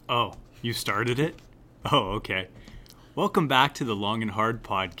Oh, you started it? Oh, okay. Welcome back to the Long and Hard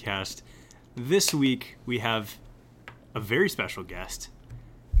podcast. This week we have a very special guest,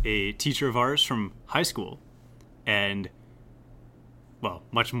 a teacher of ours from high school, and, well,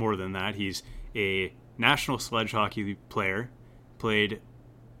 much more than that. He's a national sledge hockey player, played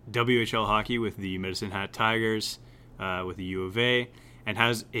WHL hockey with the Medicine Hat Tigers, with the U of A, and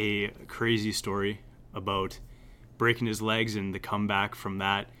has a crazy story about breaking his legs and the comeback from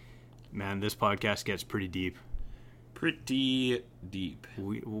that. Man, this podcast gets pretty deep. Pretty deep.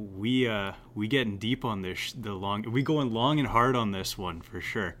 We getting deep on this. We going long and hard on this one for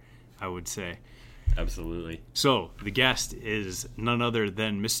sure, I would say. Absolutely. So the guest is none other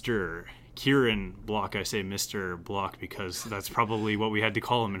than Mr. Kieran Block. I say Mr. Block because that's probably what we had to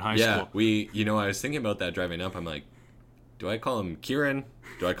call him in high school. Yeah, I was thinking about that driving up. I'm like, do I call him Kieran?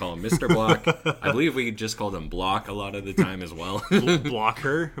 Do I call him Mr. Block? I believe we just called him Block a lot of the time as well.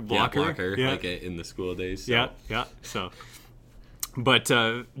 Blocker, yeah. Like in the school days. So. Yeah. So, but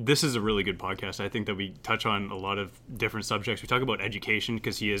this is a really good podcast. I think that we touch on a lot of different subjects. We talk about education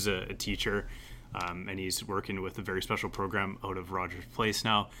because he is a teacher, and he's working with a very special program out of Rogers Place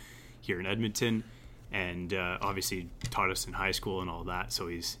now, here in Edmonton, and obviously taught us in high school and all that. So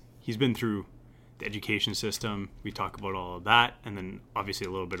he's been through the education system. We talk about all of that, and then obviously a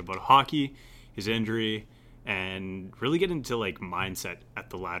little bit about hockey, his injury, and really get into like mindset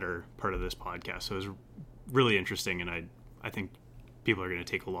at the latter part of this podcast. So it was really interesting, and I think people are going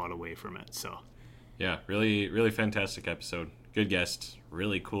to take a lot away from it. So yeah, really fantastic episode. Good guest,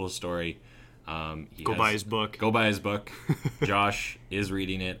 really cool story. Buy his book. Go buy his book. Josh is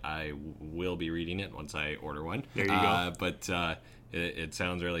reading it. I will be reading it once I order one. There you go. But it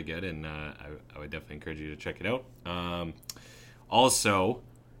sounds really good, and I would definitely encourage you to check it out. Also,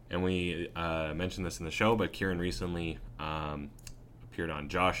 and we mentioned this in the show, but Kieran recently appeared on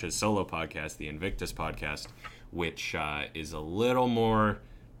Josh's solo podcast, the Invictus podcast, which is a little more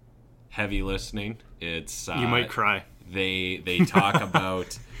heavy listening. It's you might cry. They talk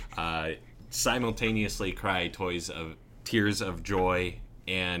about simultaneously cry tears of joy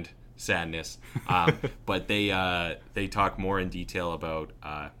and sadness, but they talk more in detail about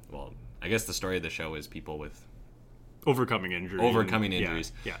I guess the story of the show is people with overcoming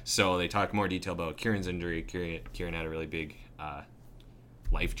injuries. Yeah. So they talk more detail about Kieran's injury. Kieran had a really big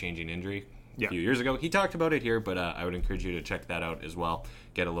life-changing injury a few years ago. He talked about it here, but I would encourage you to check that out as well.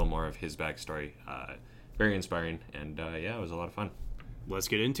 Get a little more of his backstory. Very inspiring, and it was a lot of fun. Let's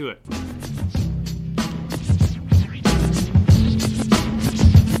get into it.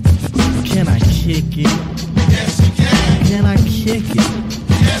 Can I kick it? Yes, you can. Can I kick it?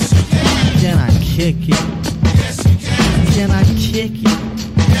 Yes, you can. Can I kick it? Yes, you can. Can I kick it?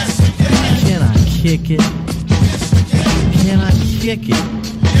 Yes, you can. Can I kick it? Yes, you can. Can I kick it?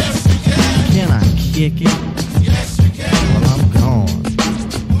 Yes, you can. Can I kick it? Yes, you can. Well, I'm gone.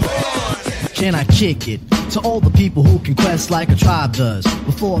 Can I kick it? To all the people who can quest like a tribe does.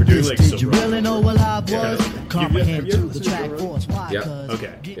 Before this, like did you Sobro. really know what I was? Yeah. Comprehend Have you to ever the listened to track Joe force. Why? Yeah. 'Cause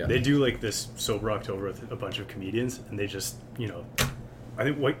Okay. Yeah. They do like this Sober October with a bunch of comedians, and they just,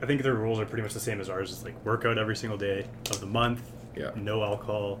 I think their rules are pretty much the same as ours. It's like workout every single day of the month. Yeah. No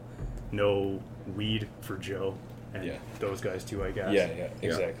alcohol, no weed for Joe, and those guys too, I guess. Yeah,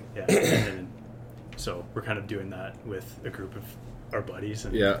 exactly. Yeah. And so we're kind of doing that with a group of our buddies,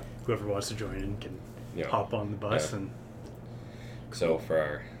 and whoever wants to join in can hop on the bus and. So for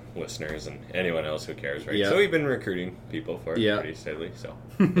our listeners and anyone else who cares, right? Yeah. So we've been recruiting people for it pretty steadily. So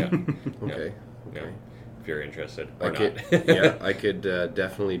Okay. If you're interested or I could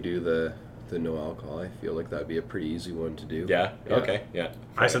definitely do the no alcohol. I feel like that'd be a pretty easy one to do. Yeah. Okay. Yeah.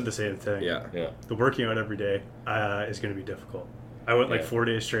 I said the same thing. Yeah. The working out every day is going to be difficult. I went 4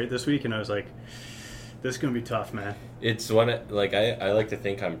 days straight this week, and I was like, this is going to be tough, man. It's one I like to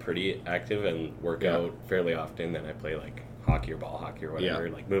think I'm pretty active and work out fairly often. Then I play like hockey or ball hockey or whatever,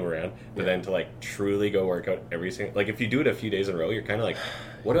 like move around. But then to like truly go work out every single, like if you do it a few days in a row, you're kind of like,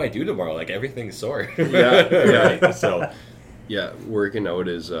 what do I do tomorrow? Like everything's sore. Yeah. So working out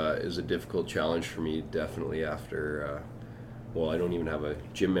is a difficult challenge for me, definitely after. I don't even have a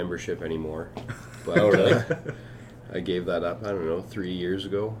gym membership anymore. But oh really? I gave that up. I don't know, 3 years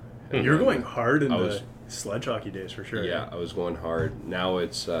ago. You were going hard in the sledge hockey days for sure. Yeah, I was going hard. Now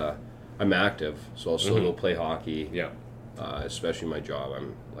it's I'm active, so I'll still go play hockey. Yeah. Especially my job,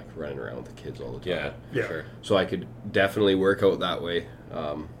 I'm like running around with the kids all the time. Yeah. Sure. So I could definitely work out that way.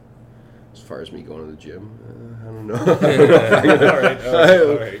 As far as me going to the gym, I don't know. All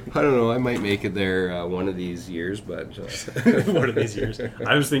right. I don't know. I might make it there one of these years, but one of these years.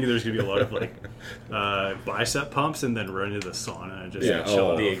 I was thinking there's gonna be a lot of like bicep pumps and then run into the sauna and just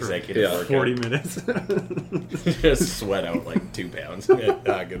chill out the for executive 40 minutes. Just sweat out like 2 pounds.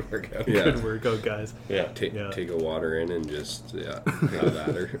 Good workout. Yeah. Good workout, guys. Yeah. take a water in and just have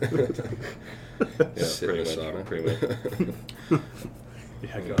at her. Sit in the sauna. Pretty much.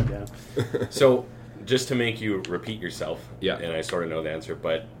 Yeah, goddamn. So, just to make you repeat yourself, Yeah. and I sort of know the answer,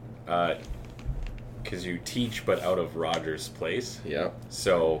 but because you teach but out of Rogers Place, Yeah.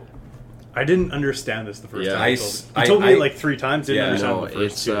 so I didn't understand this the first Yeah. time. You told me it like 3 times. Didn't Yeah, understand No, the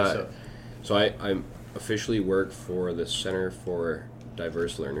first it's two. so I officially work for the Center for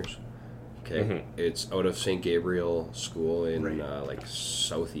Diverse Learners. Okay, Mhm. it's out of St. Gabriel School in Right. like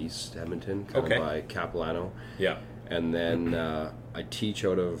southeast Edmonton, kind Okay. of by Capilano. yeah, And then I teach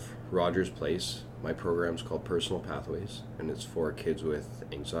out of Rogers Place. My program's called Personal Pathways, and it's for kids with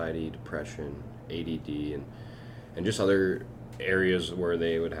anxiety, depression, ADD, and just other areas where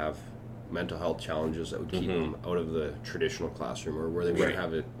they would have mental health challenges that would keep them out of the traditional classroom, or where they wouldn't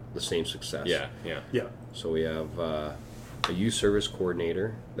Right. have the same success. yeah. yeah. So we have a youth service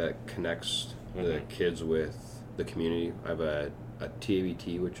coordinator that connects the kids with the community. I have a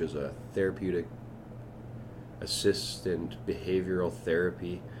TABT, which is a therapeutic assistant behavioral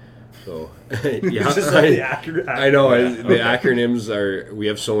therapy. So yeah, It's just like the acronym. I know the acronyms are. We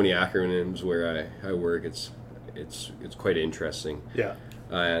have so many acronyms where I work. It's quite interesting. Yeah.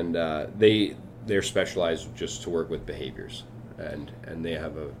 And they're specialized just to work with behaviors, and they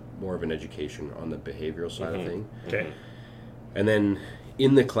have more of an education on the behavioral side of things. Okay. And then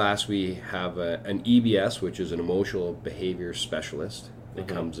in the class we have an EBS, which is an emotional behavior specialist that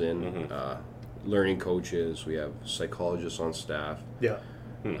comes in. Learning coaches. We have psychologists on staff. Yeah.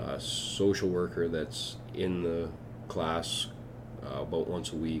 A social worker that's in the class about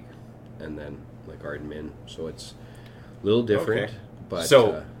once a week, and then like our admin. So it's a little different. Okay. But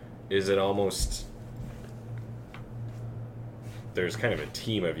So, is it almost? There's kind of a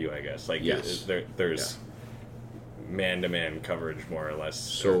team of you, I guess. Like, Yes. there's man-to-man coverage, more or less,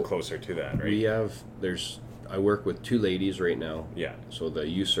 So or closer to that, right? we have I work with 2 ladies right now. Yeah. So the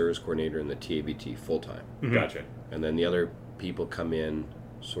youth service coordinator and the TABT full time, Gotcha. and then the other people come in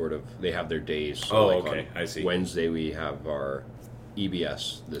sort of. They have their days. So Oh, like okay. on I see. Wednesday we have our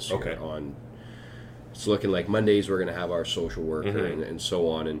EBS this year. Okay. On it's looking like Mondays we're going to have our social worker and so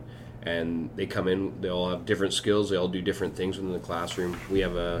on, and they come in. They all have different skills. They all do different things within the classroom. We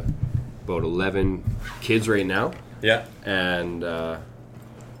have about 11 kids right now. Yeah. And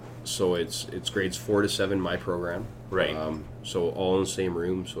so it's grades 4 to 7, my program. Right. So all in the same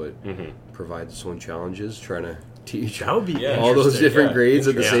room, so it provides its own challenges trying to teach That would be Yeah. all those interesting. different Yeah, grades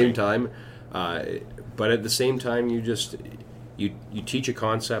at the interesting. same time. But at the same time, you teach a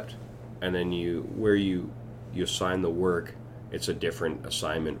concept, and then where you assign the work, it's a different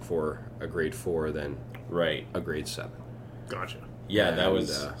assignment for a grade 4 than Right. a grade 7. Gotcha. Yeah, that And,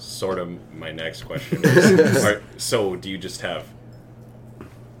 was sort of my next question. So, do you just have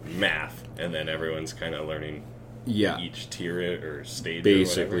math, and then everyone's kind of learning Yeah. each tier or stage?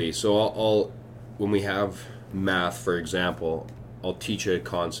 Basically, or so I'll when we have math, for example, I'll teach a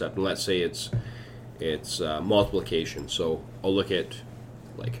concept, and let's say it's multiplication. So I'll look at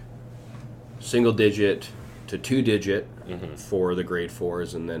like single digit to 2-digit for the grade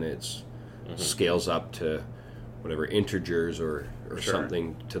 4s, and then it's scales up to whatever integers or Sure.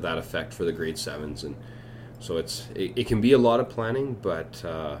 something to that effect for the grade 7s, and so it can be a lot of planning, but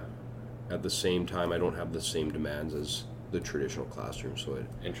at the same time I don't have the same demands as the traditional classroom, so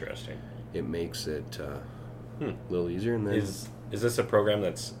interesting. it makes it a little easier. And then Is this a program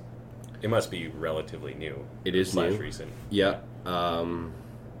that's? It must be relatively new. It is / new. recent. Yeah,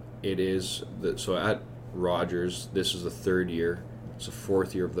 it is. So at Rogers, this is the 3rd year. It's the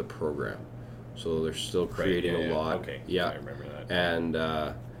 4th year of the program, so they're still creating Right, yeah, a lot. Okay. Yeah, I remember that. and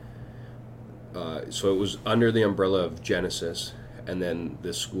so it was under the umbrella of Genesis, and then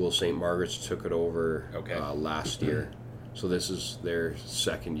the school, St. Margaret's, took it over Okay. last year. So this is their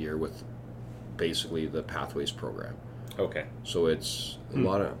 2nd year with basically the Pathways program. Okay. So it's a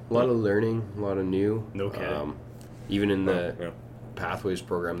lot of learning, a lot of new. No kidding. Even in the Yeah. Pathways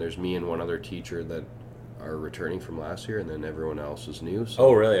program, there's me and one other teacher that are returning from last year, and then everyone else is new. So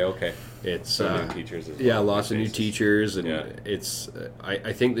Oh, really? Okay. it's So new teachers as well. yeah, lots of new faces. teachers, and Yeah. it's.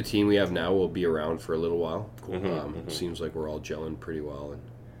 I think the team we have now will be around for a little while. Mhm, Seems like we're all gelling pretty well, and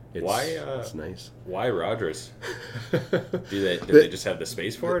it's, Why, it's nice. Why Rogers? Do they just have the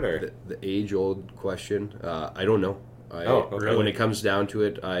space for it, or? The age-old question? I don't know. really? When it comes down to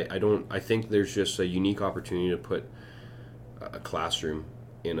it, I think there's just a unique opportunity to put a classroom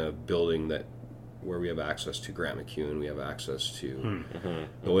in a building where we have access to Grant McEwen, we have access to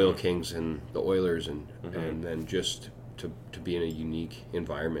the Oil Kings and the Oilers, and then just to be in a unique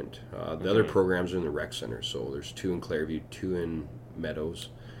environment. The other programs are in the rec center, so there's 2 in Clareview, 2 in Meadows.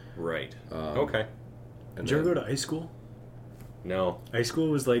 Right. Okay. Did you ever go to high school? No. High school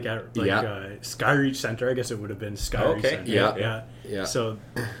was like at Skyreach Center. I guess it would have been Skyreach Center. Yeah. So,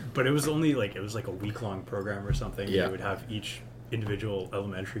 but it was only like a week-long program or something. Yeah. You would have each individual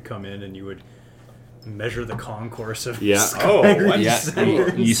elementary come in, and you would measure the concourse of Skyreach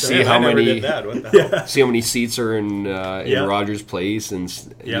Center. You see how many see how many seats are in Rogers Place,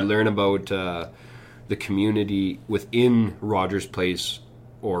 and you learn about the community within Rogers Place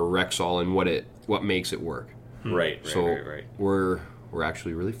or Rexall and what makes it work. Right. We're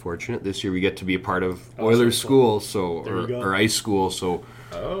actually really fortunate this year. We get to be a part of Oilers school, or ice school. So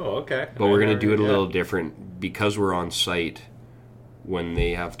okay. But we're going to do it a little different because we're on site when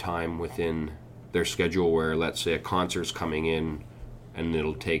they have time within their schedule. Where let's say a concert's coming in, and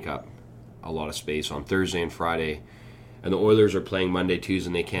it'll take up a lot of space on Thursday and Friday, and the Oilers are playing Monday, Tuesday,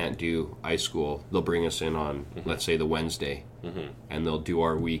 and they can't do ice school. They'll bring us in on let's say the Wednesday, and they'll do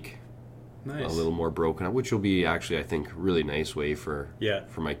our week. Nice. A little more broken up, which will be actually, I think, really nice way for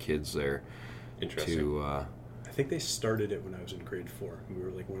my kids there. Interesting. I think they started it when I was in grade 4. We were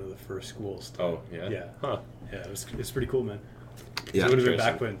like one of the first schools. Yeah. Huh. Yeah, it's pretty cool, man. Yeah. It would have been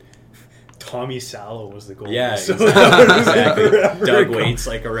back when Tommy Sallow was the goalie. Yeah, so exactly. Doug Waits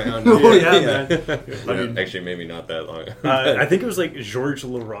around. Man. Actually, maybe not that long. I think it was like Georges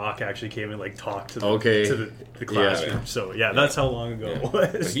Laroque actually came and like talked to the classroom. Yeah. So that's how long ago it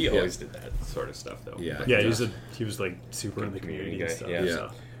was. But he always did that sort of stuff, though. Yeah, he was like super in the community guy. and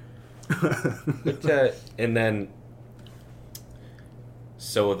stuff. But, and then,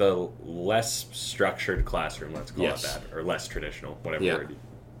 so the less structured classroom, let's call it that, or less traditional, whatever word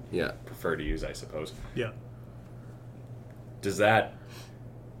you prefer to use, I suppose. Yeah. Does that...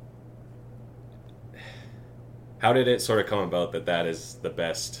 How did it sort of come about that is the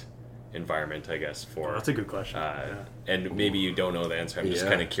best environment, I guess, for... That's a good question. And maybe you don't know the answer. I'm just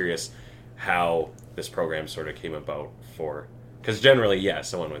kind of curious how this program sort of came about for... Because generally,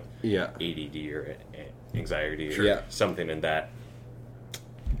 someone with ADD or anxiety or something in that...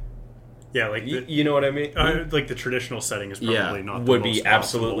 Yeah, like you know what I mean. Like the traditional setting is probably not. Would be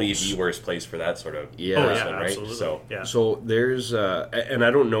absolutely the worst place for that sort of person, right? Absolutely. So there's and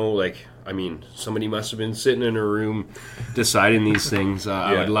I don't know. Like, I mean, somebody must have been sitting in a room deciding these things.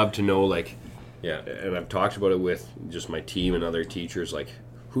 I would love to know. Like, and I've talked about it with just my team and other teachers. Like,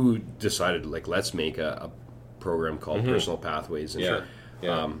 who decided? Like, let's make a program called Personal Pathways.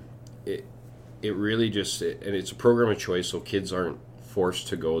 And it really just and it's a program of choice, so kids aren't forced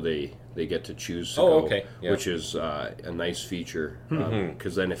to go. They get to choose to go, which is a nice feature.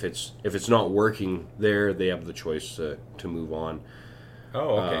 Because then if it's not working there, they have the choice to move on.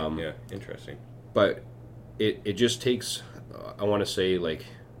 Oh, okay. Interesting. But it just takes, I want to say, like,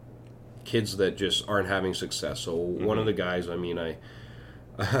 kids that just aren't having success. So one of the guys, I mean,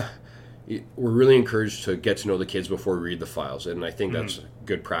 we're really encouraged to get to know the kids before we read the files, and I think that's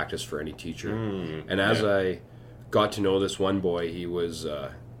good practice for any teacher. And as I got to know this one boy, he was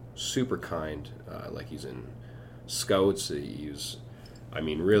super kind. Like, he's in Scouts. He's, I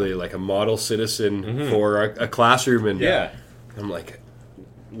mean, really like a model citizen for a classroom. And I'm like,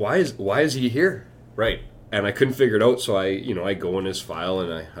 why is he here? Right. And I couldn't figure it out. So I go in his file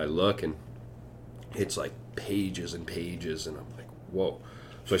and I look, and it's like pages and pages, and I'm like, whoa.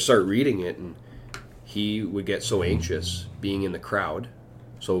 So I start reading it, and he would get so anxious being in the crowd.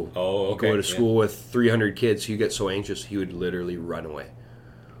 So you go to school with 300 kids, you get so anxious, he would literally run away.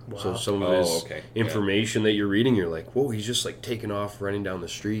 Wow. So some of his information that you're reading, you're like, whoa, he's just like taking off, running down the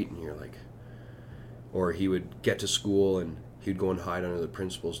street, and you're like... Or he would get to school, and he'd go and hide under the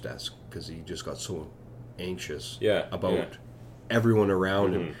principal's desk because he just got so anxious about everyone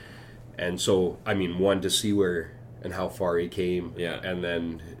around him. And so, I mean, one, to see where and how far he came, and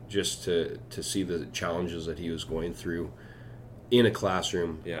then just to see the challenges that he was going through in a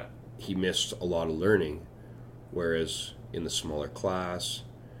classroom. He missed a lot of learning, whereas in the smaller class,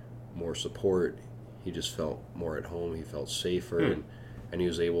 more support, he just felt more at home. He felt safer, and he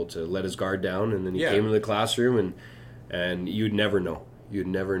was able to let his guard down. And then he came into the classroom, and you'd never know. You'd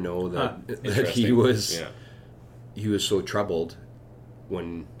never know that he was so troubled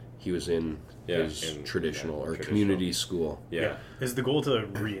when he was in his traditional or community school. Is the goal to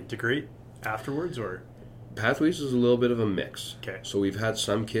reintegrate afterwards, or? Pathways is a little bit of a mix. Okay. So we've had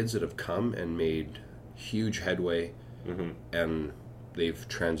some kids that have come and made huge headway and they've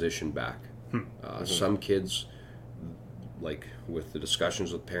transitioned back. Some kids, like with the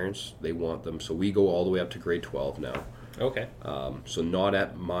discussions with parents, they want them. So we go all the way up to grade 12 now. Okay. So not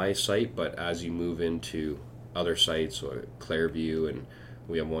at my site, but as you move into other sites, so Clairview, and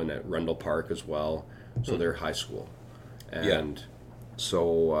we have one at Rundle Park as well. So they're high school. And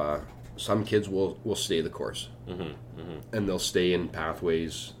so some kids will stay the course. And they'll stay in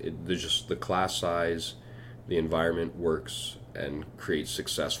pathways. There's just the class size, the environment works and creates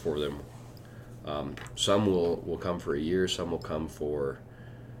success for them. Some will come for a year, some will come for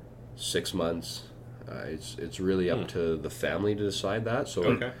 6 months. It's really up to the family to decide that.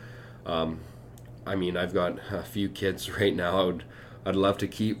 So, I mean, I've got a few kids right now I'd love to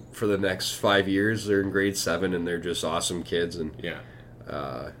keep for the next 5 years. They're in grade 7 and they're just awesome kids. And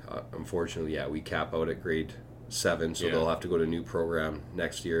unfortunately, we cap out at grade 7, so they'll have to go to a new program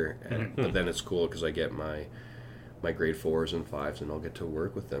next year. And but then it's cool because I get my grade 4s and 5s, and I'll get to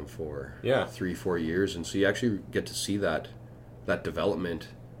work with them for 3-4 years, and so you actually get to see that development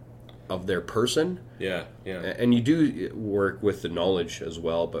of their person. And you do work with the knowledge as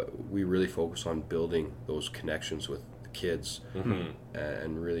well, but we really focus on building those connections with the kids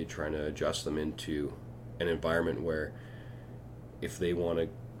and really trying to adjust them into an environment where if they want to,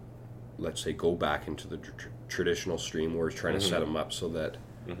 let's say, go back into the traditional stream, we're trying to set them up so that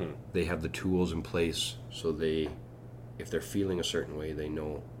they have the tools in place, so if they're feeling a certain way, they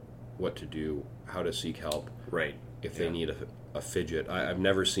know what to do, how to seek help. Right. If they need a fidget. I've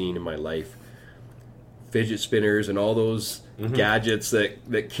never seen in my life fidget spinners and all those gadgets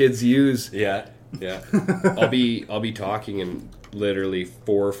that kids use. I'll be talking, and literally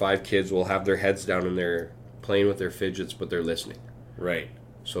 4 or 5 kids will have their heads down and they're playing with their fidgets, but they're listening. Right.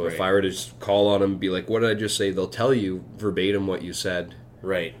 So if I were to just call on them and be like, what did I just say? They'll tell you verbatim what you said.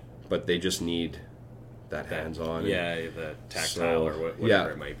 Right. But they just need that hands-on. The tactile or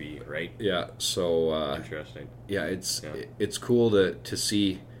whatever it might be, right? Yeah, so... interesting. Yeah, it's cool to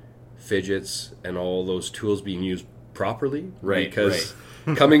see fidgets and all those tools being used properly. Right, because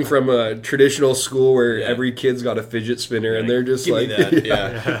coming from a traditional school where every kid's got a fidget spinner and they're just like...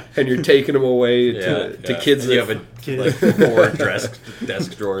 and you're taking them away to kids that... You have 4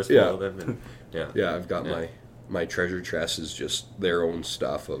 desk drawers full of them. And, I've got my treasure chest is just their own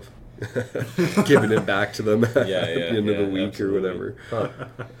stuff of... giving it back to them at the end of the week or whatever.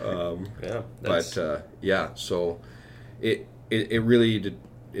 So it really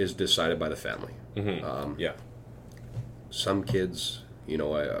is decided by the family. Some kids,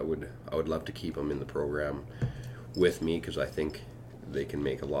 I would love to keep them in the program with me because I think they can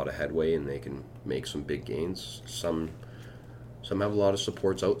make a lot of headway and they can make some big gains. Some have a lot of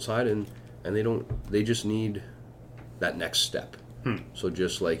supports outside and they just need that next step. So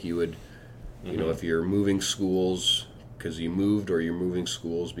just like you would, if you're moving schools because you moved, or you're moving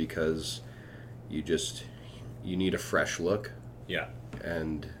schools because you need a fresh look.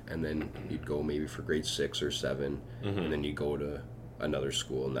 And then you'd go maybe for grade 6 or 7, and then you go to another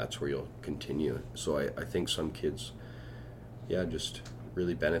school, and that's where you'll continue. So I think some kids, just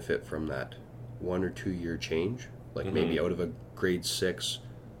really benefit from that 1 or 2 year change, like maybe out of a grade 6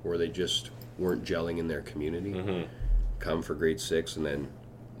 where they just weren't gelling in their community. Come for grade 6, and then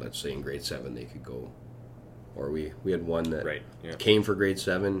let's say in grade 7 they could go, or we had one that came for grade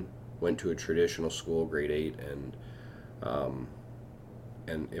 7, went to a traditional school grade 8, and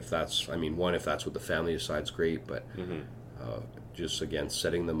if that's what the family decides, great, but just again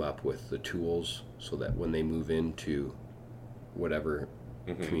setting them up with the tools so that when they move into whatever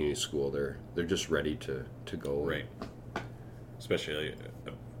community school, they're just ready to go. Right. Especially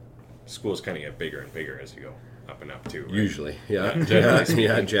schools kind of get bigger and bigger as you go up and up too, right? Usually,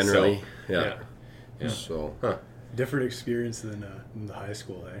 generally. So, different experience than the high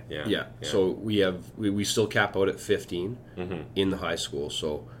school, eh? So we still cap out at 15 in the high school.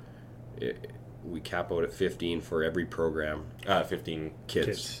 So we cap out at 15 for every program. 15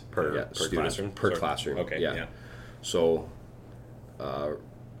 kids per classroom. Per classroom. Okay. So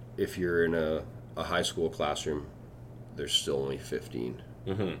if you're in a high school classroom, there's still only 15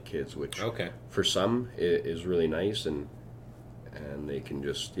 kids, which for some is really nice, and they can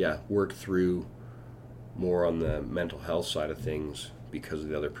just work through more on the mental health side of things because of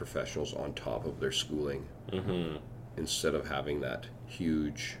the other professionals on top of their schooling, instead of having that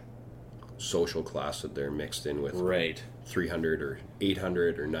huge social class that they're mixed in with 300 or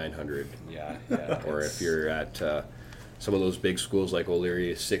 800 or 900. Or if you're at some of those big schools like O'Leary,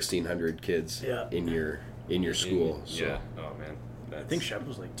 1,600 kids in your school. So. Oh man, I think Shep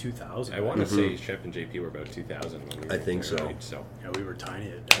was like 2,000. I want to say Shep and JP were about 2,000 when we were I think so. Right? So we were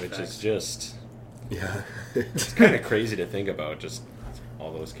tiny at that. Which is just Yeah. It's kind of crazy to think about, just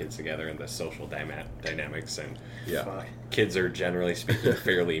all those kids together and the social dynamics, and Yeah. kids are generally speaking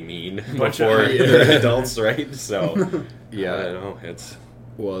fairly mean before they're adults, right? So Yeah. I don't know, it's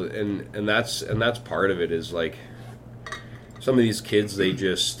Well, and that's part of it, is like some of these kids, they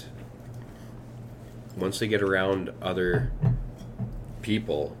just, once they get around other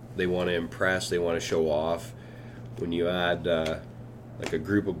people, they want to impress, they want to show off. When you add like a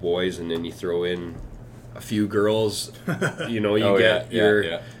group of boys and then you throw in a few girls, you get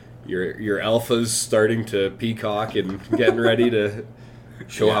your alphas starting to peacock and getting ready to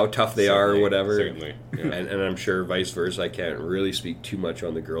show how tough they are or whatever. Certainly. Yeah. And I'm sure vice versa. I can't really speak too much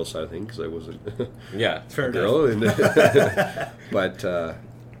on the girl side of things because I wasn't Fair a girl. But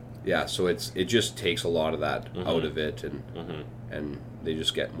so it just takes a lot of that out of it, and they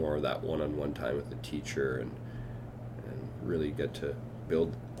just get more of that one-on-one time with the teacher, and really get to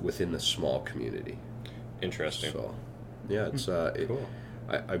build within the small community. Interesting. So, yeah, it's cool.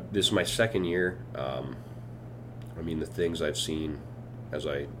 This is my second year. I mean, the things I've seen, as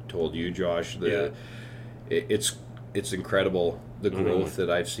I told you, Josh, it's incredible, the growth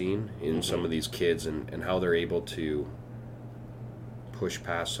that I've seen in some of these kids, and how they're able to push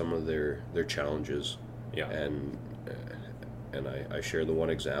past some of their challenges. Yeah. And I share the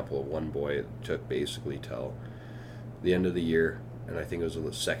one example of one boy. It took basically till the end of the year, and I think it was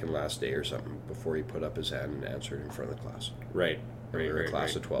the second last day or something, before he put up his hand and answered in front of the class. Right. We were a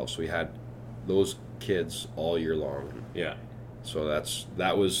class of 12, so we had those kids all year long. Yeah. So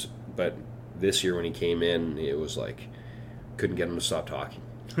that was, but this year when he came in, it was like, couldn't get him to stop talking.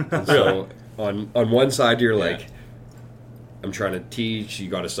 And so on one side you're like, I'm trying to teach, you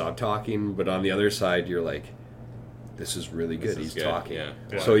got to stop talking, but on the other side you're like, this is really good. He's good. talking. Yeah.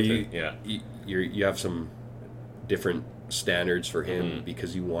 So you have some different standards for him,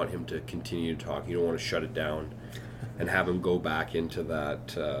 because you want him to continue to talk. You don't want to shut it down and have him go back into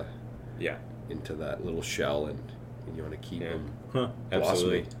that into that little shell, and you want to keep him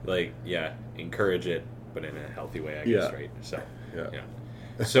absolutely blossoming. Encourage it, but in a healthy way, I guess. Right. So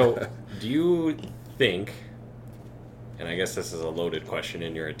so do you think, and I guess this is a loaded question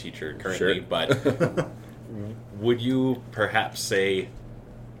and you're a teacher currently, but would you perhaps say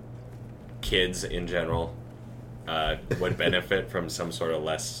kids in general would benefit from some sort of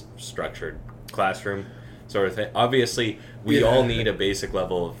less structured classroom sort of thing? Obviously, we all need a basic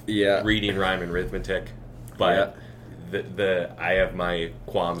level of reading, rhyme, and arithmetic, but I have my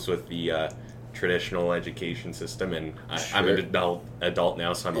qualms with the traditional education system, and I'm an adult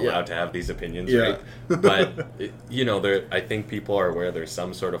now, so I'm allowed to have these opinions, right? But I think people are aware there's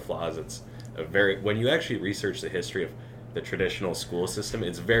some sort of flaws. It's when you actually research the history of the traditional school system,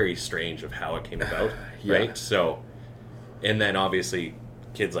 it's very strange of how it came about, right? So, and then obviously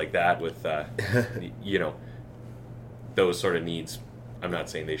kids like that with those sort of needs, I'm not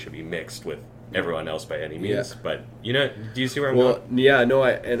saying they should be mixed with everyone else by any means, but do you see where I'm going? Yeah, no,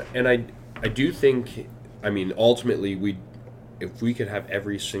 I do think, I mean, ultimately if we could have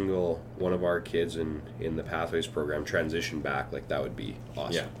every single one of our kids in the Pathways program transition back, like, that would be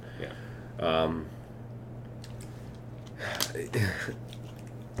awesome.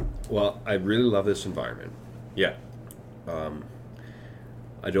 Well, I really love this environment. I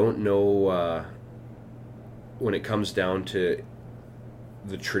don't know when it comes down to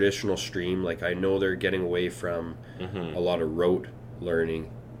the traditional stream, like, I know they're getting away from a lot of rote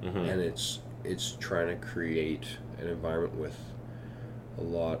learning, and it's trying to create an environment with a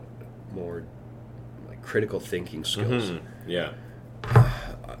lot more like critical thinking skills.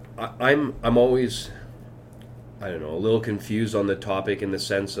 I'm always, I don't know, a little confused on the topic, in the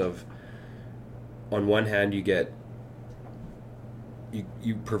sense of, on one hand, you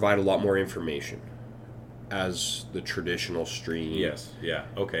provide a lot more information as the traditional stream.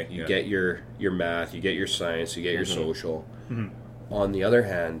 You get your math, you get your science, you get your social. On the other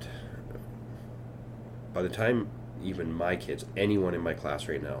hand, by the time even my kids, anyone in my class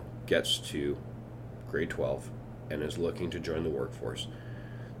right now, gets to grade 12 and is looking to join the workforce,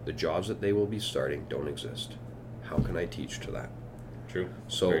 the jobs that they will be starting don't exist. How can I teach to that? True.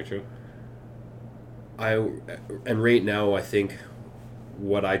 So, very true. And right now, I think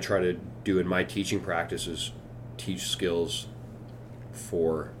what I try to do in my teaching practice is teach skills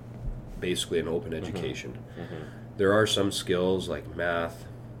for basically an open education. There are some skills like math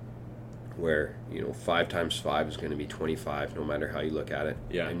where 5 times 5 is going to be 25 no matter how you look at it,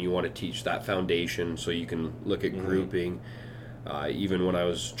 and you want to teach that foundation so you can look at grouping. Even when I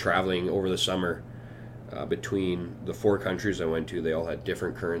was traveling over the summer, between the 4 countries I went to, they all had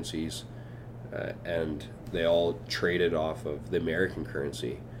different currencies, and they all traded off of the American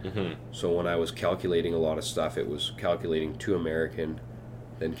currency. So when I was calculating a lot of stuff, it was calculating to American,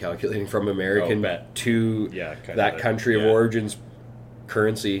 then calculating from American to that country of origin's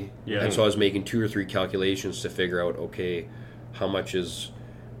currency. And so I was making 2 or 3 calculations to figure out, okay, how much is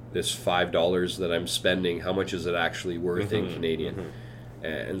this $5 that I'm spending, how much is it actually worth in Canadian?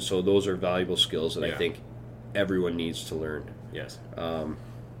 And so those are valuable skills that I think everyone needs to learn. Yes. But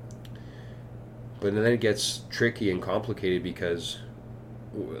then it gets tricky and complicated because,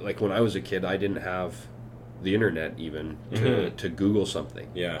 like, when I was a kid, I didn't have the internet even to Google something.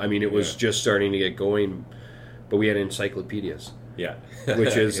 Yeah. I mean, it was just starting to get going, but we had encyclopedias. Yeah.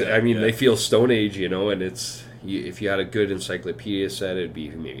 Which is, they feel Stone Age, you know, and it's, if you had a good encyclopedia set, it'd be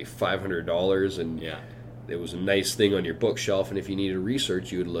maybe $500, and it was a nice thing on your bookshelf, and if you needed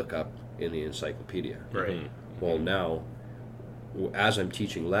research, you would look up in the encyclopedia. Right. Well, now, as I'm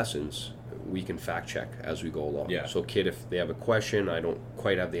teaching lessons, we can fact check as we go along. Yeah. So kid, if they have a question, I don't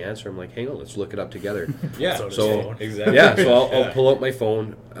quite have the answer, I'm like, hang on, let's look it up together. So exactly. Yeah, so I'll pull out my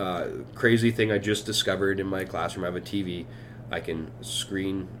phone. Crazy thing I just discovered in my classroom, I have a TV. I can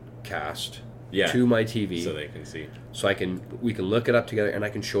screencast to my TV, so they can see. So we can look it up together, and I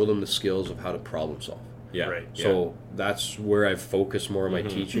can show them the skills of how to problem solve. Yeah. Right. So that's where I've focused more on my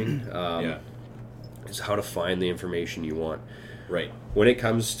teaching. Is how to find the information you want. Right. When it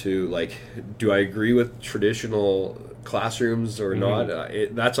comes to, like, do I agree with traditional classrooms or not?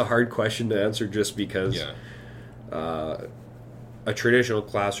 That's a hard question to answer, just because a traditional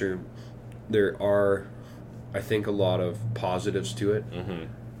classroom, there are, I think, a lot of positives to it.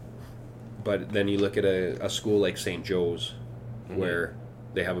 But then you look at a school like St. Joe's, where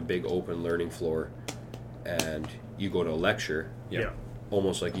they have a big open learning floor, and you go to a lecture,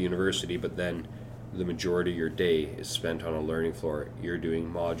 almost like a university, but then the majority of your day is spent on a learning floor. You're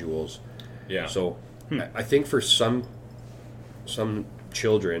doing modules. Yeah. So I think for some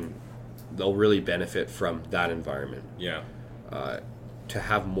children, they'll really benefit from that environment. Yeah. To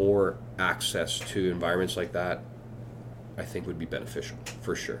have more access to environments like that, I think would be beneficial,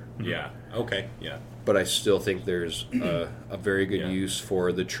 for sure. Yeah. Okay. Yeah. But I still think there's a very good use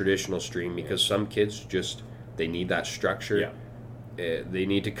for the traditional stream, because some kids they need that structure. They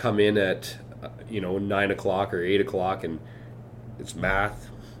need to come in at 9 o'clock or 8 o'clock, and it's math,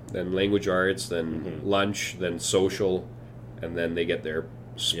 then language arts, then lunch, then social, and then they get their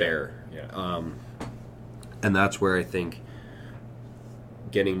spare. And that's where I think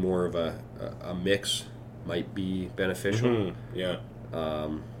getting more of a mix might be beneficial.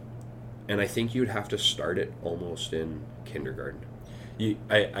 And I think you'd have to start it almost in kindergarten.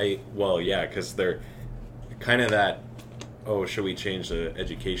 Because they're kind of that, should we change the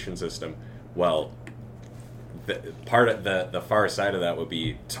education system? Well, part of the far side of that would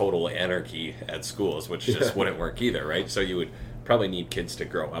be total anarchy at schools, which just wouldn't work either, right? So you would probably need kids to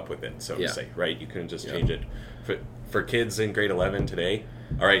grow up with it, so to say, right? You couldn't just change it. For kids in grade 11 today,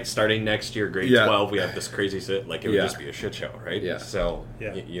 all right, starting next year, grade 12, we have this crarazy it would just be a shit show, right? So,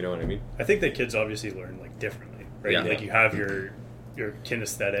 you know what I mean? I think that kids obviously learn, like, differently, right? Like, you have your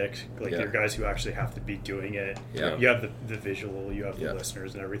kinesthetic, like, your guys who actually have to be doing it. You have the visual, you have the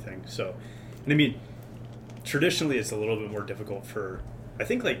listeners and everything. So, and I mean, traditionally it's a little bit more difficult for, I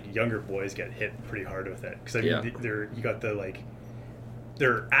think, like, younger boys get hit pretty hard with it. Because, I mean, you got the, like,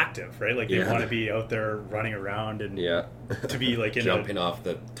 they're active, right? Like, they want to be out there running around and to be, like, in jumping off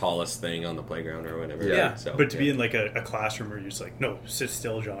the tallest thing on the playground or whatever. But to be in, like, a classroom where you're just like, no, sit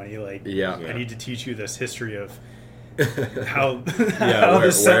still, Johnny. Like, I need to teach you this history of how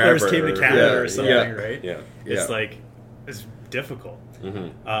the settlers came to Canada or something, right? It's like, it's difficult.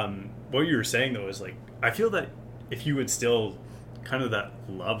 What you were saying, though, is, like, I feel that if you would still kind of that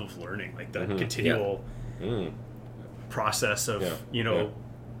love of learning, like that continual process of,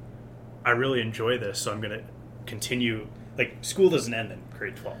 I really enjoy this, so I'm going to continue. Like, school doesn't end in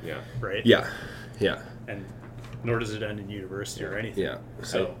grade 12, right? And nor does it end in university or anything.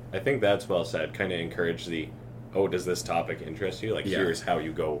 So I think that's well said. Kind of encourage the, does this topic interest you? Like, here's how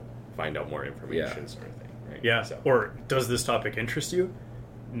you go find out more information, sort of thing, right? So. Or, does this topic interest you?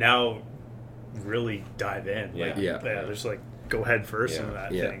 Now, really dive in. Just, like, go head first into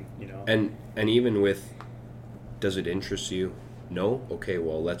that thing, And even with, does it interest you? No? Okay,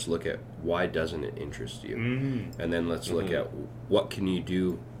 well, let's look at why doesn't it interest you? And then let's look at what can you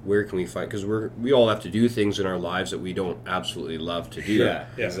do, where can we find, because we all have to do things in our lives that we don't absolutely love to do.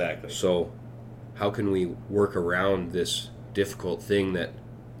 Exactly. So how can we work around this difficult thing that,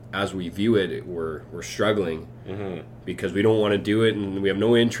 as we view it, we're struggling because we don't want to do it and we have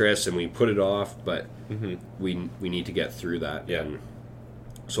no interest and we put it off, but we need to get through that. And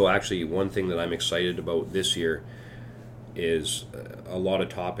so actually, one thing that I'm excited about this year, is a lot of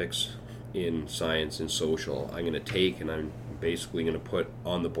topics in science and social I'm going to take, and I'm basically going to put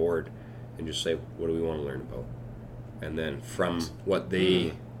on the board and just say, what do we want to learn about? And then from what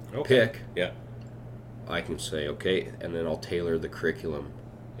they pick, I can say, okay, and then I'll tailor the curriculum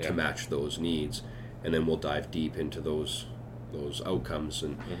to match those needs, and then we'll dive deep into those outcomes,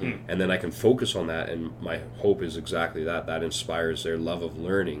 and and then I can focus on that, and my hope is exactly that inspires their love of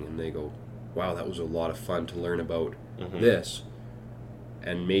learning, and they go, wow, that was a lot of fun to learn about this.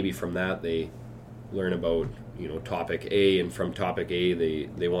 And maybe from that they learn about, topic A, and from topic A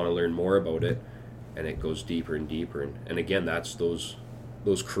they want to learn more about it, and it goes deeper and deeper, and again, that's those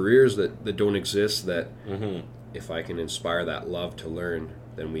careers that don't exist, that if I can inspire that love to learn,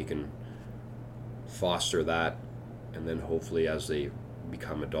 then we can foster that, and then hopefully as they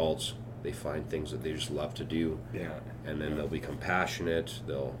become adults, they find things that they just love to do, and then they'll become passionate,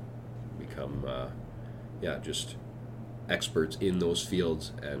 they'll become just experts in those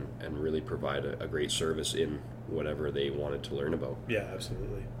fields, and really provide a great service in whatever they wanted to learn about. Yeah,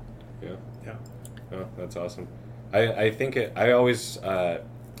 absolutely. Yeah. Oh, that's awesome. I think I always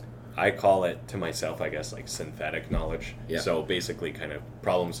I call it to myself, I guess, like synthetic knowledge. Yeah. So basically kind of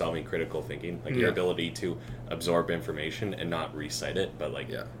problem solving, critical thinking, like your ability to absorb information and not recite it, but like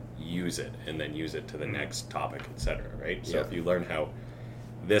use it, and then use it to the next topic, etc. Right? So if you learn how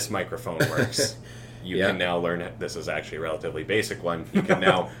this microphone works, you can now learn, this is actually a relatively basic one. You can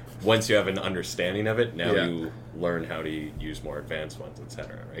now, once you have an understanding of it, now you learn how to use more advanced ones,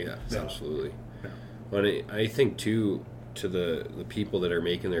 etc. Right? Yeah, absolutely. Yeah. But I think too, to the people that are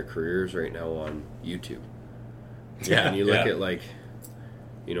making their careers right now on YouTube. Yeah. And you look at, like,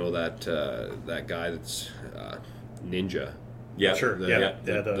 that guy that's Ninja. Yeah, sure.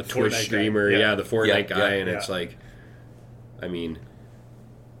 The Twitch streamer. Yeah, the Fortnite guy, and it's like, I mean,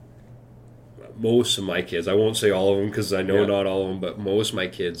 most of my kids, I won't say all of them because I know not all of them, but most of my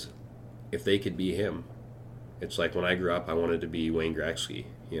kids, if they could be him, it's like when I grew up, I wanted to be Wayne Gretzky.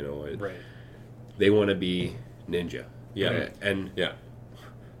 Right. They want to be Ninja. Yeah. And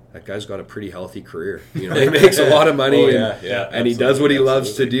that guy's got a pretty healthy career. He makes a lot of money, and he does what he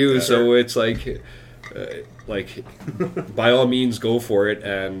loves to do. So it's like by all means, go for it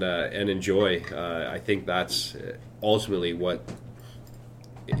and enjoy. I think that's ultimately what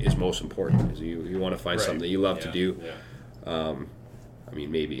is most important. Is you want to find something that you love to do. Yeah. I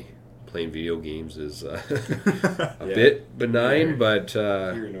mean, maybe playing video games is a bit benign, but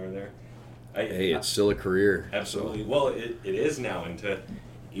here nor there. Hey, it's still a career. Absolutely. So. Well, it is now, and to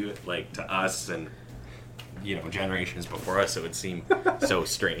us and generations before us, it would seem so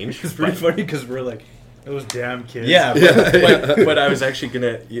strange. It's pretty funny because we're like those damn kids. Yeah, but I was actually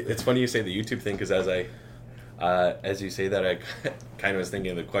gonna. It's funny you say the YouTube thing, because as you say that, I kind of was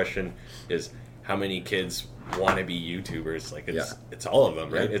thinking of the question is how many kids want to be YouTubers? Like it's all of them,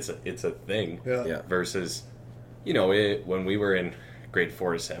 right? Yeah. It's a thing. Yeah. Versus, when we were in grade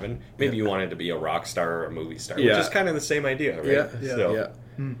 4 to 7, maybe you wanted to be a rock star or a movie star, which is kind of the same idea, right?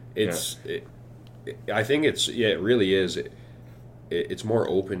 I think it really is. It's more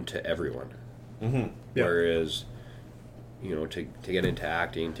open to everyone. Mm-hmm. Yeah. Whereas, to get into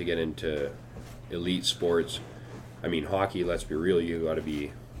acting, to get into elite sports, I mean, hockey. Let's be real. You got to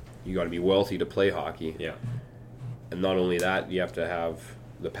be wealthy to play hockey. Yeah. And not only that, you have to have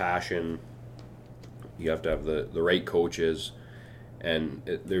the passion. You have to have the right coaches. And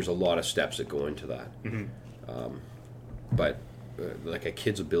there's a lot of steps that go into that. Mm-hmm. But like a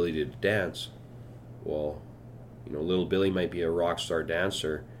kid's ability to dance, well, little Billy might be a rock star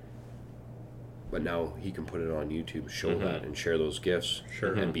dancer, but now he can put it on YouTube, show that, and share those gifts,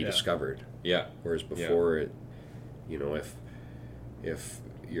 and be discovered. Yeah. Whereas before, if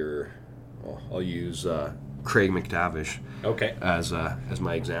you're, I'll use Craig McTavish as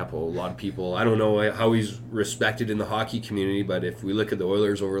my example. A lot of people, I don't know how he's respected in the hockey community, but if we look at the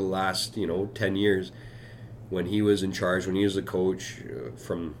Oilers over the last 10 years, when he was in charge, when he was the coach,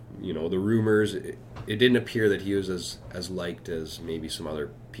 from the rumors, it didn't appear that he was as liked as maybe some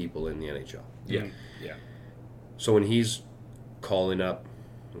other people in the NHL. Yeah. So when he's calling up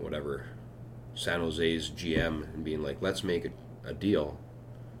whatever San Jose's GM and being like, let's make a deal,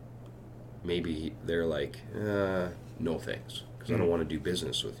 maybe they're like, no thanks, because I don't want to do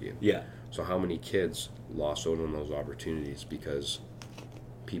business with you. Yeah. So how many kids lost out on those opportunities because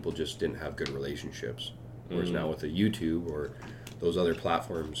people just didn't have good relationships? Whereas now with a YouTube or those other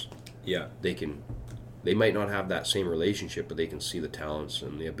platforms, they might not have that same relationship, but they can see the talents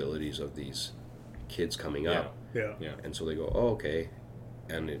and the abilities of these kids coming up. Yeah. And so they go, oh, okay.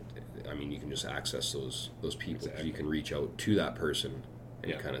 And you can just access those people. Exactly. You can reach out to that person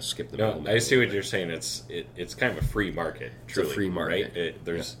and kind of skip the No, middleman. I see what you're saying. It's kind of a free market. Truly, it's a free market.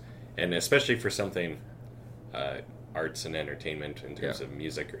 Right? And especially for something arts and entertainment in terms of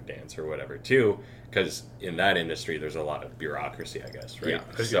music or dance or whatever too, because in that industry there's a lot of bureaucracy, I guess, right? Yeah,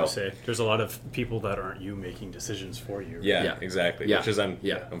 I was going to say, there's a lot of people that aren't you making decisions for you. Yeah, exactly, which is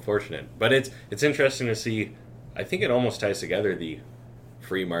unfortunate. But it's interesting to see. I think it almost ties together the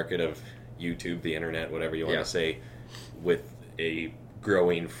free market of YouTube, the internet, whatever you want to say, with a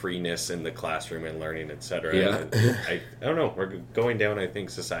growing freeness in the classroom and learning, etc. Yeah. I don't know. We're going down, I think,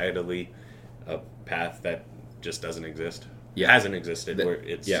 societally, a path that just doesn't exist. Yeah. Hasn't existed. Where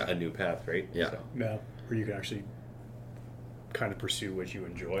it's a new path, right? Yeah. So. Yeah, where you can actually kind of pursue what you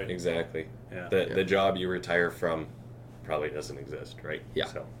enjoy. Exactly. Yeah. The job you retire from probably doesn't exist, right? Yeah.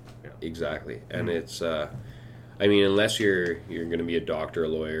 So, exactly. And it's, I mean, unless you're going to be a doctor, a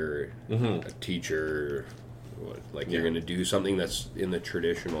lawyer, a teacher, you're going to do something that's in the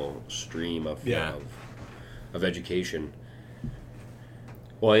traditional stream of education.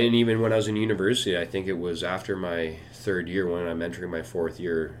 Well, and even when I was in university, I think it was after my third year, when I'm entering my fourth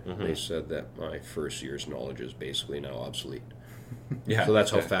year, they said that my first year's knowledge is basically now obsolete. Yeah. So that's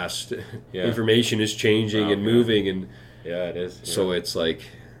how fast information is changing and moving, and it is. Yeah. So it's like,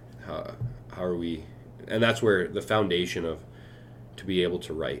 how are we? And that's where the foundation of to be able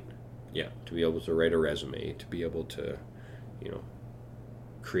to write, to be able to write a resume, to be able to,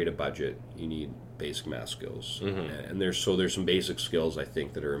 create a budget, you need basic math skills, and there's some basic skills I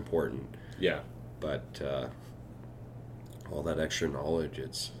think that are important. Yeah. But all that extra knowledge,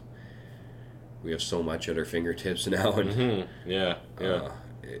 we have so much at our fingertips now, and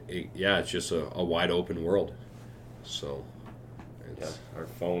it's just a wide open world. So. Our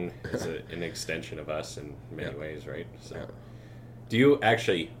phone is an extension of us in many ways, right? So, do you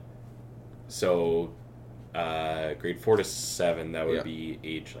actually? So, grade 4 to 7, that would be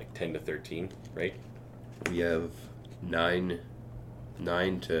age like 10 to 13, right? We have 9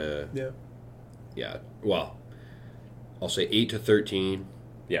 to well, I'll say 8 to 13.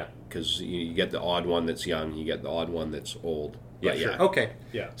 Yeah, because you get the odd one that's young, you get the odd one that's old. Yeah, sure. Okay.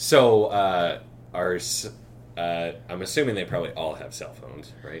 Yeah. So, I'm assuming they probably all have cell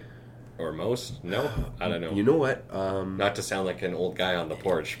phones, right? Or most? No? I don't know. You know what? Not to sound like an old guy on the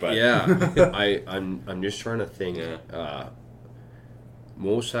porch, but... Yeah. I'm just trying to think. Yeah.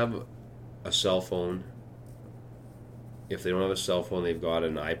 Most have a cell phone. If they don't have a cell phone, they've got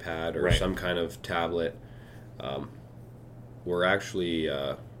an iPad or some kind of tablet. We're actually...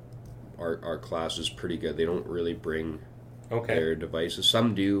 our class is pretty good. They don't really bring their devices.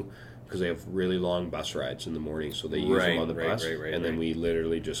 Some do, because they have really long bus rides in the morning, so they use them on the bus, and then we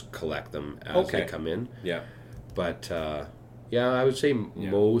literally just collect them as they come in. Yeah. But, I would say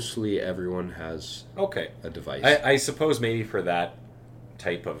mostly everyone has a device. I suppose maybe for that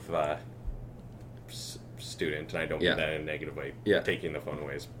type of student, and I don't mean that in a negative way, taking the phone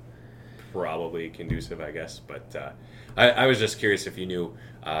away is probably conducive, I guess. But I was just curious if you knew,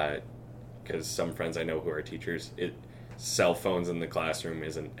 because some friends I know who are teachers, cell phones in the classroom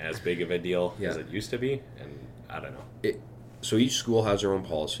isn't as big of a deal as it used to be, and I don't know. So each school has their own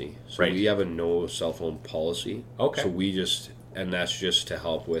policy. So we have a no cell phone policy. Okay. So and that's just to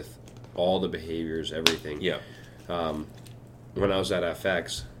help with all the behaviors, everything. Yeah. When I was at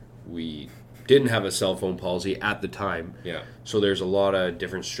FX, we didn't have a cell phone policy at the time. Yeah. So there's a lot of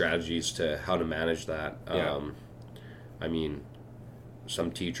different strategies to how to manage that. I mean, some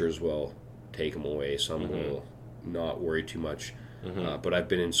teachers will take them away, some will not worry too much. But I've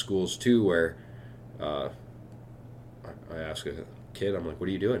been in schools too where I ask a kid, I'm like, what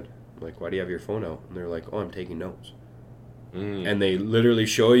are you doing? I'm like, why do you have your phone out? And they're like, oh, I'm taking notes. And they literally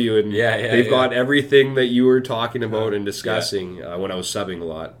show you, and they've got everything that you were talking about and discussing when I was subbing a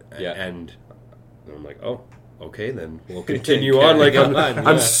lot. And I'm like, oh, okay, then we'll continue on. Like,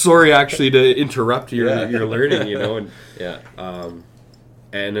 I'm sorry actually to interrupt your learning, And,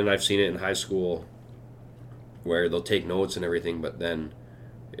 and then I've seen it in high school where they'll take notes and everything, but then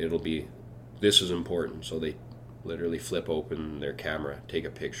it'll be, this is important. So they literally flip open their camera, take a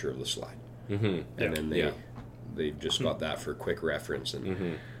picture of the slide. And then they've just got that for quick reference.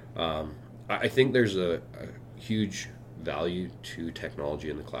 And I think there's a huge value to technology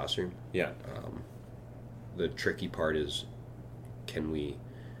in the classroom. Yeah. The tricky part is, can we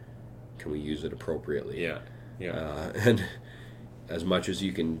use it appropriately? Yeah. Yeah. And as much as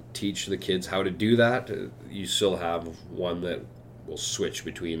you can teach the kids how to do that, you still have one that will switch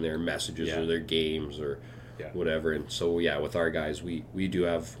between their messages or their games or whatever. And so, with our guys, we do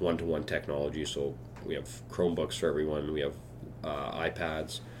have one-to-one technology. So we have Chromebooks for everyone. We have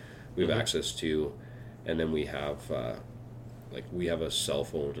iPads we have access to. And then we have like we have a cell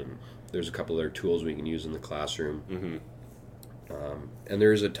phone, and there's a couple other tools we can use in the classroom. And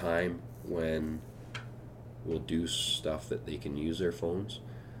there's a time when we'll do stuff that they can use their phones,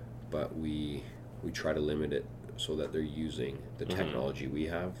 but we try to limit it so that they're using the technology we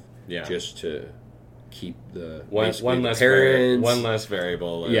have, just to keep the one less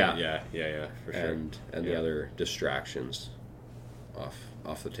variable. Yeah, for sure. And the other distractions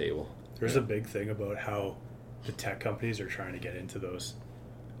off the table. There's a big thing about how the tech companies are trying to get into those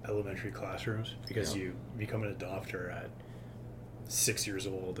elementary classrooms, because you become an adopter at 6 years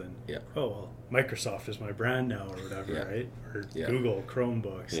old, and oh well, Microsoft is my brand now, or whatever, right? Or Google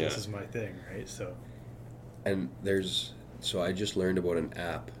Chromebooks, this is my thing, right? So I just learned about an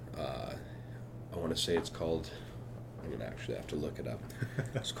app. I want to say it's called, I'm gonna actually have to look it up.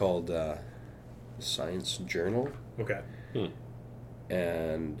 It's called Science Journal. Okay.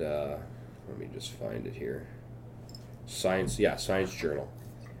 And let me just find it here. Science Journal,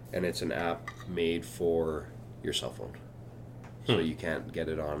 and it's an app made for your cell phone. So you can't get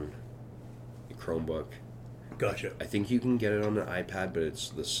it on a Chromebook. Gotcha. I think you can get it on an iPad, but it's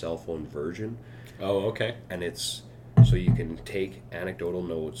the cell phone version. Oh, okay. And it's so you can take anecdotal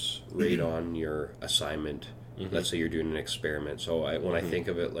notes, rate on your assignment. Let's say you're doing an experiment. So when I think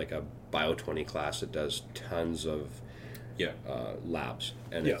of it like a Bio 20 class, it does tons of labs,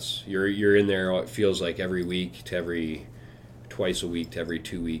 and it's you're in there. It feels like every week to twice a week to every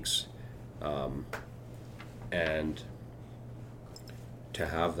 2 weeks, and to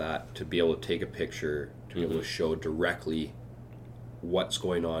have that, to be able to take a picture, to be able to show directly what's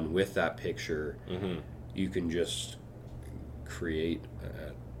going on with that picture, you can just create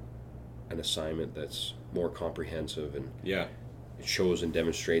an assignment that's more comprehensive, and it shows and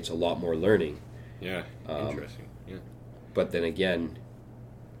demonstrates a lot more learning. Interesting. But then again,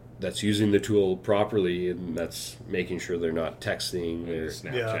 that's using the tool properly, and that's making sure they're not texting or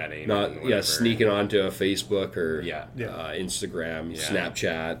Snapchatting, not sneaking onto a Facebook or Instagram,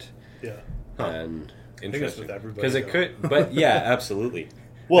 Snapchat. And interesting, because it could, but absolutely.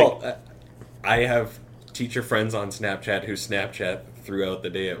 Well, I have teacher friends on Snapchat who Snapchat throughout the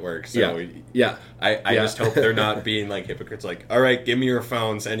day at work. So I just hope they're not being like hypocrites. Like, all right, give me your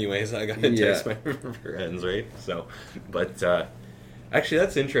phones, anyways. I gotta text my friends, right? So, but actually,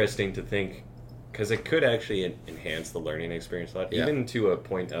 that's interesting to think, because it could actually enhance the learning experience a lot, even to a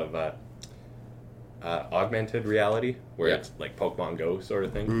point of augmented reality, where it's like Pokemon Go sort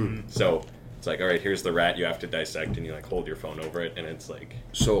of thing. So it's like, all right, here's the rat you have to dissect, and you like hold your phone over it, and it's like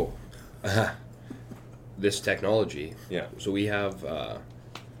this technology. So we have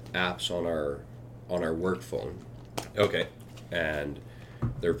apps on our work phone. Okay. And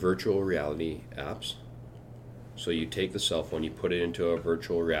they're virtual reality apps. So you take the cell phone, you put it into a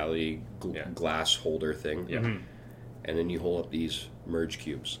virtual reality glass holder thing, and then you hold up these merge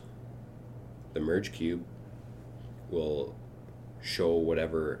cubes. The merge cube will show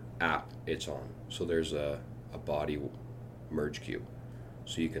whatever app it's on. So there's a body merge cube.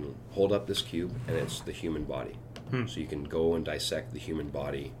 So you can hold up this cube, and it's the human body. So you can go and dissect the human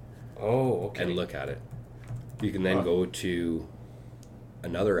body. Oh, okay. And look at it. You can then go to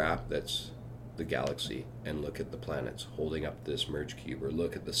another app that's the galaxy and look at the planets, holding up this merge cube, or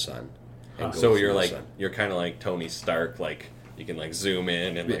look at the sun. And so you're kind of like Tony Stark, like you can like zoom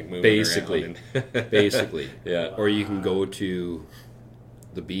in and like move basically, basically. Yeah. Or you can go to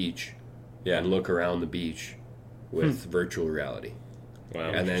the beach, and look around the beach with virtual reality.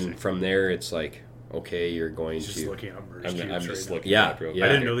 Wow. And then from there, it's like, okay, you're going just to. Looking up merge cubes. I'm just looking. Yeah, up real I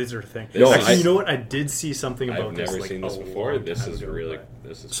didn't know these are things. No, actually, you know what? I did see something about I've this. never seen this before. This is really.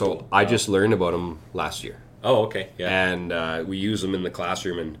 So cool. I just learned about them last year. Oh, okay. Yeah. And we use them in the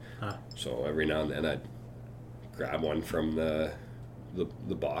classroom, and so every now and then I'd grab one from the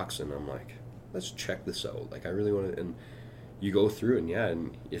box, and I'm like, let's check this out. Like, I really want to. And you go through,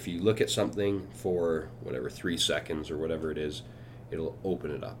 and if you look at something for whatever 3 seconds or whatever it is, it'll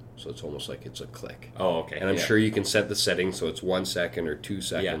open it up. So it's almost like it's a click. Oh, okay. And I'm sure you can set the settings so it's 1 second or 2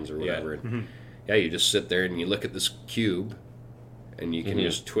 seconds or whatever. And you just sit there and you look at this cube, and you can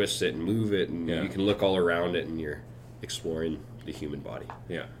just twist it and move it, and you can look all around it, and you're exploring the human body.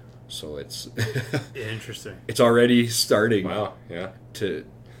 Yeah. So it's interesting. It's already starting. Wow. Yeah. To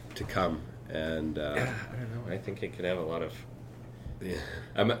come, and I don't know. I think it could have a lot of. Yeah.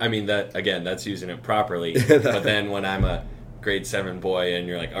 I mean that again. That's using it properly. But then when I'm a grade 7 boy, and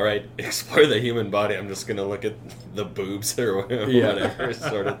you're like, all right, explore the human body, I'm just gonna look at the boobs or whatever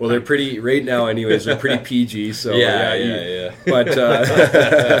sort of. Well, they're pretty right now, anyways. They're pretty PG. So yeah. But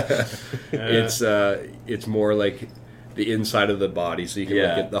it's more like the inside of the body, so you can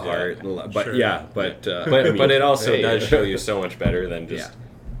look at the heart. But Sure. But it also does show you so much better than just.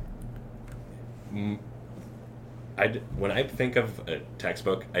 When I think of a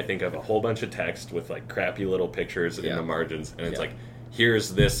textbook, I think of a whole bunch of text with like crappy little pictures in the margins, and it's like,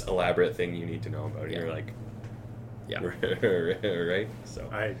 here's this elaborate thing you need to know about. And you're like, right? So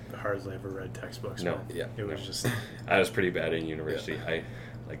I hardly ever read textbooks. No, man. It was just. I was pretty bad in university. I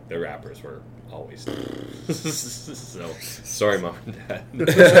like the rappers were always. So sorry, Mom and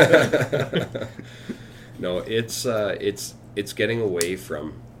Dad. No, it's getting away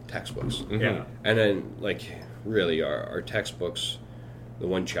from textbooks. Mm-hmm. Yeah. And then, like, really, our textbooks, the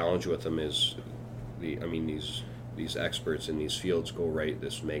one challenge with them is these experts in these fields go write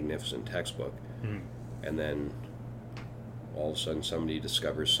this magnificent textbook, and then all of a sudden somebody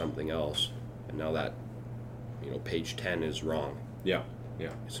discovers something else, and now that page 10 is wrong. Yeah.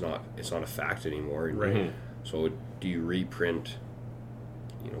 It's not a fact anymore. Right. Mm-hmm. So do you reprint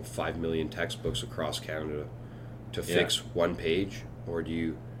 5 million textbooks across Canada to fix one page, or do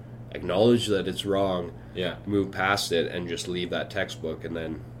you acknowledge that it's wrong, move past it, and just leave that textbook? And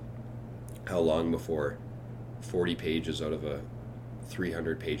then how long before 40 pages out of a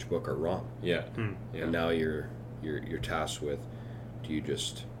 300-page book are wrong? Yeah. And now you're tasked with, do you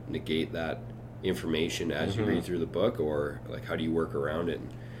just negate that information as you read through the book, or like how do you work around it?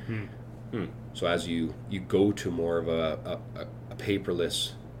 So as you go to more of a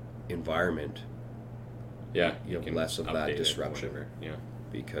paperless environment, you have less of that disruption.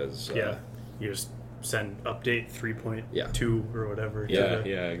 Because you just send update 3.2 or whatever.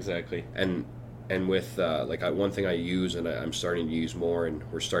 Exactly. And with one thing I use, and I'm starting to use more, and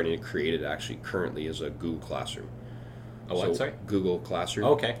we're starting to create it actually currently, is a Google Classroom. Oh, what? Sorry? Google Classroom.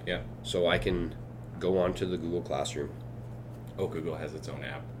 Okay, yeah. So I can go onto the Google Classroom. Oh, Google has its own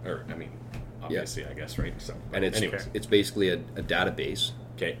app, or I mean, obviously, I guess, right? So, and it's basically a database.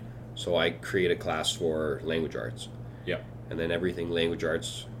 Okay. So I create a class for language arts. Yep. And then everything language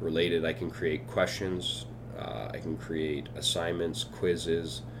arts related, I can create questions, I can create assignments,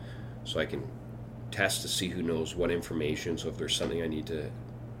 quizzes, so I can test to see who knows what information. So if there's something I need to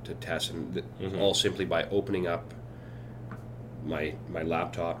test, and all simply by opening up my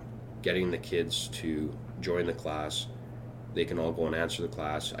laptop, getting the kids to join the class, they can all go and answer the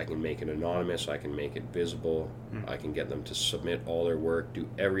class. I can make it anonymous, I can make it visible, I can get them to submit all their work, do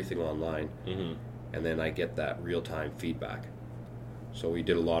everything online, and then I get that real-time feedback. So we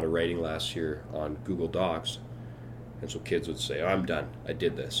did a lot of writing last year on Google Docs, and so kids would say, I'm done, I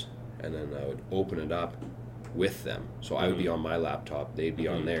did this. And then I would open it up with them. So I would be on my laptop, they'd be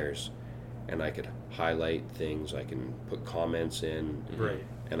on theirs, and I could highlight things, I can put comments in,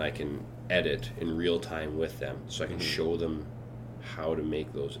 and I can edit in real time with them. So I can show them how to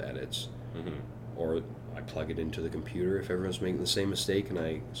make those edits. Or I plug it into the computer if everyone's making the same mistake, and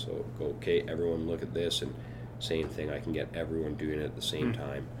I go, okay, everyone look at this, and same thing, I can get everyone doing it at the same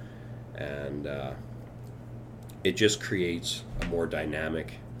time. And it just creates a more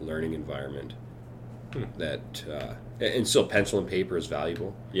dynamic learning environment that and still pencil and paper is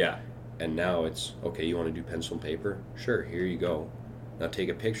valuable. And now it's okay, you want to do pencil and paper, sure, here you go, now take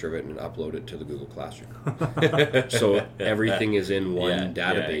a picture of it and upload it to the Google Classroom. So everything is in one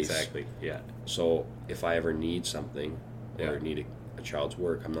database. So if I ever need something or need a child's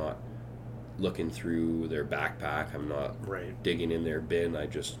work, I'm not looking through their backpack, I'm not digging in their bin, I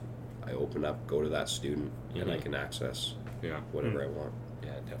open up, go to that student, and I can access whatever I want.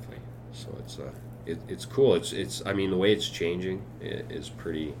 Definitely. So it's cool. It's I mean, the way it's changing is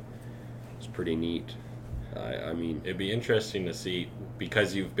pretty neat. I mean, it'd be interesting to see,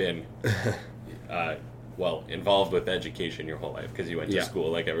 because you've been involved with education your whole life, because you went to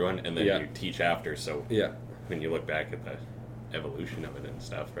school like everyone, and then you teach after. So when you look back at the evolution of it and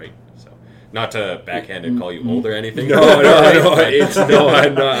stuff, right? So not to backhand and call you old or anything. No,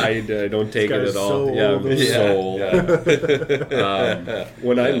 I'm not. I don't take it at all.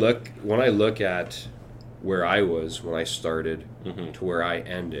 When I look at where I was when I started to where I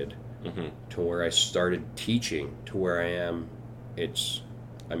ended, to where I started teaching to where I am,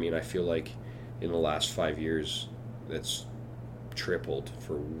 I feel like in the last 5 years that's tripled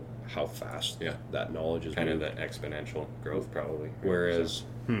for how fast that knowledge is kind of the exponential growth probably. Whereas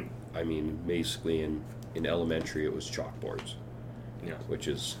basically in elementary it was chalkboards, which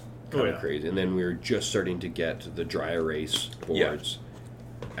is kind of crazy. And then we were just starting to get the dry erase boards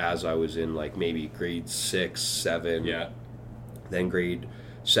as I was in like maybe grade 6, 7. Then grade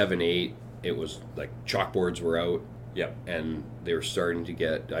 7, 8, it was like chalkboards were out. And they were starting to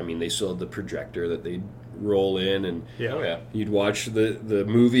get, they still had the projector that they'd roll in, and you'd watch the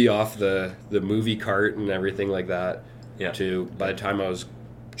movie off the movie cart and everything like that. to by the time I was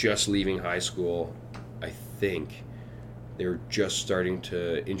just leaving high school, I think they were just starting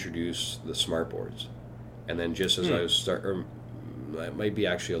to introduce the smart boards. And then just as I was that might be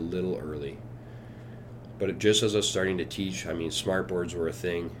actually a little early, but just as I was starting to teach, I mean, smart boards were a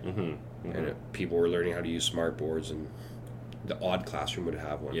thing, and people were learning how to use smart boards, and the odd classroom would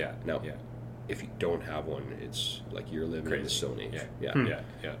have one. Now, if you don't have one, it's like you're living in the Stone Age. Yeah.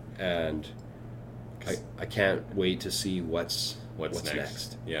 And I can't wait to see what's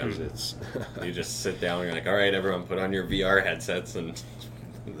next. Yeah, it's you just sit down and you're like, all right, everyone, put on your VR headsets, and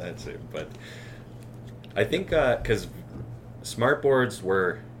that's it. But I think because smart boards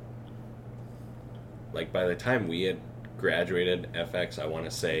were, like, by the time we had graduated FX, I want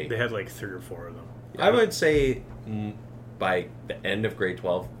to say they had like 3 or 4 of them. I would say by the end of grade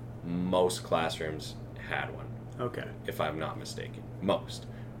 12, most classrooms had one. Okay. If I'm not mistaken. Most,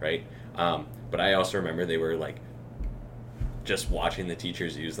 right? But I also remember they were like, just watching the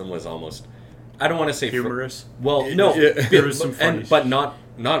teachers use them was almost, I don't want to say humorous. Well, no, there was some funny, but not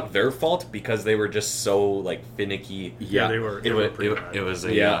their fault, because they were just so like finicky. Yeah, they were. It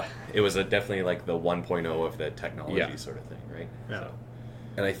was definitely like the 1.0 of the technology sort of thing, right? Yeah. So.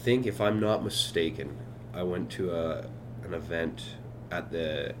 And I think, if I'm not mistaken, I went to an event at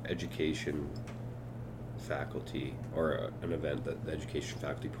the education faculty, or an event that the education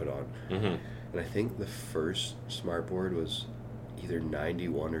faculty put on, and I think the first smart board was either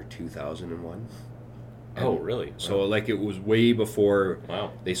 91 or 2001. Oh, really? So like it was way before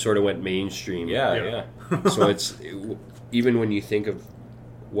they sort of went mainstream. Yeah. So even when you think of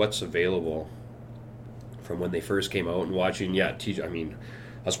what's available from when they first came out and watching, I mean,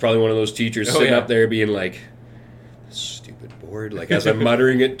 I was probably one of those teachers sitting up there being like, stupid board, like as I'm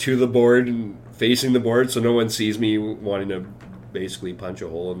muttering it to the board and facing the board so no one sees me wanting to basically punch a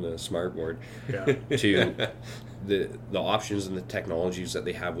hole in the smart board. To the options and the technologies that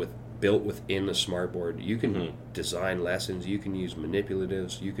they have built within the smart board. You can design lessons, you can use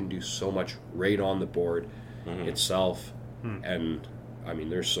manipulatives, you can do so much right on the board itself, and I mean,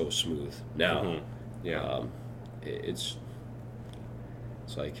 they're so smooth now. It's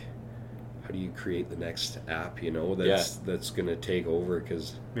like, how do you create the next app, that's going to take over?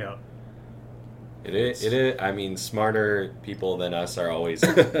 Because it is. I mean, smarter people than us are always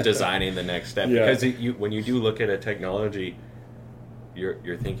designing the next step, because when you do look at a technology,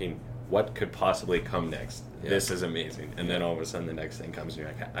 you're thinking, what could possibly come next? This is amazing, and then all of a sudden the next thing comes, and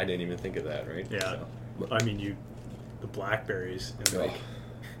you're like, I didn't even think of that, right? So. I mean, the Blackberries in like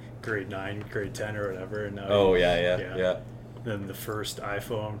grade 9, grade 10, or whatever, and now then the first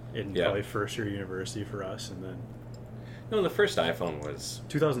iPhone in probably first year university for us, and then no, the first iPhone was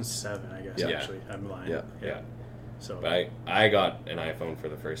 2007, I guess. Actually, I'm lying. Yeah. So, but I got an iPhone for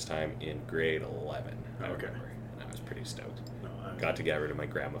the first time in grade 11. I remember, and I was pretty stoked. Got to get rid of my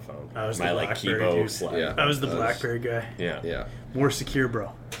gramophone. I was my the like Blackberry Kibo. I was the Blackberry guy. Yeah. More secure,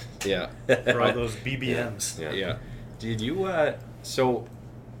 bro. Yeah. For all those BBMs. Yeah. Did you so?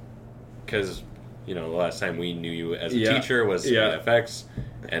 Because the last time we knew you as a teacher was at FX,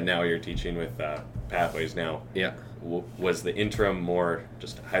 and now you're teaching with Pathways now. Yeah. Was the interim more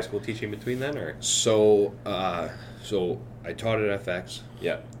just high school teaching between then, or? So I taught at FX.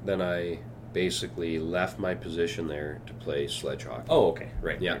 Yeah. Then I basically left my position there to play sledge hockey. Oh, okay.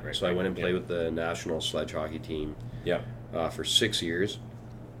 Right. So I went and played with the national sledge hockey team. Yeah. For 6 years.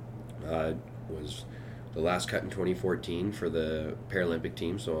 Was the last cut in 2014 for the Paralympic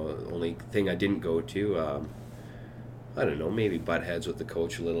team. So the only thing I didn't go to, I don't know, maybe butt heads with the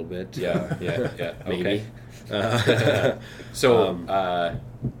coach a little bit. Yeah. Maybe. Okay. So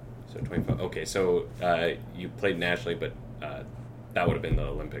 25. Okay, so you played nationally, but that would have been the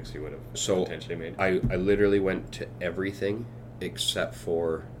Olympics you would have potentially made. I literally went to everything except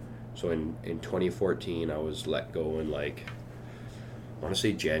for, so in 2014 I was let go in like, I want to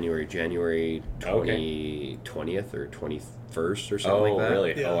say January 20th or 21st or something like that. Oh,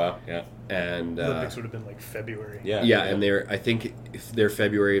 really? Yeah. Oh, wow. Yeah. And Olympics would have been like February. Yeah, and I think if they're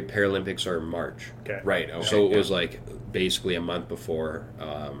February, Paralympics are March. Okay. Right. Okay. So it was like basically a month before.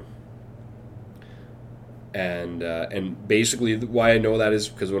 And basically why I know that is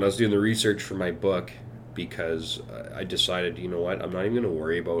because when I was doing the research for my book, because I decided, you know what, I'm not even going to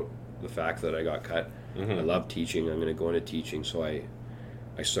worry about the fact that I got cut. I love teaching. I'm going to go into teaching. So I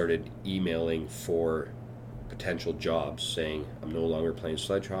started emailing for potential jobs saying, I'm no longer playing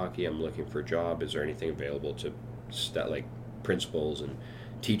sledge hockey. I'm looking for a job. Is there anything available to like principals and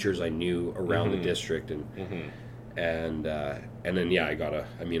teachers I knew around the district? And then I got a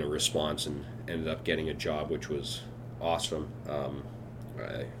response and ended up getting a job, which was awesome. I'm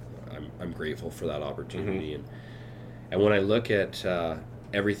grateful for that opportunity, And when I look at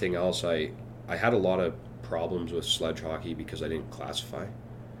everything else, I had a lot of problems with sledge hockey because I didn't classify.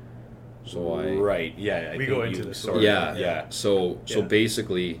 So we go into this. So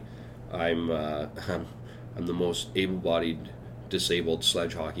basically, I'm the most able-bodied, disabled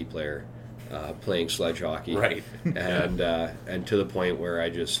sledge hockey player playing sledge hockey. Right. And to the point where I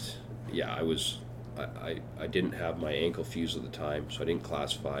didn't have my ankle fused at the time, so I didn't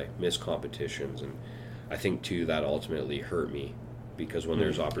classify, missed competitions, and I think too that ultimately hurt me because when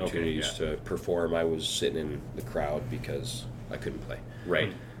there's opportunities to perform, I was sitting in the crowd because I couldn't play.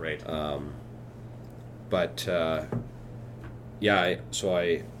 Right. When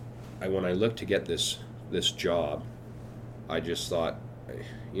I looked to get this job, I just thought,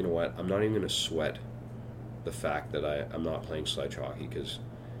 you know what, I'm not even going to sweat the fact that I'm not playing sledge hockey, because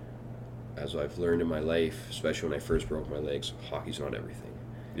as I've learned in my life, especially when I first broke my legs, hockey's not everything.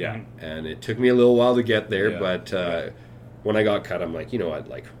 Yeah. And it took me a little while to get there, but when I got cut, I'm like, you know what,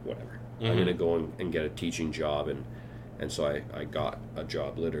 like, whatever. I'm going to go and get a teaching job, and so I got a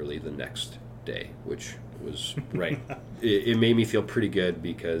job literally the next day, which was it made me feel pretty good,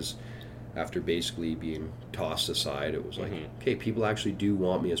 because after basically being tossed aside, it was like, okay, people actually do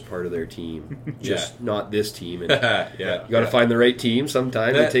want me as part of their team, just not this team. And you got to find the right team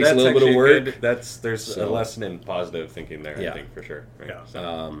sometimes. It takes a little bit of work. Good. There's a lesson in positive thinking there, I think, for sure. Right?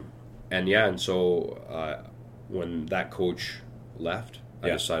 Yeah. And so when that coach left,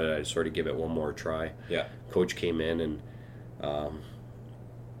 I decided I'd sort of give it one more try. Yeah. Coach came in, and I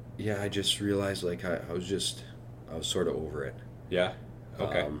just realized, like, I was sort of over it. Yeah.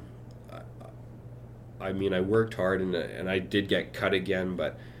 Okay. I mean, I worked hard, and I did get cut again,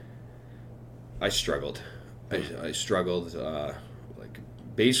 but I struggled. I struggled, like,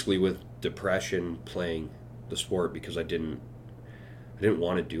 basically with depression playing the sport, because I didn't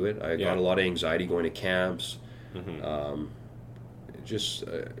want to do it. I got a lot of anxiety going to camps.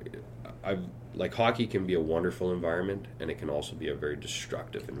 Like, hockey can be a wonderful environment, and it can also be a very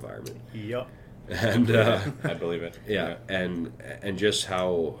destructive environment. Yep. And I believe it. Yeah. And just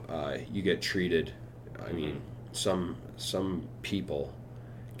how you get treated. I mean, some people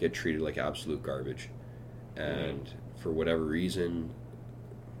get treated like absolute garbage, and for whatever reason,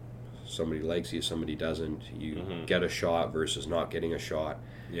 somebody likes you, somebody doesn't. You get a shot versus not getting a shot.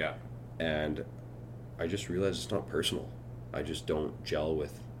 Yeah. And I just realized it's not personal. I just don't gel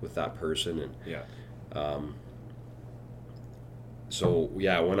with that person, and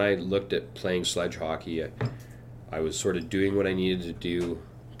when I looked at playing sledge hockey, I was sort of doing what I needed to do,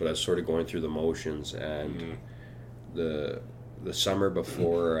 but I was sort of going through the motions. And the summer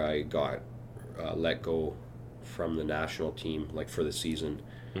before I got let go from the national team, like, for the season,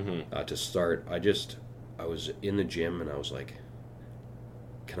 to start, I was in the gym, and I was like,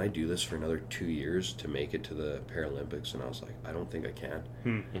 can I do this for another 2 years to make it to the Paralympics? And I was like, I don't think I can.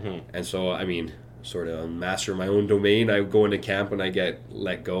 And so, I mean, sort of master my own domain. I go into camp and I get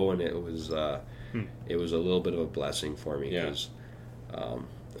let go, and it was a little bit of a blessing for me, because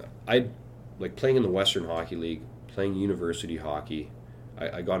I like playing in the Western Hockey League, playing university hockey.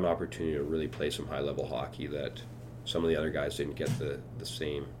 I got an opportunity to really play some high level hockey that some of the other guys didn't get the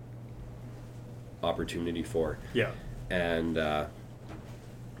same opportunity for. Yeah. And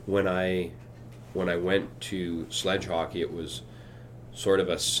when I went to sledge hockey, it was sort of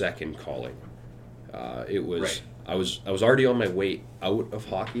a second calling. It was I was already on my way out of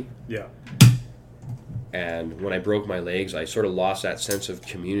hockey. Yeah. And when I broke my legs, I sort of lost that sense of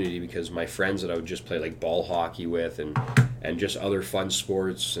community, because my friends that I would just play, like, ball hockey with and just other fun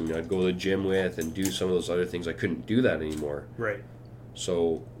sports, and I'd go to the gym with and do some of those other things, I couldn't do that anymore. Right.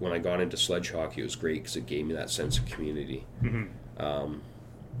 So when I got into sledge hockey, it was great, because it gave me that sense of community.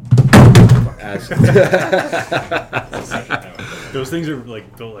 Those things are,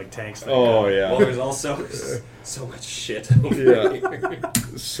 like, built like tanks. Oh, yeah. Well, there's also so much shit over here.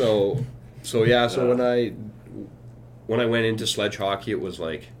 So when I went into sledge hockey, it was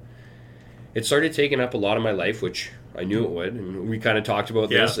like, it started taking up a lot of my life, which I knew it would, and we kind of talked about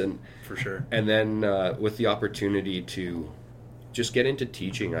this, and for sure. And then with the opportunity to just get into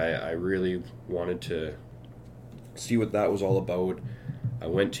teaching, I really wanted to see what that was all about. I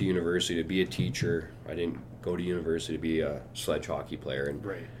went to university to be a teacher. I didn't go to university to be a sledge hockey player,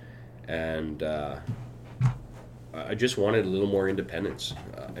 and I just wanted a little more independence.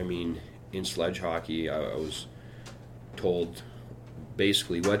 I mean, in sledge hockey, I was told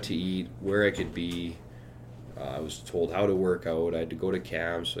basically what to eat, where I could be. I was told how to work out. I had to go to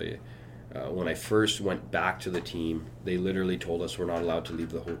camps. When I first went back to the team, they literally told us we're not allowed to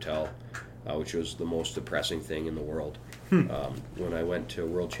leave the hotel, which was the most depressing thing in the world. When I went to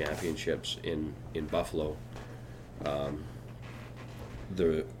World Championships in Buffalo,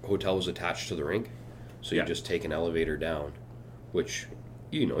 the hotel was attached to the rink, so you just take an elevator down, which,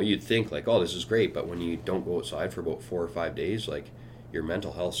 you know, you'd think like, oh, this is great, but when you don't go outside for about 4 or 5 days, like, your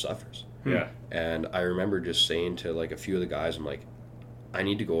mental health suffers. Yeah. And I remember just saying to like a few of the guys, I'm like, I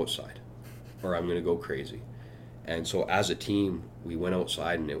need to go outside or I'm going to go crazy. And so as a team, we went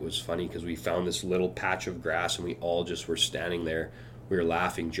outside, and it was funny because we found this little patch of grass, and we all just were standing there. We were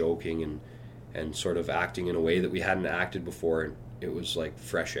laughing, joking, and sort of acting in a way that we hadn't acted before. And it was like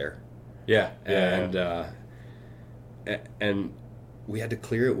fresh air. Yeah. And we had to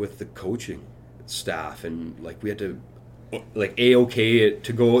clear it with the coaching staff, and like we had to like A-OK it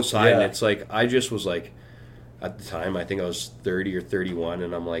to go outside. And it's like, I just was like, at the time, I think I was 30 or 31,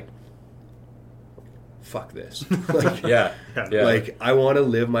 and I'm like, fuck this. Like, like, I want to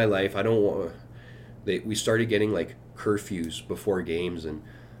live my life. I don't want. We started getting like curfews before games, and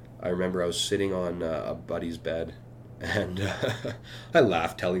I remember I was sitting on a buddy's bed, and I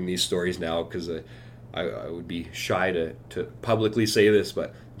laugh telling these stories now because I would be shy to publicly say this,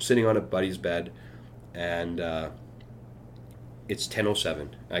 but I'm sitting on a buddy's bed, and it's 10:07.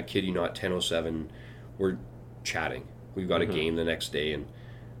 I kid you not, 10:07. We're chatting. We've got a game the next day, and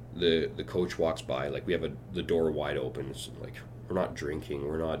the coach walks by. Like, we have the door wide open. It's like, we're not drinking.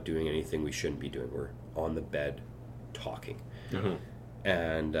 We're not doing anything we shouldn't be doing. We're on the bed talking.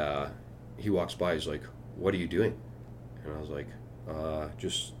 And he walks by. He's like, what are you doing? And I was like,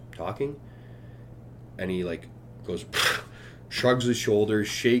 just talking. And he like goes, shrugs his shoulders,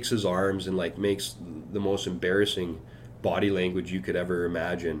 shakes his arms, and like makes the most embarrassing body language you could ever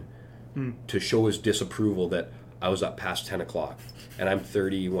imagine to show his disapproval that I was up past 10 o'clock and I'm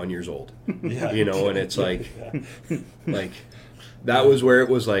 31 years old. You know, and it's like, like that was where it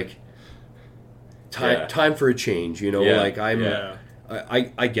was like time for a change, you know, like I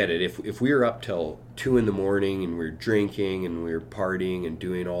get it. If we were up till 2 a.m. and we're drinking and we're partying and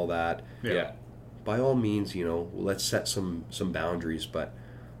doing all that, by all means, you know, let's set some boundaries. But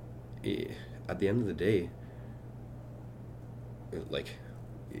at the end of the day, like,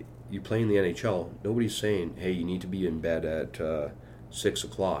 you play in the NHL, nobody's saying, hey, you need to be in bed at 6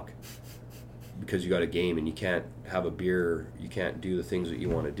 o'clock because you got a game and you can't have a beer, you can't do the things that you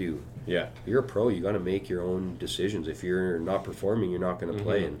want to do. Yeah. You're a pro, you got to make your own decisions. If you're not performing, you're not going to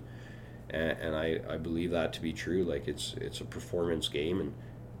play. And I believe that to be true. Like, it's a performance game, and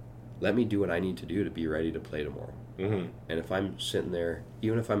let me do what I need to do to be ready to play tomorrow. And if I'm sitting there,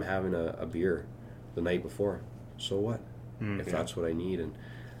 even if I'm having a beer the night before, so what? If that's what I need. And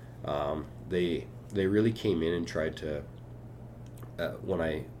they really came in and tried to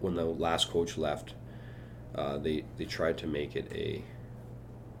when the last coach left, they tried to make it a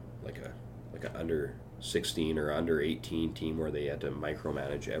under 16 or under 18 team where they had to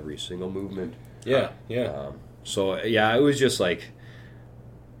micromanage every single movement. So it was just like,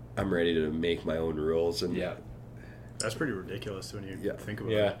 I'm ready to make my own rules. And that's pretty ridiculous when you think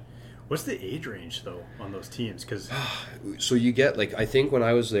about it. What's the age range, though, on those teams? Cause so you get, like, I think when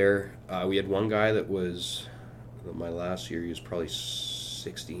I was there, we had one guy that was, my last year, he was probably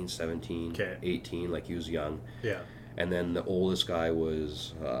 16, 17, 18, like, he was young. Yeah. And then the oldest guy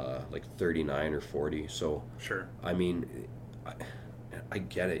was, like, 39 or 40. So, I mean, I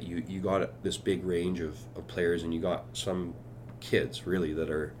get it. You got this big range of players, and you got some kids, really, that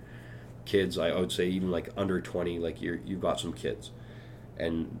are kids. I would say even, like, under 20, like, you've got some kids.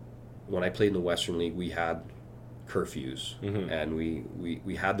 And when I played in the Western League, we had curfews, and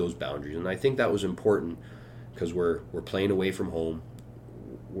we had those boundaries, and I think that was important because we're playing away from home.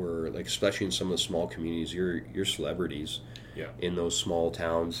 We're, like, especially in some of the small communities, you're celebrities in those small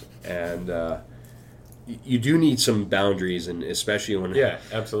towns, and you do need some boundaries, and especially when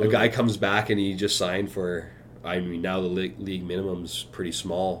a guy comes back and he just signed for, I mean, now the league minimum's pretty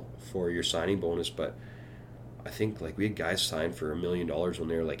small for your signing bonus, but I think, like, we had guys signed for $1 million when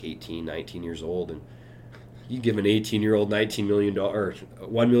they were like 18, 19 years old, and you give an 18-year-old $19 million or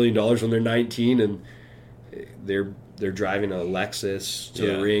 $1 million when they're 19, and they're driving a Lexus to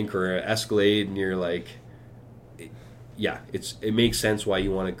the rink or an Escalade, and you're like, it makes sense why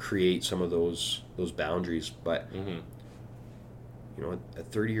you want to create some of those boundaries, but you know, at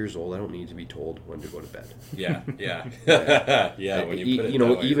 30 years old, I don't need to be told when to go to bed. When you put it that way,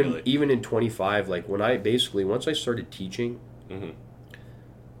 even in 25, like, when once I started teaching,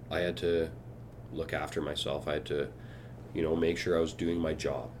 I had to look after myself. I had to, you know, make sure I was doing my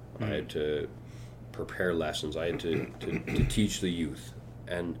job. I had to prepare lessons. I had to teach the youth,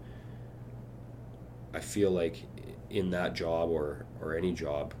 and I feel like in that job or any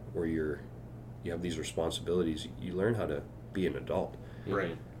job where you have these responsibilities, you learn how to be an adult.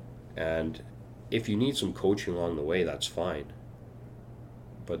 Right. And if you need some coaching along the way, that's fine.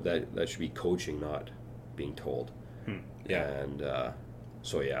 But that should be coaching, not being told. Yeah. And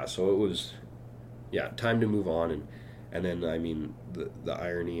so it was, time to move on. And then, I mean, the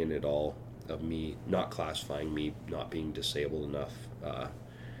irony in it all of me not classifying, me not being disabled enough,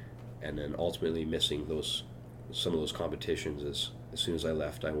 and then ultimately missing some of those competitions. As soon as I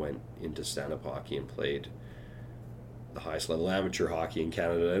left, I went into stand-up hockey and played the highest level amateur hockey in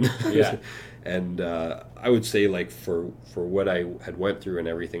Canada. And I would say, like, for what I had went through and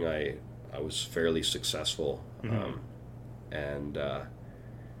everything, I was fairly successful. And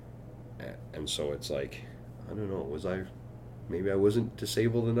so it's like, I don't know, maybe I wasn't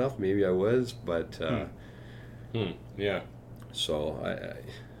disabled enough, maybe I was, but so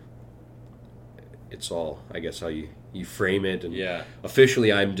it's all, I guess, how you frame it. And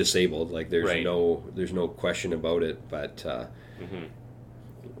officially I'm disabled, like there's no question about it, but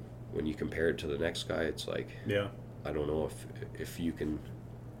when you compare it to the next guy, it's like, I don't know if you can.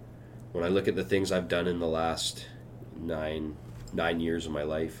 When I look at the things I've done in the last 9 years of my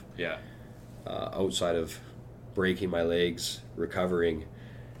life, outside of breaking my legs, recovering,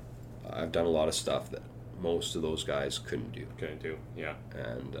 I've done a lot of stuff that most of those guys couldn't do.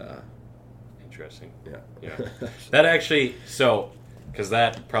 And interesting. That actually, because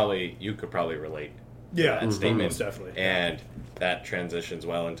that probably, you could probably relate to that statement. Most definitely. And that transitions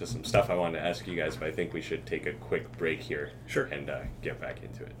well into some stuff I wanted to ask you guys, but I think we should take a quick break here. Sure. And get back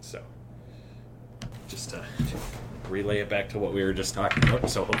into it. So just to relay it back to what we were just talking about,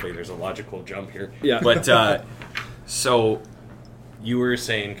 so hopefully there's a logical jump here. But so you were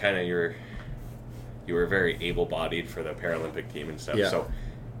saying kind of you were very able-bodied for the Paralympic team and stuff. So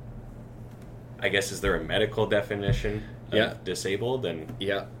I guess, is there a medical definition of disabled? And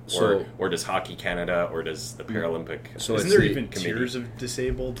or does Hockey Canada, or does the Paralympic? So isn't there even tiers of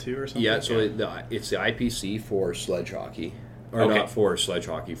disabled too, or something? So it's the IPC for sledge hockey. Or not for sledge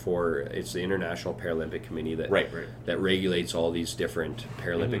hockey, it's the International Paralympic Committee that that regulates all these different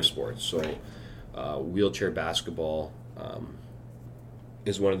Paralympic sports. So wheelchair basketball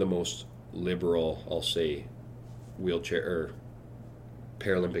is one of the most liberal, I'll say, wheelchair or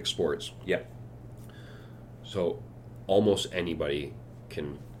Paralympic sports. So almost anybody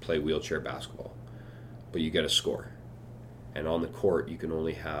can play wheelchair basketball, but you got to score. And on the court, you can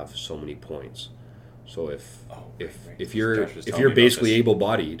only have so many points. So if you're basically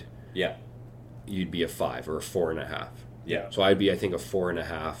able-bodied, you'd be a 5 or a 4.5. So I'd be, I think, a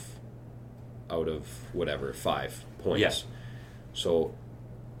 4.5 out of whatever 5 points. So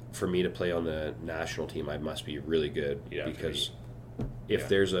for me to play on the national team, I must be really good, because if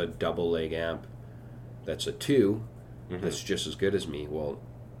there's a double leg amp that's a 2, that's just as good as me. Well,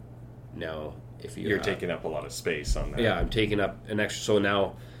 now if you're taking up a lot of space on that. I'm taking up an extra. So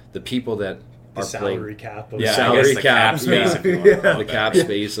now the people that the salary cap. Salary cap space. The the cap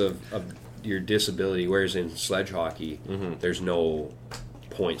space of your disability. Whereas in sledge hockey, there's no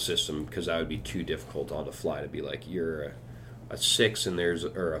point system, because that would be too difficult on the fly to be like, you're a 6 and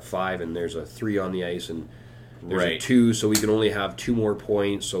or a 5 and there's a 3 on the ice and there's a 2, so we can only have 2 more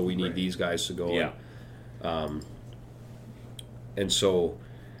points. So we need these guys to go. And so.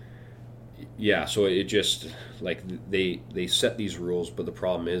 So it just, like, they set these rules, but the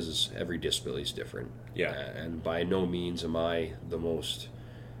problem is every disability is different. And by no means am I the most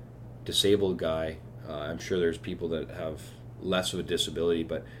disabled guy. I'm sure there's people that have less of a disability,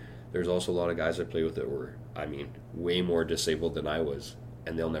 but there's also a lot of guys I play with that were, way more disabled than I was,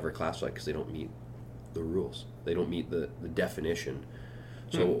 and they'll never classify because they don't meet the rules. They don't meet the definition.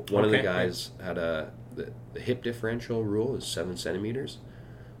 So one of the guys had the hip differential rule is 7 centimeters.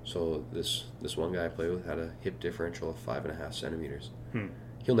 So this one guy I play with had a hip differential of 5.5 centimeters.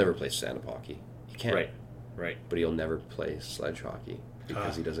 He'll never play stand-up hockey. He can't. Right. But he'll never play sledge hockey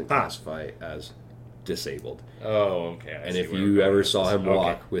because he doesn't classify as disabled. Oh, okay. And if you ever saw him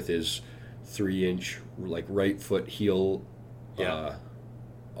walk with his 3-inch like right foot heel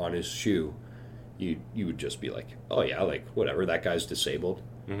on his shoe, you would just be like, oh yeah, like whatever, that guy's disabled.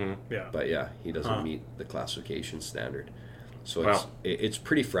 But he doesn't meet the classification standard. So it's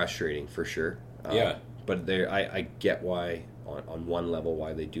pretty frustrating for sure. But I get why on one level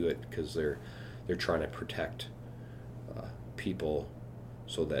why they do it, because they're trying to protect people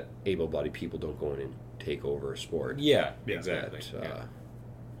so that able-bodied people don't go in and take over a sport. Exactly. That,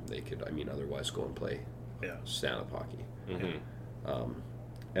 they could, otherwise go and play stand-up hockey.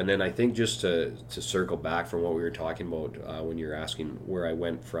 And then I think just to circle back from what we were talking about when you were asking where I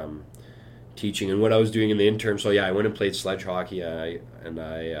went from teaching and what I was doing in the interim. So I went and played sledge hockey, and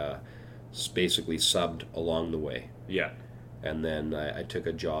I basically subbed along the way. And then I took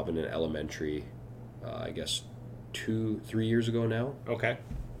a job in an elementary I guess 2-3 years ago now. Okay.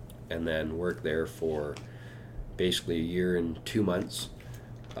 And then worked there for basically a year and 2 months.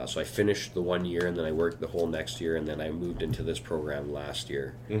 So I finished the 1 year, and then I worked the whole next year, and then I moved into this program last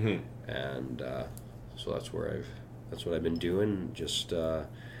year. Mm-hmm. And so that's what I've been doing, just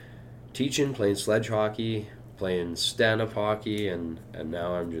teaching, playing sledge hockey, playing stand-up hockey, and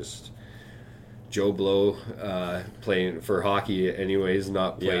now I'm just Joe Blow playing for hockey anyways,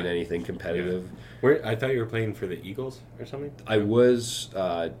 not playing anything competitive. Yeah. I thought you were playing for the Eagles or something? I was,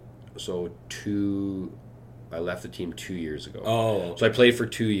 I left the team 2 years ago. Oh. So I played for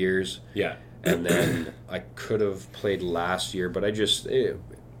 2 years. Yeah. And then I could have played last year, but it just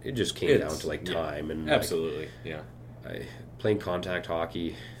came down to time. And absolutely, playing contact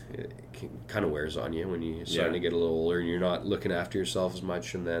hockey, it kind of wears on you when you're starting to get a little older and you're not looking after yourself as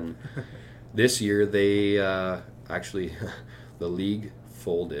much. And then this year they actually, the league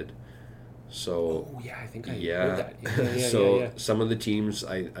folded. So I think I heard that. Yeah, some of the teams,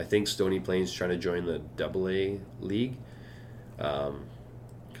 I think Stony Plain's trying to join the AA league, because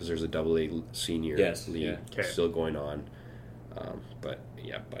there's a AA senior league still going on. But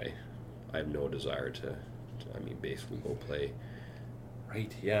I have no desire to basically go play.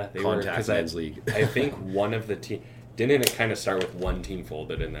 Right. Yeah. They contact men's league. I think one of the team. Didn't it kind of start with one team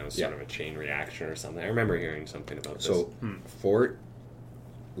folded and that was sort of a chain reaction or something? I remember hearing something about this. So Fort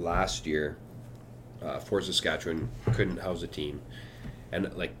last year, Fort Saskatchewan couldn't house a team,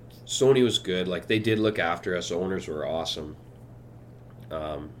 and like Sony was good. Like they did look after us. The owners were awesome.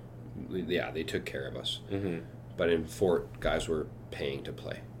 They took care of us. Mm-hmm. But in Fort, guys were paying to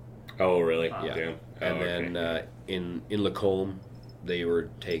play. Oh, really? Yeah. Damn. And then in Lacombe, they were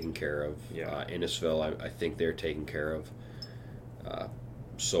taken care of. Innisfil, I think they're taken care of.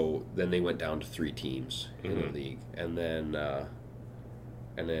 So then they went down to 3 teams in the league, and then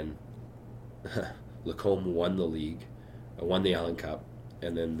Lacombe won the league, won the Allen Cup,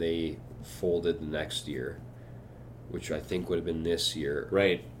 and then they folded the next year, which I think would have been this year.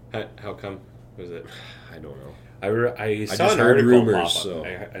 Right. How come? Was it? I don't know. I saw just an heard article rumors, pop up. so.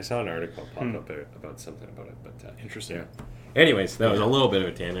 I saw an article pop up about something about it, but interesting. Yeah. Anyways, that was a little bit of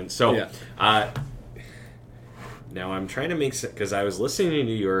a tangent. So, now I'm trying to make sense, because I was listening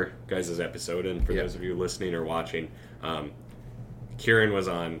to your guys' episode, and for those of you listening or watching, Kieran was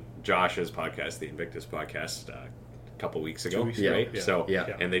on Josh's podcast, the Invictus podcast, a couple weeks ago, 2 weeks ago. right? Yeah. So,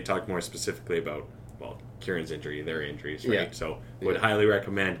 Yeah. and they talked more specifically about, Kieran's injury, their injuries, right? Yeah. So, would highly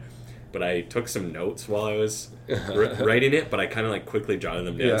recommend. But I took some notes while I was writing it, but I kind of quickly jotted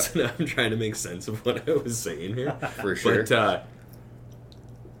them down. Yeah. So now I'm trying to make sense of what I was saying here. For sure. But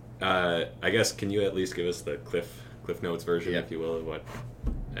I guess, can you at least give us the Cliff Notes version, if you will, of what,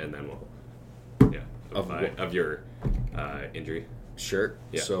 and then we'll, of your injury. Sure.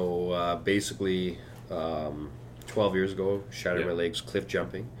 Yeah. So basically, 12 years ago, shattered my legs cliff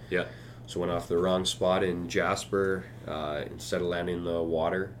jumping. Yeah. So went off the wrong spot in Jasper. Instead of landing in the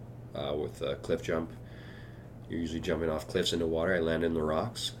water with a cliff jump, you're usually jumping off cliffs into water. I landed in the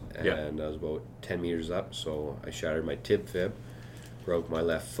rocks, and I was about 10 meters up. So I shattered my tib fib, broke my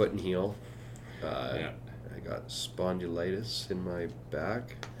left foot and heel. I got spondylitis in my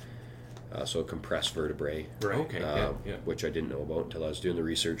back. So compressed vertebrae, Right. Okay. which I didn't know about until I was doing the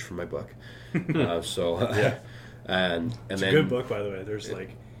research for my book. and It's then a good book, by the way. There's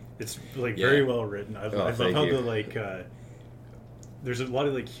it's very well written. I love how there's a lot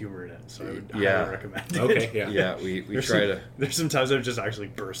of humor in it, so I would highly recommend it. Okay. We try to. There's some times I've just actually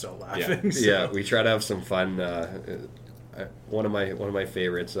burst out laughing. We try to have some fun. One of my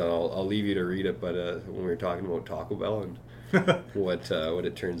favorites. I'll leave you to read it. But when we were talking about Taco Bell and what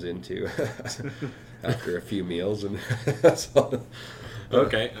it turns into after a few meals, and so,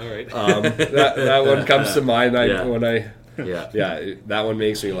 Okay, all right. that one comes to mind. Yeah. That one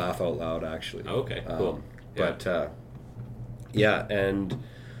makes me laugh out loud, actually. Okay, cool. But and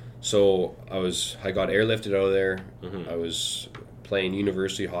so I got airlifted out of there. Mm-hmm. I was playing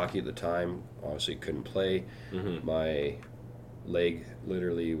university hockey at the time. Obviously couldn't play. Mm-hmm. My leg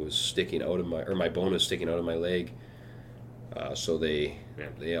literally was sticking out of my bone was sticking out of my leg. So they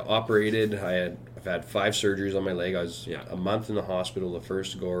operated. I've had 5 surgeries on my leg. I was a month in the hospital the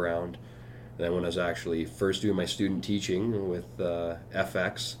first go around. And then when I was actually first doing my student teaching with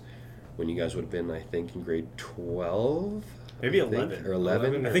FX, when you guys would have been, I think, in grade 12? Maybe 11. Or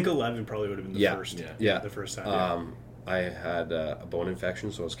 11? I think 11 probably would have been the first. The first time. I had a bone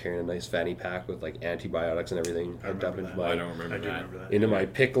infection, so I was carrying a nice fanny pack with antibiotics and everything hooked up into I don't remember that. Into my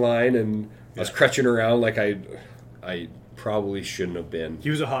PICC line, and I was crutching around like I probably shouldn't have been. He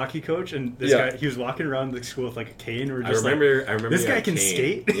was a hockey coach, and this guy, he was walking around the school with like a cane. We're just I remember this guy can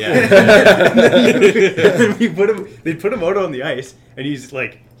skate. Yeah. And we they put him out on the ice, and he's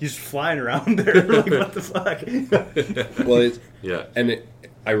flying around there. We're like, what the fuck? Well, and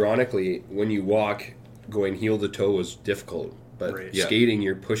ironically, when you walk, going heel to toe was difficult. But skating,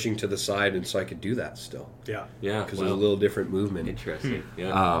 you're pushing to the side, and so I could do that still. Yeah. Because it was a little different movement. Interesting.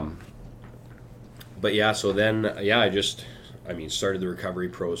 Yeah. But yeah, so then I started the recovery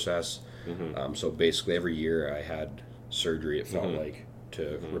process. So basically, every year I had surgery. It felt like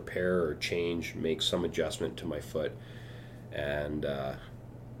to repair or change, make some adjustment to my foot, and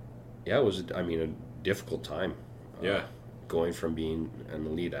it was a difficult time. Going from being an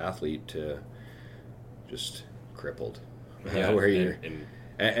elite athlete to just crippled. Where you're,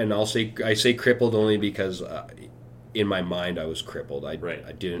 and I say crippled only because in my mind I was crippled. I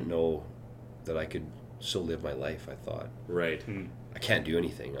didn't know that I could still live my life. I thought I can't do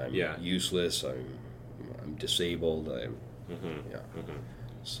anything. I'm useless. I'm disabled.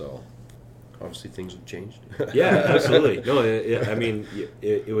 So obviously things have changed. Yeah, absolutely. No,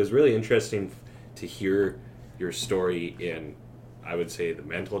 it was really interesting to hear your story in. I would say the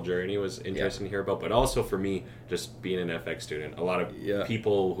mental journey was interesting to hear about, but also for me, just being an FX student, a lot of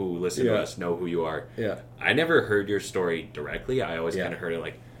people who listen to us know who you are. Yeah. I never heard your story directly. I always kind of heard it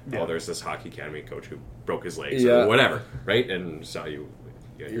like, there's this hockey academy coach who broke his legs or whatever, right? And saw you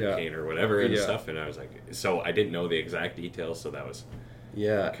get your cane or whatever and stuff, and I was like, so I didn't know the exact details, so that was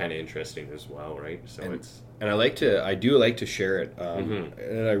kind of interesting as well, right? So and I do like to share it,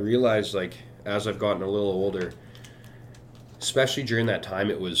 and I realized like as I've gotten a little older, especially during that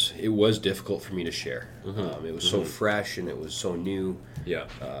time, it was difficult for me to share. It was so fresh and it was so new.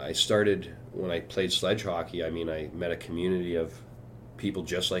 I started when I played sledge hockey. I met a community of people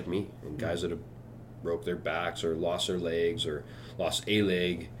just like me, and guys that have broke their backs or lost their legs or lost a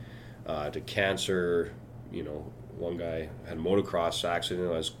leg to cancer. One guy had a motocross accident.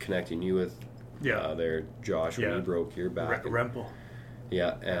 I was connecting you with there, Josh, when you broke your back. Rempel.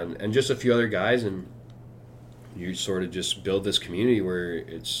 And just a few other guys, and you sort of just build this community where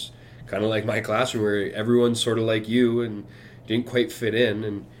it's kind of like my classroom where everyone's sort of like you and didn't quite fit in,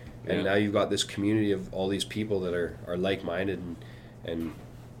 and now you've got this community of all these people that are like-minded, and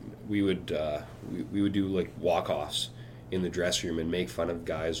we would do like walk-offs in the dressing room and make fun of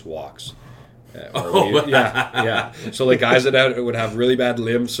guys' walks. So like guys that would have really bad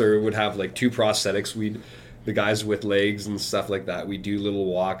limps or would have like 2 prosthetics, the guys with legs and stuff like that, we do little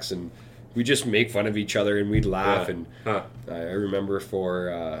walks and we just make fun of each other and we'd laugh. And I remember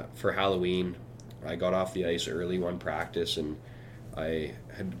for Halloween, I got off the ice early one practice, and I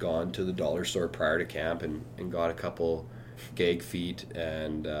had gone to the dollar store prior to camp and got a couple gag feet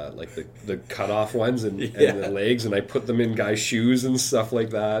and like the cut-off ones and the legs, and I put them in guys' shoes and stuff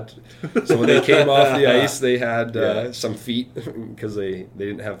like that. So when they came off the ice, they had some feet because they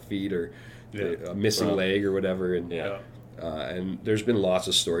didn't have feet or a missing leg or whatever. And there's been lots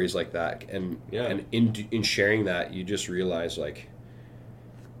of stories like that, and in sharing that, you just realize, like,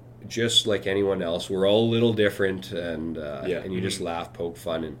 just like anyone else, we're all a little different, and you just laugh, poke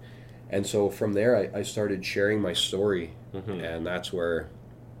fun, and so from there, I started sharing my story, and that's where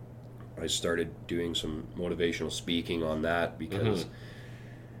I started doing some motivational speaking on that, because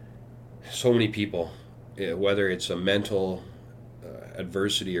so many people, whether it's a mental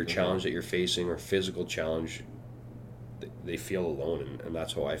adversity or challenge that you're facing or physical challenge, they feel alone, and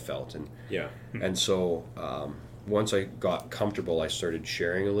that's how I felt. And so once I got comfortable, I started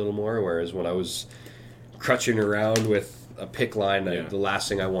sharing a little more, whereas when I was crutching around with a pick line, the last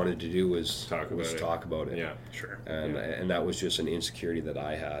thing I wanted to do was talk about it. Yeah, sure. And that was just an insecurity that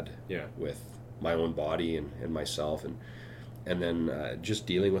I had with my own body and myself, and then just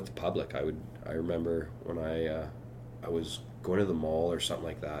dealing with the public. I remember when I was going to the mall or something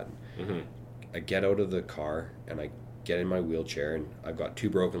like that, I get out of the car and I get in my wheelchair, and I've got 2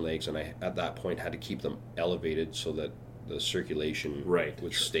 broken legs, and I at that point had to keep them elevated so that the circulation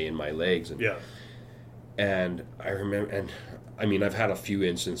would stay in my legs. And I remember, and I've had a few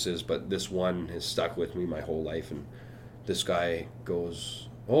instances, but this one has stuck with me my whole life. And this guy goes,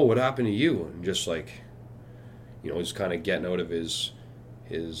 "Oh, what happened to you?" And just like, he's kind of getting out of his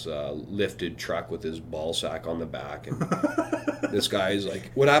lifted truck with his ball sack on the back, and this guy's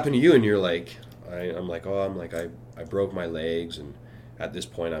like, "What happened to you?" And you're like, I broke my legs, and at this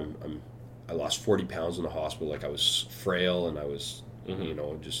point I lost 40 pounds in the hospital. Like, I was frail and I was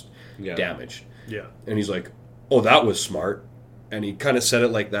just damaged. And he's like, "Oh, that was smart." And he kind of said it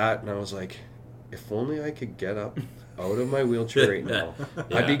like that, and I was like, if only I could get up out of my wheelchair right now.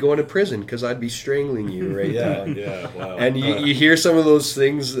 I'd be going to prison because I'd be strangling you right now. Yeah, wow. And you hear some of those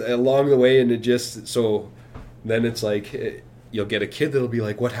things along the way, and it just, so then it's like, you'll get a kid that'll be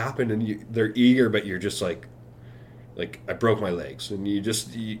like, what happened? And they're eager, but you're just like, I broke my legs. And you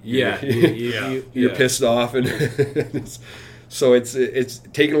just, you're pissed off. And so it's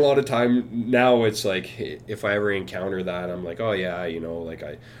taken a lot of time. Now it's like, if I ever encounter that, I'm like, oh yeah, like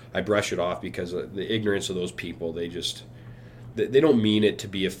I brush it off because of the ignorance of those people. They just, they don't mean it to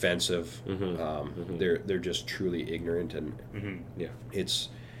be offensive. They're just truly ignorant, and it's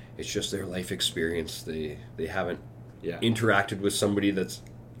just their life experience. They haven't interacted with somebody that's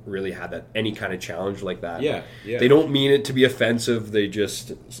really had any kind of challenge like that. They don't mean it to be offensive. They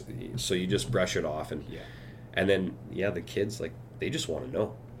just, so you just brush it off, and then the kids, like, they just want to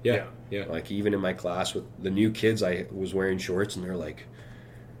know. Like, even in my class with the new kids, I was wearing shorts, and they're like,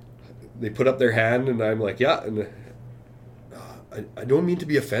 they put up their hand, and I'm like, and I don't mean to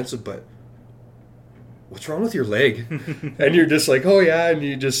be offensive, but what's wrong with your leg? And you're just like, oh yeah, and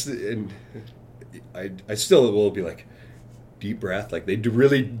you just, and I still will be like, deep breath, like they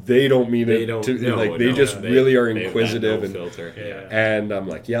don't mean it to, they just really are inquisitive, and filter. And I'm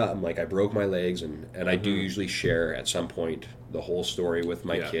like, I broke my legs, and I do usually share at some point the whole story with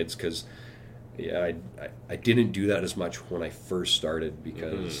my kids, because I didn't do that as much when I first started,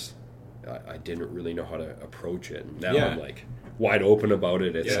 because I didn't really know how to approach it. And now I'm like wide open about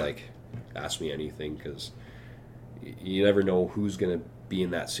it. It's like, ask me anything, because you never know who's going to be in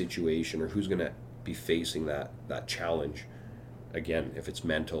that situation, or who's going to be facing that challenge. Again, if it's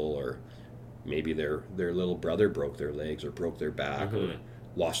mental, or maybe their little brother broke their legs, or broke their back, or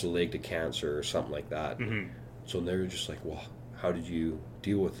lost a leg to cancer, or something like that. So they're just like, well, how did you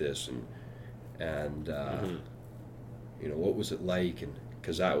deal with this? And what was it like? And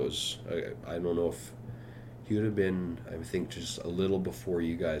because that was, I don't know if he would have been, I think, just a little before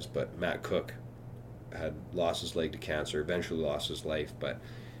you guys, but Matt Cook had lost his leg to cancer, eventually lost his life, but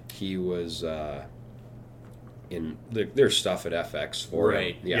he was in there's stuff at FX for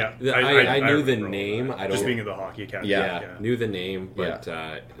him. I knew the name. I don't, just being in the hockey academy. Knew the name, but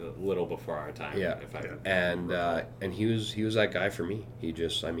a little before our time. And he was that guy for me. He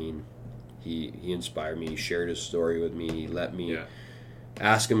just, he inspired me. He shared his story with me. He let me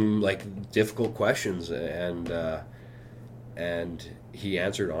ask him like difficult questions, and he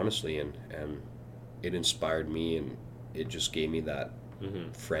answered honestly, and it inspired me, and it just gave me that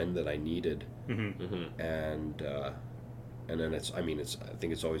friend that I needed. And then I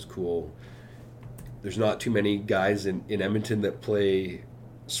think it's always cool. There's not too many guys in Edmonton that play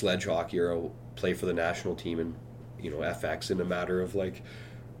sledge hockey or play for the national team, and FX in a matter of like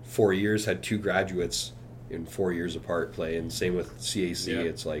 4 years had 2 graduates in 4 years apart play, and same with CAC.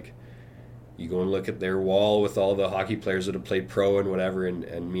 It's like you go and look at their wall with all the hockey players that have played pro and whatever,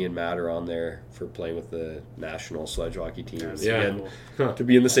 and me and Matt are on there for playing with the national sledge hockey teams. And to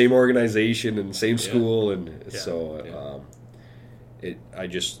be in the same organization and same school, and so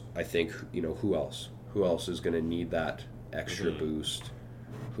I think who else is going to need that extra boost?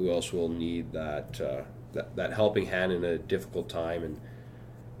 Who else will need that helping hand in a difficult time,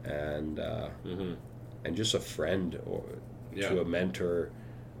 and just a friend or to a mentor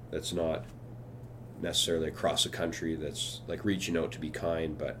that's not necessarily across the country, that's like reaching out to be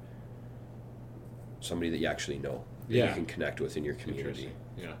kind, but somebody that you actually know, that you can connect with in your community.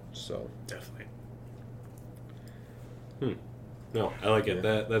 So definitely. No, I like it.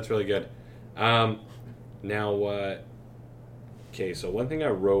 That's really good. Now, okay, so one thing I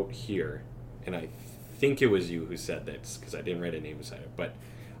wrote here, and I think it was you who said this, because I didn't write a name beside it, but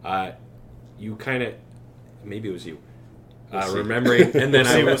you kind of, maybe it was you, remembering, and then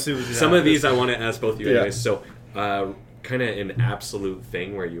some of these I want to ask both of you guys. So, kind of an absolute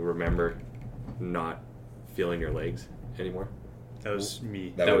thing where you remember not feeling your legs anymore. That was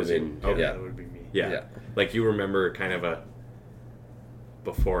me. That was you. Okay, that would be me. Yeah, like you remember kind of a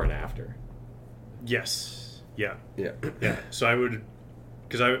before and after. Yes. Yeah. So I would,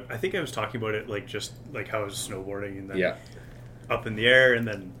 because I think I was talking about it like just like how I was snowboarding, and then up in the air, and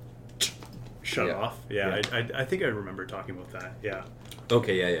then shut off. I think I remember talking about that.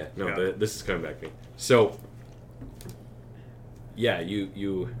 Okay. No, this is coming back to me. So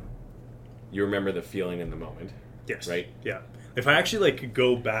you remember the feeling in the moment. Yes. Right. Yeah. If I actually like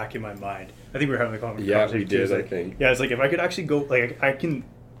go back in my mind, I think we were having a conversation. Yeah, we did. I think. Yeah, it's like if I could actually go, like I can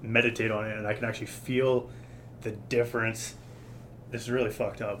meditate on it, and I can actually feel the difference. This is really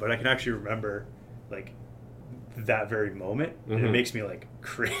fucked up, but I can actually remember like that very moment, and it makes me like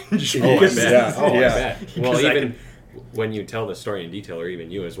cringe. I bet. Well, even when you tell the story in detail, or even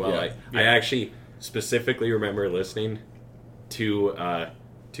you as well, I actually specifically remember listening to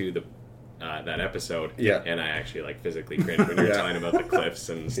the that episode. Yeah. And I actually like physically cringed when you were talking about the cliffs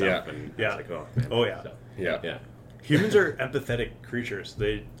and stuff. Yeah. And Yeah. it's like, oh, man. Oh, yeah. So, Yeah. yeah. Humans are empathetic creatures.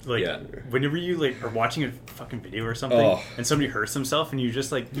 They like whenever you like are watching a fucking video or something and somebody hurts themselves and you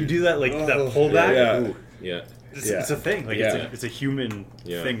just like you do that like that pullback. Yeah. Ooh, yeah. It's a thing. Like Yeah. it's a human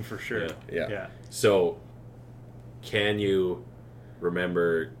thing for sure. Yeah. So, can you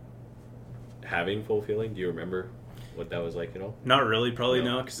remember having full feeling? Do you remember what that was like at all? Not really, probably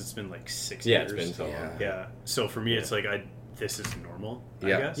No. now because it's been like 6 Yeah, years. it's been so long. Yeah. So for me, it's like this is normal.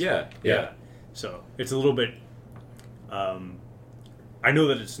 Yeah. I guess. Yeah. So it's a little bit. I know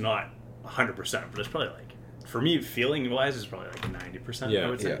that it's not 100%, but it's probably like for me, feeling wise, it's probably like 90%. Yeah. I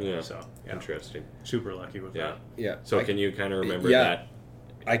would say. Yeah. So Interesting. super lucky with Yeah. that. Yeah. So can you kind of remember yeah. that?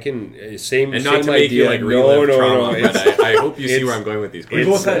 I can same And same not to make idea. you like relive trauma, it's- but I hope you see it's- where I'm going with these We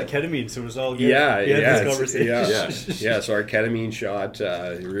questions. both had ketamine, so it was all good. Yeah, We had yeah, this conversation. yeah. So our ketamine shot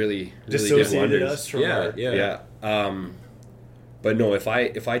really did Dissociated wonders. us from Yeah, our... yeah. But no, if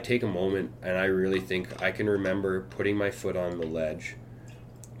I take a moment and I really think I can remember putting my foot on the ledge,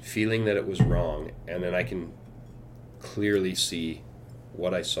 feeling that it was wrong, and then I can clearly see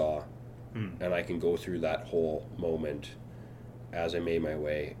what I saw, and I can go through that whole moment as I made my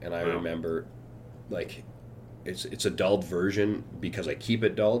way, and I remember, like, it's a dulled version because I keep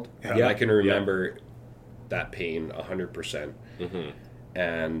it dulled. Yeah. I can remember that pain 100%,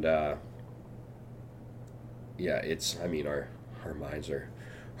 and it's. I mean, our minds are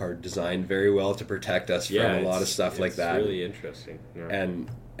designed very well to protect us from a lot of stuff like that. It's really interesting. Yeah.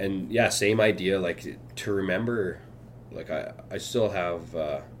 And yeah, same idea. Like to remember, like I still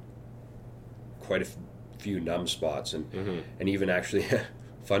have quite a few numb spots, and even actually,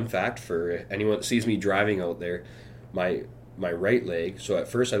 fun fact for anyone that sees me driving out there, my right leg. So at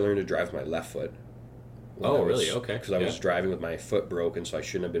first I learned to drive with my left foot. Oh, really? Okay. Because I was driving with my foot broken, so I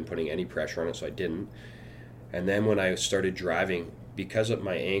shouldn't have been putting any pressure on it, so I didn't. And then when I started driving, because of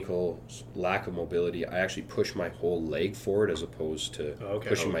my ankle's lack of mobility, I actually pushed my whole leg forward as opposed to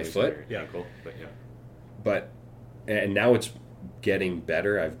pushing my foot. Yeah, cool. But and now it's getting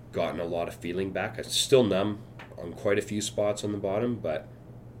better. I've gotten a lot of feeling back. I'm still numb on quite a few spots on the bottom, but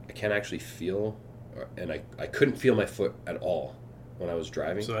I can't actually feel, and I couldn't feel my foot at all when I was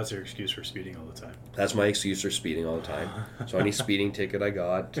driving. So that's your excuse for speeding all the time. That's my excuse for speeding all the time. So any speeding ticket I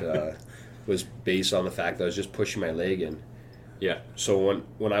got was based on the fact that I was just pushing my leg in. Yeah. So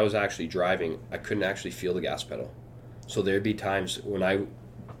when I was actually driving, I couldn't actually feel the gas pedal. So there'd be times when I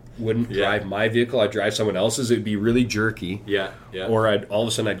wouldn't drive my vehicle, I'd drive someone else's. It'd be really jerky. Yeah. Or all of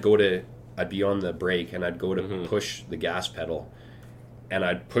a sudden I'd be on the brake and I'd go to push the gas pedal, and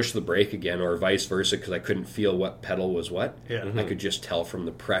I'd push the brake again, or vice versa, because I couldn't feel what pedal was what. Yeah. I could just tell from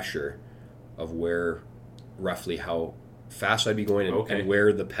the pressure of roughly how fast I'd be going and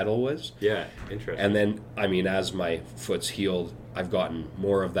where the pedal was. Yeah, interesting. And then, I mean, as my foot's healed, I've gotten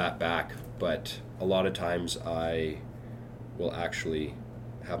more of that back, but a lot of times I will actually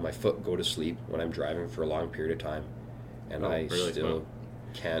have my foot go to sleep when I'm driving for a long period of time, and I really? still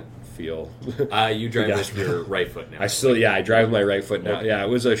can't feel. You drive with your right foot now. I drive with my right foot now. Yeah, it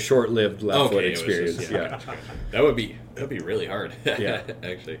was a short-lived left foot it was experience. just- yeah. That'd be really hard. Yeah.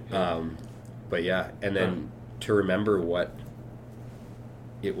 Actually. But yeah, and then to remember what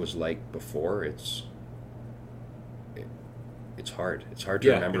it was like before, it's hard. It's hard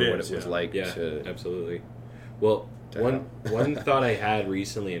to remember what it was like. Yeah, to absolutely. Well, one thought I had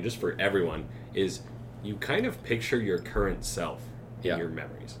recently, and just for everyone, is you kind of picture your current self in your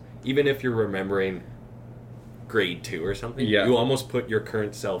memories. Even if you're remembering grade 2 or something, you almost put your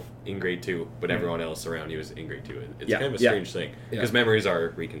current self in grade 2, but everyone else around you is in grade 2. It's kind of a strange thing, because memories are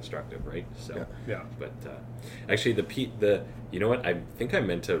reconstructive, right? So, But actually, the you know what? I think I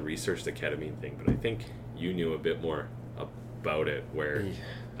meant to research the ketamine thing, but I think you knew a bit more about it, where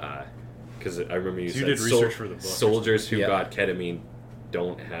because I remember you said did research for the book. Soldiers who got ketamine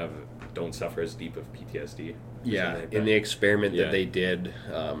don't suffer as deep of PTSD. Yeah, in the experiment that they did,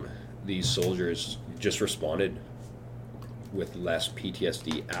 these soldiers just responded with less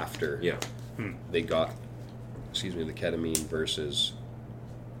PTSD after they got, the ketamine versus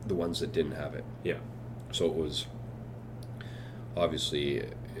the ones that didn't have it. Yeah. So it was, obviously,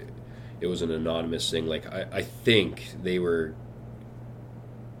 it was an anonymous thing. Like, I think they were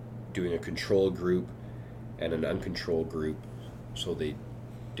doing a control group and an uncontrolled group, so they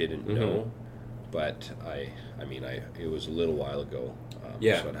didn't know. But I mean, it was a little while ago.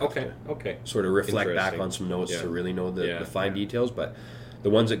 Yeah. So I'd have Okay. Sort of reflect back on some notes to really know the fine details. But the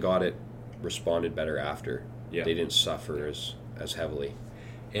ones that got it responded better after. Yeah. They didn't suffer as heavily.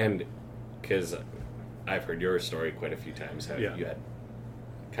 And because I've heard your story quite a few times. How you had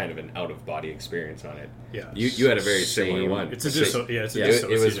kind of an out-of-body experience on it. Yeah. You had a very similar one. It's a dissociative.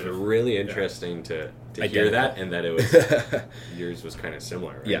 It was really interesting to hear that, and that it was yours was kind of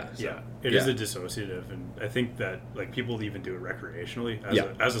similar. Right? Yeah. So, it is a dissociative, and I think that like people even do it recreationally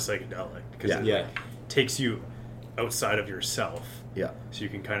as a psychedelic because it takes you outside of yourself. Yeah. So you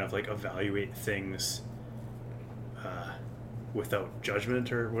can kind of like evaluate things without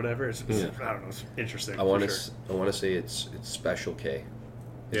judgment or whatever. It's I don't know. It's interesting. I want to say it's Special K.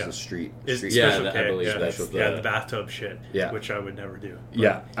 It's the street. Special K. I believe Special K. The bathtub shit. Yeah. Which I would never do.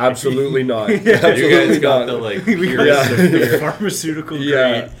 Yeah, absolutely not. You guys got the like pharmaceutical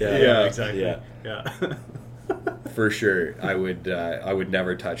grade. Yeah, exactly. Yeah. For sure, I would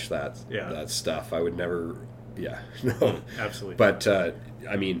never touch that stuff. I would never. Yeah, no, absolutely. But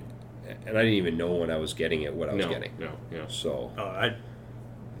I mean, and I didn't even know when I was getting it what I was getting. No. So. I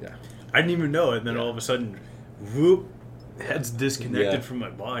didn't even know, and then all of a sudden, whoop. Head's disconnected from my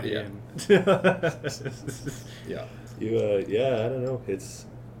body. Yeah. And I don't know. It's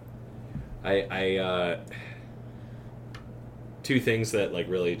I two things that like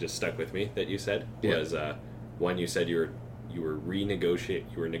really just stuck with me that you said was one, you said you were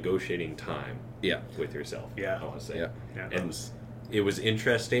negotiating time with yourself. Yeah. I want to say. Yeah. And it was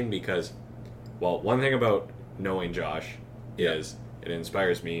interesting because, well, one thing about knowing Josh is it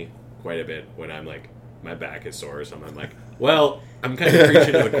inspires me quite a bit when I'm like, my back is sore or something. I'm like, well, I'm kind of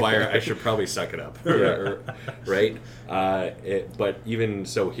preaching to the choir. I should probably suck it up, right? But even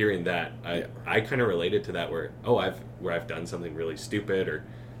so, hearing that, I kind of related to that where I've done something really stupid or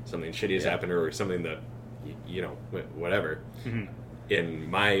something shitty has happened or something that whatever. Mm-hmm. In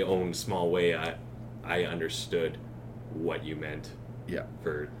my own small way, I understood what you meant. Yeah.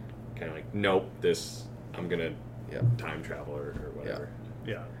 For kind of like, nope, I'm gonna time travel or whatever.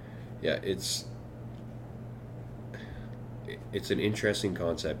 Yeah. Yeah. It's an interesting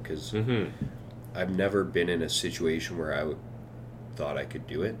concept because I've never been in a situation where I thought I could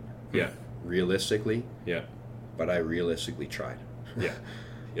do it. Yeah. Realistically. Yeah. But I realistically tried. Yeah.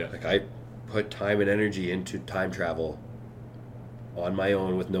 Yeah. Like I put time and energy into time travel on my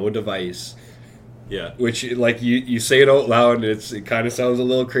own with no device. Yeah. Which, like, you say it out loud and it kind of sounds a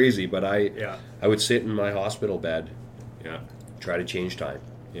little crazy, but I would sit in my hospital bed. Yeah. Try to change time.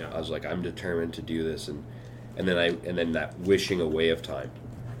 Yeah. I was like, I'm determined to do this, and then that wishing away of time,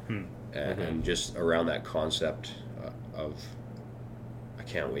 and just around that concept of I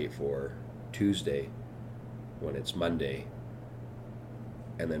can't wait for Tuesday when it's Monday,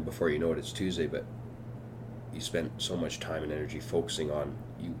 and then before you know it, it's Tuesday, but you spent so much time and energy focusing on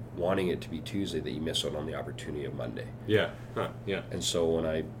you wanting it to be Tuesday that you miss out on the opportunity of Monday. Yeah. Yeah. And so when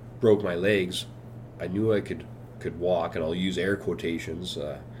I broke my legs, I knew I could walk, and I'll use air quotations.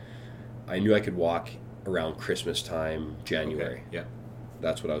 I knew I could walk around Christmas time, January. Okay. Yeah.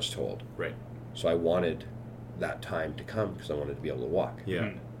 That's what I was told. Right. So I wanted that time to come because I wanted to be able to walk.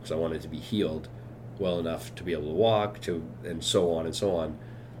 Yeah. Because I wanted to be healed well enough to be able to walk, and so on,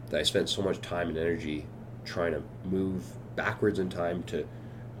 that I spent so much time and energy trying to move backwards in time to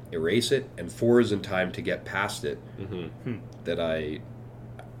erase it and forwards in time to get past it, that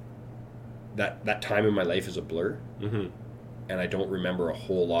that time in my life is a blur. And I don't remember a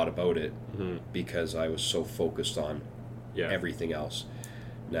whole lot about it because I was so focused on everything else.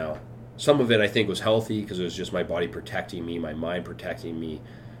 Now, some of it I think was healthy because it was just my body protecting me, my mind protecting me,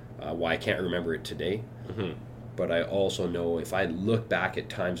 why I can't remember it today. But I also know if I look back at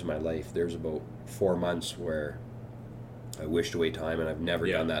times in my life, there's about 4 months where I wished away time, and I've never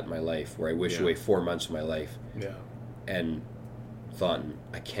done that in my life, where I wished away 4 months of my life and thought,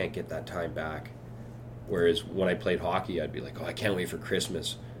 I can't get that time back. Whereas when I played hockey, I'd be like, oh, I can't wait for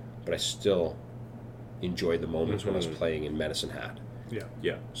Christmas. But I still enjoyed the moments when I was playing in Medicine Hat. Yeah.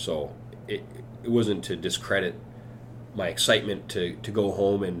 Yeah. So it wasn't to discredit my excitement to go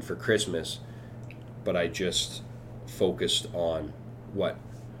home and for Christmas, but I just focused on what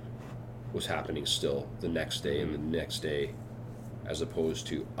was happening still the next day and the next day, as opposed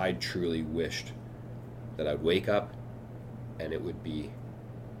to I truly wished that I'd wake up and it would be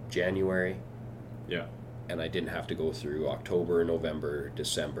January. Yeah. And I didn't have to go through October, November,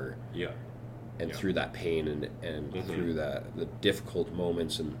 December. Yeah. And through that pain and through the difficult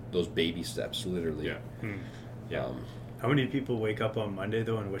moments and those baby steps, literally. Yeah. Yeah. How many people wake up on Monday,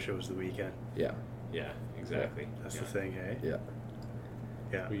 though, and wish it was the weekend? Yeah. Yeah, exactly. That's the thing, eh? Yeah.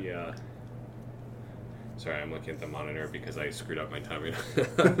 Yeah. We, sorry, I'm looking at the monitor because I screwed up my timing.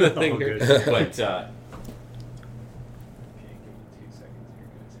 Oh, good. But,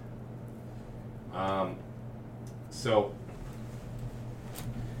 so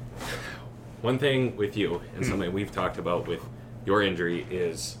one thing with you, and something we've talked about with your injury,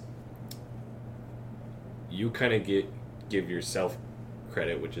 is you kind of give yourself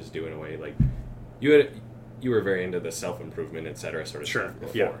credit, which is due in a way. Like you were very into the self-improvement, etc. sort of stuff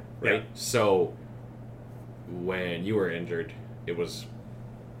before, right? Yeah. So when you were injured, it was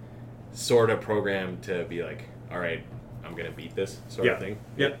sort of programmed to be like, all right, I'm going to beat this sort of thing.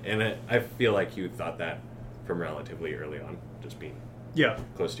 Yeah. And I feel like you thought that from relatively early on, just being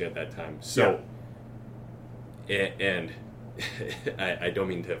close to you at that time. So, and I don't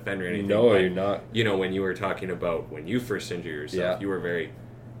mean to offend or anything. No, but, you're not. You know, when you were talking about when you first injured yourself, you were very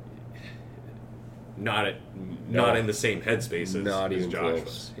not in the same headspace as Josh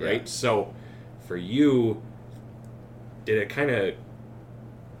was, right? Yeah. So, for you, did it kind of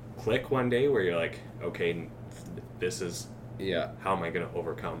click one day where you're like, okay, this is how am I going to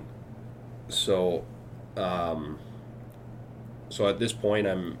overcome? So, so at this point,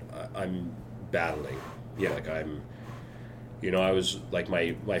 I'm battling. Yeah, like I'm. You know, I was like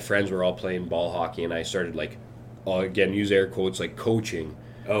my friends were all playing ball hockey, and I started like, I'll again use air quotes, like coaching.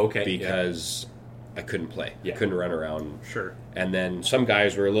 Oh, okay. Because I couldn't play. I couldn't run around. Sure. And then some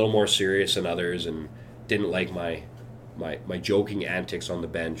guys were a little more serious than others, and didn't like my joking antics on the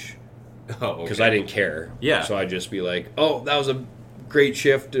bench. Oh, because I didn't care. Yeah. So I'd just be like, "Oh, that was a great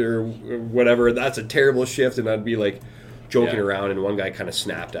shift," or whatever. "That's a terrible shift," and I'd be like joking around. And one guy kind of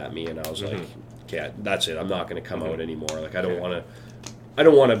snapped at me, and I was like, "Okay, that's it. I'm not going to come out anymore. Like I don't want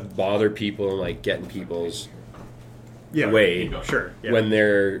to bother people and like get in people's way. Sure. Yeah. When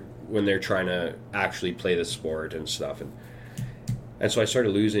they're trying to actually play the sport and stuff." And so I started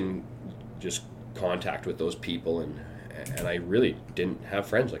losing just contact with those people, and I really didn't have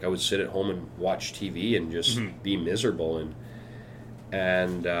friends. Like I would sit at home and watch TV and just be miserable, and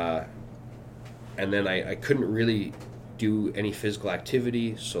then I couldn't really do any physical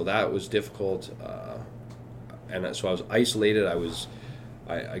activity, so that was difficult. And so I was isolated.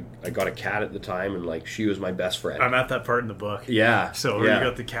 I got a cat at the time, and like she was my best friend. I'm at that part in the book. Yeah. So you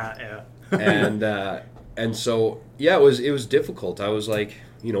got the cat. Yeah. and so it was difficult. I was like,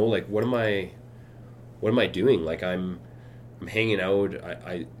 like what am I doing? Like I'm hanging out.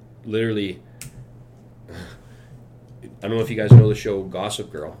 I literally, I don't know if you guys know the show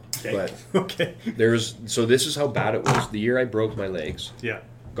Gossip Girl, but so this is how bad it was. The year I broke my legs,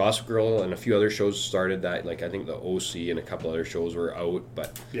 Gossip Girl and a few other shows started that. Like I think the OC and a couple other shows were out,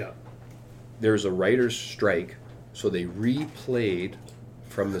 but there was a writer's strike, so they replayed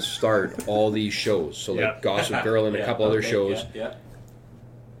from the start all these shows. So like Gossip Girl and a couple other shows.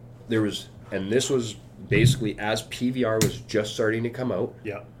 There was, and this was basically as PVR was just starting to come out.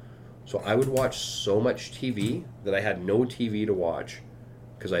 Yeah. So I would watch so much TV that I had no TV to watch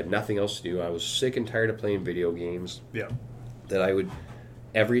because I had nothing else to do. I was sick and tired of playing video games. Yeah. That I would,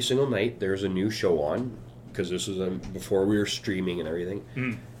 every single night, there's a new show on, because this was before we were streaming and everything,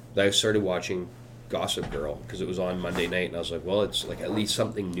 that I started watching Gossip Girl because it was on Monday night, and I was like, well, it's like at least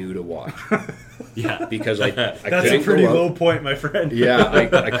something new to watch. Because I that's couldn't a pretty go out. low point, my friend.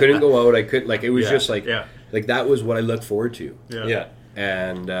 I couldn't go out. I couldn't, like, it was just like that was what I looked forward to.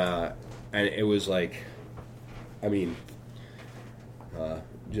 And it was like, I mean,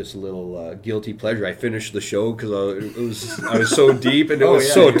 just a little guilty pleasure. I finished the show because I was so deep, and it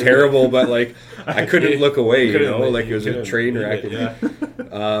was so terrible, but like I couldn't look away. Like it was a train wreck.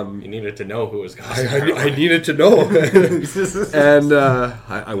 You needed to know who was Gossip. I needed to know, and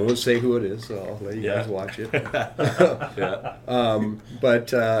I won't say who it is, so I'll let you guys watch it.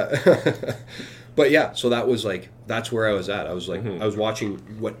 But yeah, so that was like, that's where I was at. I was like, I was watching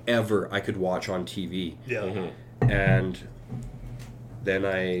whatever I could watch on TV. And then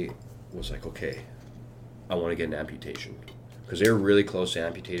I was like, okay, I want to get an amputation. Because they were really close to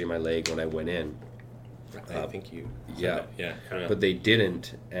amputating my leg when I went in. I think you said that. But they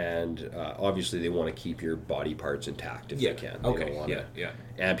didn't, and obviously they want to keep your body parts intact if they can. They don't want to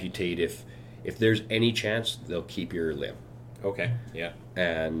amputate. If there's any chance, they'll keep your limb. Okay. Yeah.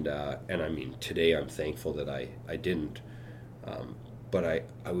 And I mean, today I'm thankful that I didn't. But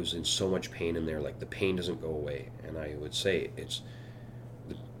I was in so much pain in there. Like the pain doesn't go away, and I would say it's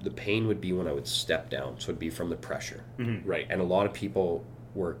the pain would be when I would step down. So it'd be from the pressure, right? And a lot of people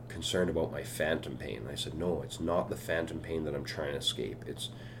were concerned about my phantom pain. I said, no, it's not the phantom pain that I'm trying to escape. It's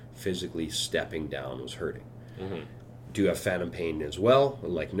physically stepping down was hurting. Do have phantom pain as well,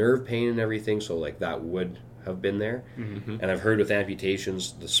 like nerve pain and everything. So like that would have been there. And I've heard with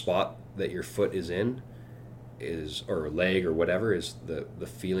amputations, the spot that your foot is in or leg or whatever is the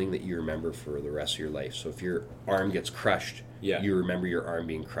feeling that you remember for the rest of your life. So if your arm gets crushed, you remember your arm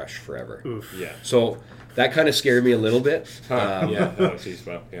being crushed forever. Oof. Yeah. So that kind of scared me a little bit. Yeah.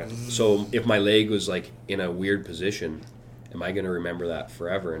 So if my leg was like in a weird position, am I going to remember that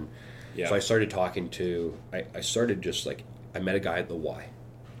forever? And so I started talking to. I started just like I met a guy at the Y,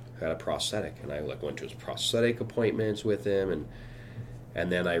 who had a prosthetic, and I like went to his prosthetic appointments with him,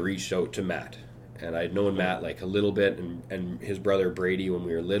 and then I reached out to Matt. And I'd known Matt like a little bit, and his brother Brady when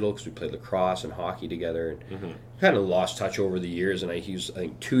we were little, because we played lacrosse and hockey together, and kind of lost touch over the years. And he was I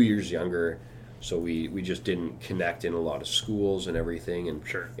think 2 years younger, so we just didn't connect in a lot of schools and everything. And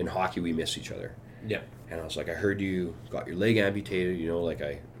in hockey we miss each other. Yeah. And I was like, I heard you got your leg amputated. You know, like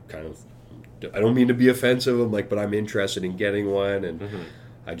I don't mean to be offensive. I'm like, but I'm interested in getting one, and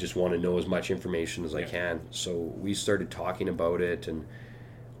I just want to know as much information as I can. So we started talking about it, and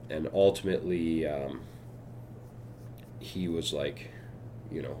ultimately, he was like,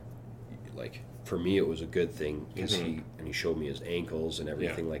 you know, like for me it was a good thing because he showed me his ankles and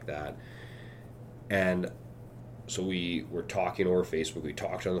everything like that. And so we were talking over Facebook. We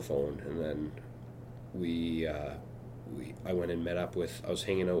talked on the phone, and then I went and met up with. I was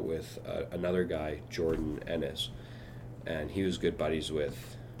hanging out with another guy, Jordan Ennis, and he was good buddies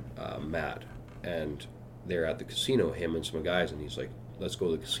with Matt, and they're at the casino, him and some guys, and he's like, let's go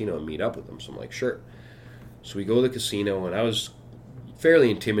to the casino and meet up with them. So I'm like, sure. So we go to the casino, and I was fairly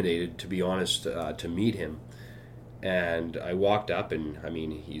intimidated, to be honest, to meet him. And I walked up, and I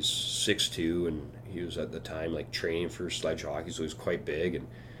mean, he's 6'2", and he was at the time like training for sledge hockey, so he's quite big.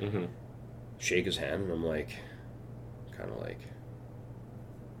 And shake his hand, and I'm like, kind of like,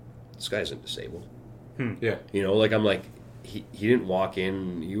 this guy isn't disabled. Yeah. You know, like I'm like, he didn't walk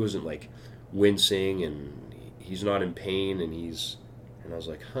in, he wasn't like wincing, and he's not in pain, and I was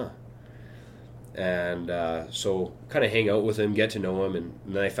like, huh. And so kind of hang out with him, get to know him, and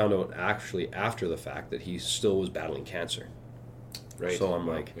then I found out actually after the fact that he still was battling cancer. Right. So I'm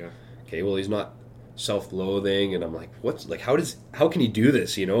like, okay, well, he's not self-loathing, and I'm like, how can he do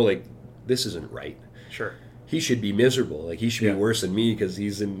this? You know, like, this isn't right. Sure. He should be miserable. Like, he should be worse than me because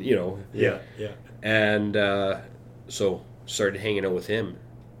he's in, you know. Yeah. And so started hanging out with him,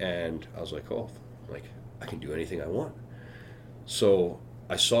 and I was like, oh, like, I can do anything I want. So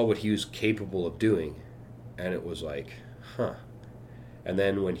I saw what he was capable of doing, and it was like, huh. And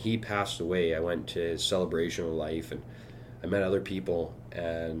then when he passed away, I went to his celebration of life, and I met other people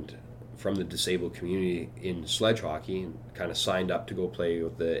and from the disabled community in sledge hockey, and kind of signed up to go play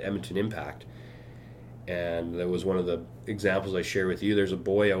with the Edmonton Impact. And that was one of the examples I share with you. There's a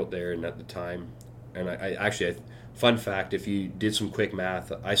boy out there, and at the time, and I actually, fun fact, if you did some quick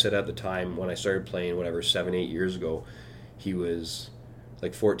math, I said at the time when I started playing, 7-8 years ago, he was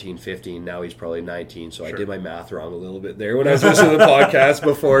like 14, 15. Now he's probably 19. So I did my math wrong a little bit there when I was listening to the podcast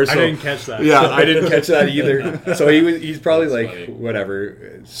before. So, I didn't catch that. Yeah, I didn't catch that either. So he's probably That's like,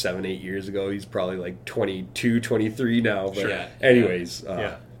 funny. 7-8 years ago. He's probably like 22, 23 now. But Sure. anyways,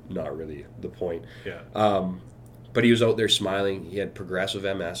 not really the point. Yeah. But he was out there smiling. He had progressive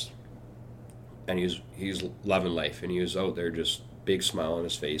MS. And he was loving life. And he was out there just big smile on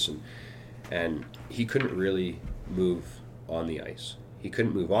his face. And he couldn't really move on the ice. He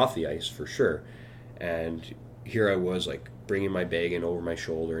couldn't move off the ice for sure. And here I was like bringing my bag in over my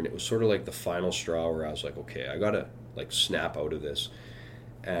shoulder, and it was sort of like the final straw where I was like, okay, I gotta like snap out of this.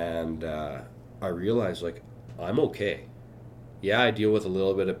 And I realized like I'm okay. Yeah, I deal with a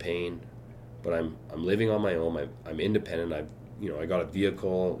little bit of pain, but I'm living on my own. I'm independent. I got a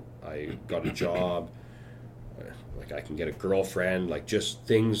vehicle. I got a job. Like I can get a girlfriend. Like just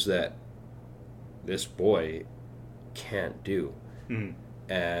things that this boy can't do.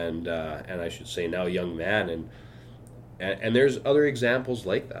 And I should say now young man, and there's other examples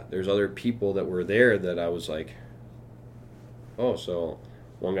like that. There's other people that were there that I was like, oh, so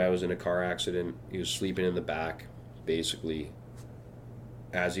one guy was in a car accident. He was sleeping in the back, basically.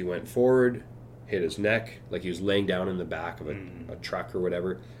 As he went forward, hit his neck, like he was laying down in the back of a truck or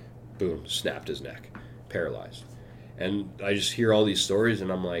whatever. Boom, snapped his neck, paralyzed. And I just hear all these stories,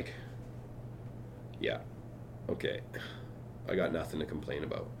 and I'm like, yeah, okay. I got nothing to complain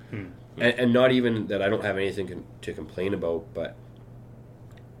about. And not even that I don't have anything to complain about, but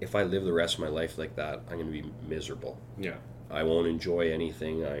if I live the rest of my life like that, I'm going to be miserable. Yeah. I won't enjoy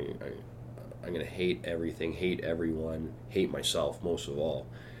anything. I'm going to hate everything, hate everyone, hate myself most of all.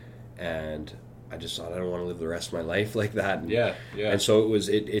 And I just thought I don't want to live the rest of my life like that. And, And so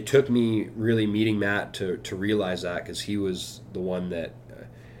it took me really meeting Matt to realize that, because he was the one that,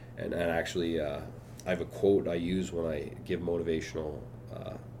 and actually, I have a quote I use when I give motivational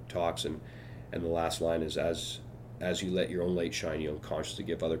talks, and And the last line is, as you let your own light shine, you unconsciously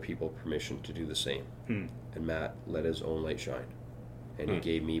give other people permission to do the same. And Matt let his own light shine, and he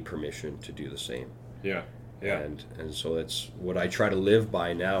gave me permission to do the same. Yeah. Yeah. And so it's what I try to live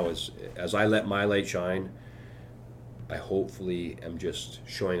by now is, as I let my light shine, I hopefully am just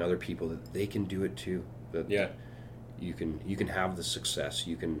showing other people that they can do it too. That you can have the success.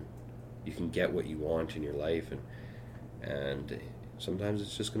 You can get what you want in your life, and sometimes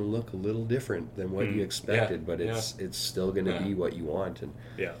it's just going to look a little different than what you expected, but it's still going to be what you want.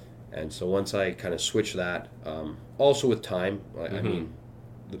 And so once I kind of switch that, also with time, I mean,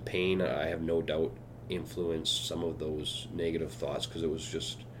 the pain, I have no doubt, influenced some of those negative thoughts, because it was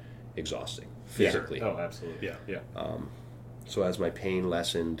just exhausting physically. Oh, absolutely. Yeah. So as my pain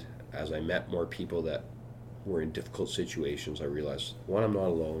lessened, as I met more people that were in difficult situations, I realized, one, I'm not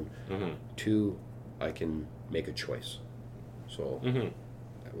alone. Two, I can make a choice. So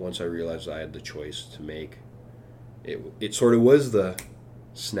once I realized I had the choice to make, it sort of was the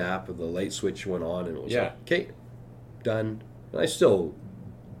snap of the light switch went on, and it was like, okay, done. And I still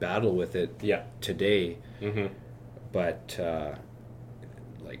battle with it today, but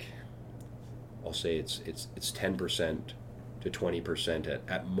like, I'll say it's 10% to 20%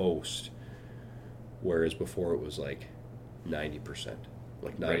 at most, whereas before it was like 90%.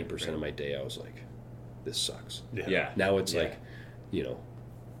 Like 90% of my day I was like, this sucks. Now it's like,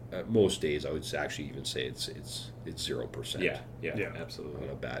 most days I would actually even say it's 0%. Yeah, absolutely.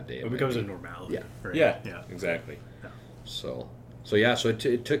 On a bad day, it becomes a normality. Right? Yeah, exactly. So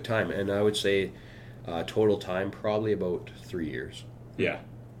it took time, and I would say total time probably about 3 years.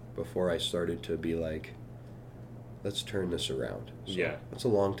 Before I started to be like, let's turn this around. So that's a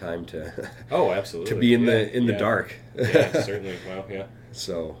long time to absolutely to be in the dark. Certainly. Well,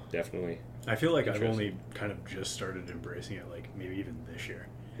 So definitely. I feel like I've only kind of just started embracing it, like maybe even this year.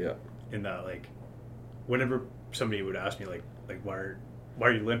 In that, like, whenever somebody would ask me like why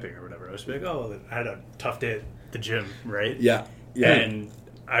are you limping or whatever, I was like, oh, I had a tough day at the gym, right? And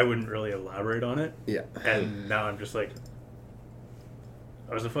I wouldn't really elaborate on it. And now I'm just like,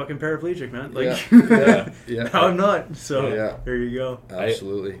 I was a fucking paraplegic, man. Like, now I'm not. So there you go.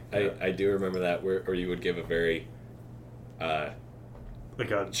 Absolutely. I do remember that where you would give a very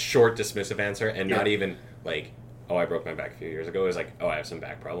like a short dismissive answer, and not even like, oh, I broke my back a few years ago. It was like, oh, I have some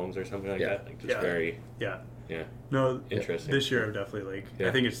back problems or something like that. Like, just very no, interesting. This year I'm definitely like,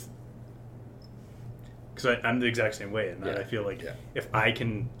 I think it's because I'm the exact same way, and I feel like if I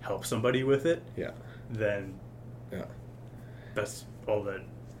can help somebody with it, then that's all that.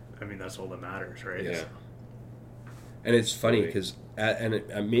 I mean, that's all that matters, right? So. And it's funny because,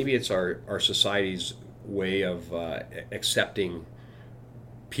 maybe it's our society's way of accepting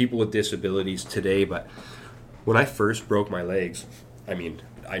people with disabilities today. But when I first broke my legs, I mean,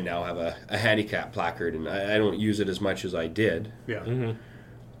 I now have a handicap placard, and I don't use it as much as I did.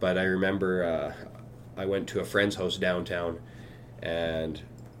 But I remember I went to a friend's house downtown, and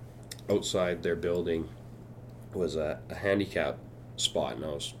outside their building was a handicap spot, and I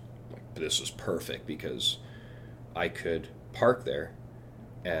was like, this is perfect because I could park there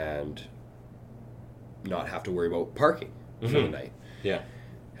and not have to worry about parking for the night.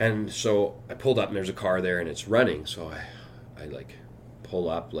 And so I pulled up, and there's a car there, and it's running, so I like pull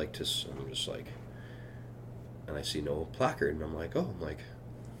up like to, I'm just like, and I see no placard, and I'm like,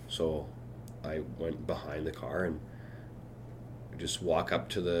 so I went behind the car and just walk up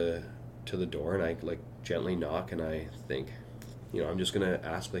to the door, and I like gently knock, and I think, I'm just gonna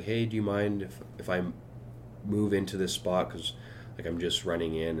ask, like, hey, do you mind if I move into this spot, because like I'm just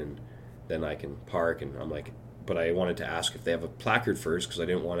running in, and then I can park. And I'm like, but I wanted to ask if they have a placard first, because I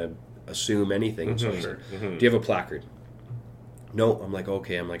didn't want to assume anything. So I was like, do you have a placard? No. I'm like,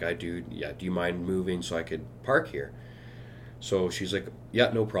 okay. I'm like, I do. Yeah. Do you mind moving so I could park here? So she's like,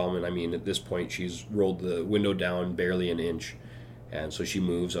 yeah, no problem. And I mean, at this point, she's rolled the window down barely an inch, and so she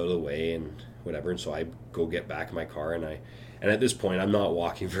moves out of the way and whatever. And so I go get back in my car, and at this point, I'm not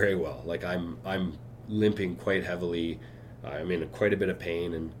walking very well. Like I'm limping quite heavily. I'm in quite a bit of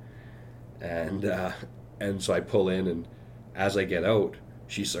pain, and so I pull in, and as I get out,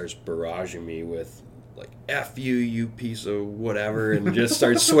 she starts barraging me with like, F you, you piece of whatever, and just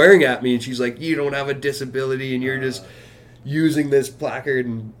starts swearing at me. And she's like, you don't have a disability, and you're just using this placard,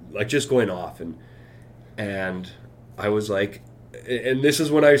 and like just going off. And I was like, and this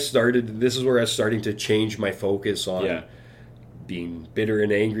is where I was starting to change my focus on being bitter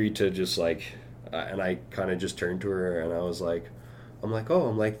and angry to just like, and I kind of just turned to her, and I was like,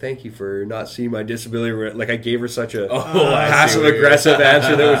 I'm like, thank you for not seeing my disability. Like, I gave her such a I passive aggressive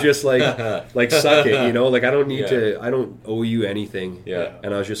answer that was just like suck it, you know. Like, I don't need to. I don't owe you anything. Yeah.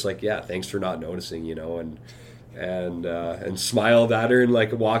 And I was just like, yeah, thanks for not noticing, you know, and smiled at her and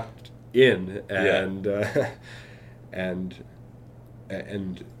like walked in and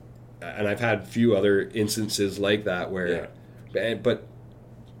and I've had a few other instances like that where, but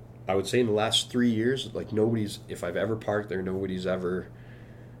I would say in the last 3 years, like if I've ever parked there, nobody's ever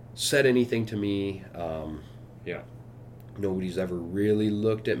said anything to me. Nobody's ever really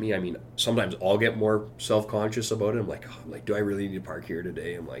looked at me. I mean, sometimes I'll get more self-conscious about it. I'm like, do I really need to park here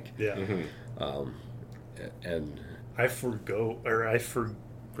today? I'm like, and what's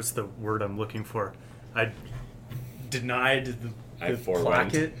the word I'm looking for? I denied the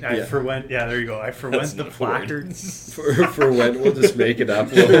forwent. Forwent. Yeah, there you go. I forwent the placard. Forwent. We'll just make it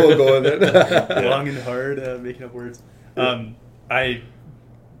up. We'll go with it. Long and hard, making up words. I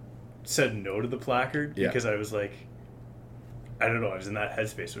said no to the placard because I was like, I don't know. I was in that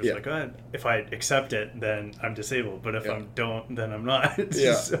headspace. It was like, if I accept it, then I'm disabled. But if I don't, then I'm not.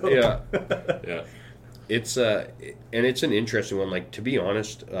 Yeah. It's and it's an interesting one. Like, to be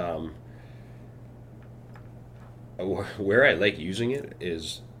honest, where I like using it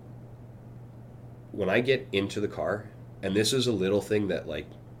is when I get into the car, and this is a little thing that like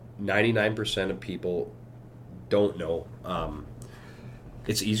 99% of people don't know.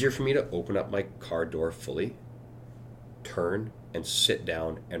 It's easier for me to open up my car door fully, turn and sit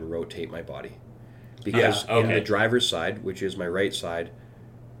down and rotate my body, because on the driver's side, which is my right side,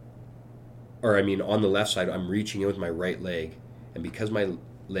 or I mean on the left side, I'm reaching in with my right leg, and because my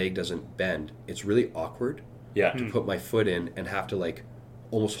leg doesn't bend, it's really awkward to put my foot in and have to like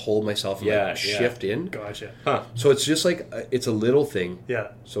almost hold myself and shift in. Gotcha. So it's just like it's a little thing.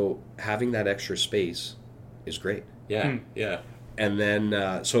 Yeah. So having that extra space is great. Yeah. And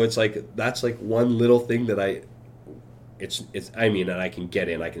then so it's like that's like one little thing that I mean, and I can get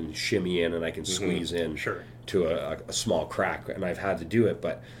in, I can shimmy in, and I can squeeze in to a small crack, and I've had to do it.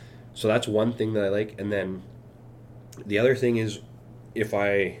 But so that's one thing that I like. And then the other thing is if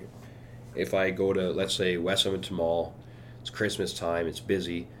I go to, let's say, West Edmonton Mall, it's Christmas time, it's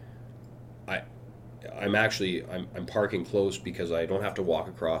busy, I'm parking close because I don't have to walk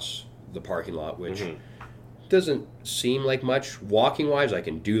across the parking lot, which doesn't seem like much. Walking wise, I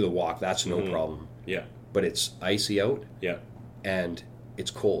can do the walk, that's no problem. Yeah. But it's icy out. Yeah. And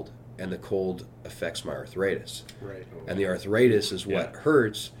it's cold. And the cold affects my arthritis. Right. And the arthritis is what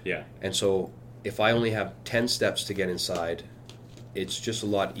hurts. Yeah. And so if I only have 10 steps to get inside, it's just a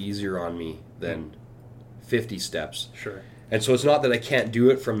lot easier on me than 50 steps. Sure. And so it's not that I can't do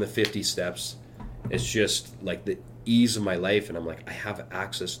it from the 50 steps. It's just like the ease of my life. And I'm like, I have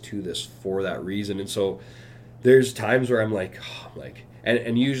access to this for that reason. And so there's times where I'm like,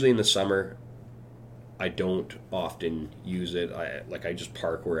 and usually in the summer, I don't often use it. I just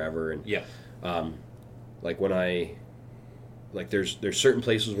park wherever. And like when there's certain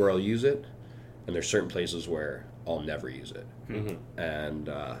places where I'll use it, and there's certain places where I'll never use it. And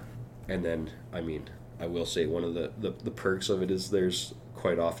then, I mean, I will say one of the perks of it is there's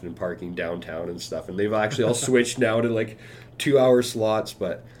quite often parking downtown and stuff, and they've actually all switched now to like 2-hour slots,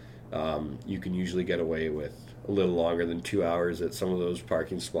 but you can usually get away with a little longer than 2 hours at some of those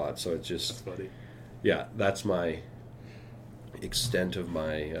parking spots. So it's just, that's funny. Yeah, that's my extent of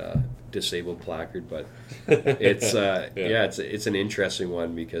my disabled placard, but it's it's an interesting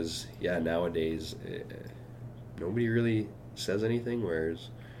one because nowadays nobody really says anything, whereas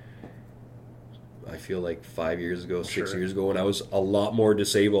I feel like 5 years ago, 6 years ago, when I was a lot more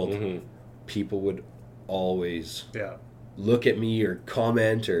disabled, people would always look at me or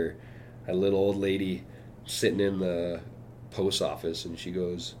comment. Or a little old lady sitting in the post office, and she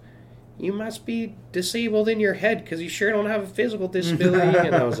goes, "You must be disabled in your head because you sure don't have a physical disability."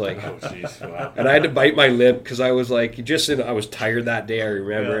 And I was like, "Oh, jeez, wow!" And I had to bite my lip because I was like, I was tired that day. I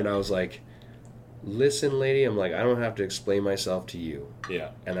remember, and I was like, "Listen, lady," I'm like, "I don't have to explain myself to you." Yeah.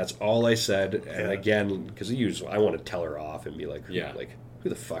 And that's all I said. And again, because I want to tell her off and be like, who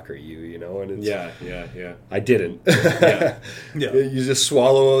the fuck are you? You know? And it's, I didn't. You just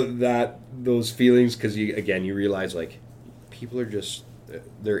swallow those feelings because you realize like people are just.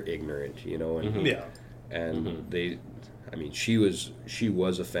 They're ignorant, you know, and they, I mean, she was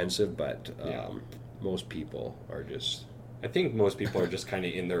offensive, but most people are just. I think most people are just kind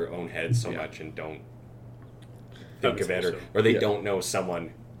of in their own heads so much and don't think of it, or they don't know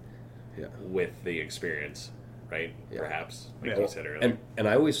someone with the experience, right? Perhaps, like you said earlier. And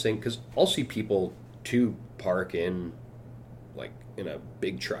I always think, because I'll see people too park in like in a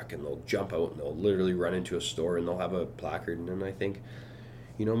big truck and they'll jump out and they'll literally run into a store and they'll have a placard, and then I think,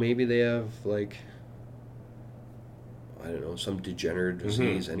 maybe they have like, I don't know, some degenerative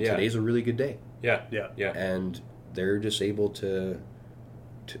disease, and today's a really good day. Yeah. And they're just able to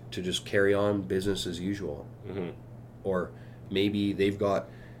just carry on business as usual. Or maybe they've got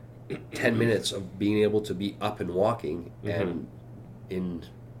 10 minutes of being able to be up and walking, and in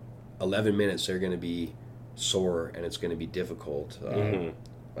 11 minutes they're going to be sore and it's going to be difficult.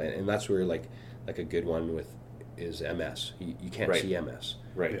 And that's where like a good one is MS. You can't see MS.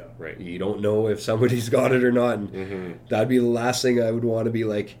 Right. You don't know if somebody's got it or not, and that'd be the last thing I would want to be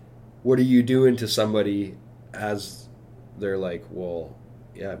like, what are you doing to somebody as they're like, well,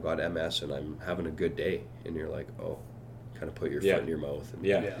 yeah, I've got MS and I'm having a good day, and you're like, oh, kind of put your foot in your mouth and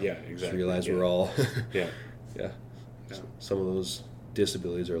exactly. just realize we're all yeah. Some of those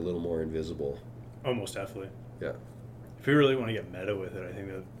disabilities are a little more invisible. Almost definitely. Yeah. If we really want to get meta with it, I think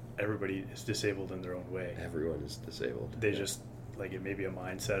that everybody is disabled in their own way. Everyone is disabled. They just like, it may be a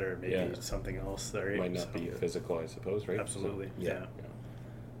mindset or maybe something else. Right? It might not be physical, I suppose, right? Absolutely. So,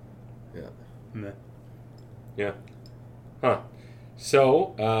 Yeah. Huh.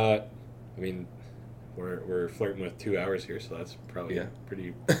 So, I mean, we're flirting with 2 hours here, so that's probably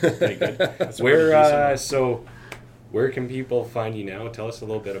pretty good. Where can people find you now? Tell us a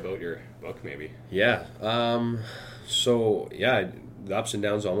little bit about your book, maybe. Yeah. The Ups and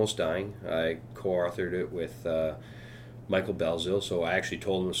Downs Almost Dying. I co-authored it with Michael Belzil. So I actually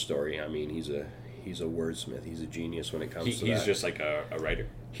told him a story. I mean, he's a wordsmith. He's a genius when it comes to that. He's just like a writer.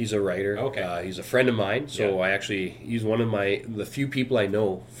 He's a writer. Okay. He's a friend of mine. So he's one of the few people I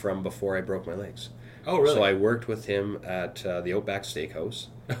know from before I broke my legs. Oh, really? So I worked with him at the Outback Steakhouse.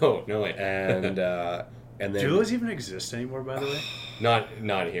 Oh, no way. And then, do those even exist anymore, by the way?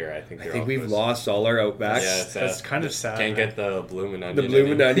 Not here. I think we've lost all our Outbacks. Yeah, that's kind of sad. Can't get the bloomin' onion. The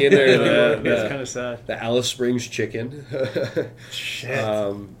bloomin' onion there. That's kind of sad. The Alice Springs chicken. Shit.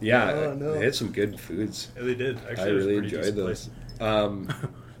 No. They had some good foods. Yeah, they did. Actually, I really enjoyed those. And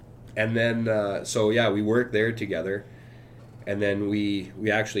then, we worked there together. And then we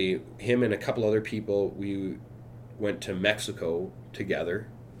actually, him and a couple other people, we went to Mexico together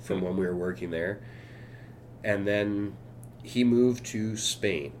from when we were working there. And then he moved to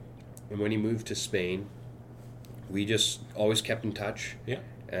Spain. And when he moved to Spain, we just always kept in touch. Yeah.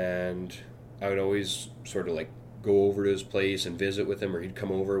 And I would always sort of like go over to his place and visit with him, or he'd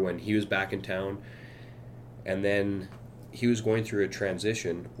come over when he was back in town. And then he was going through a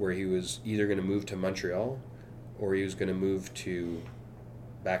transition where he was either going to move to Montreal or he was going to move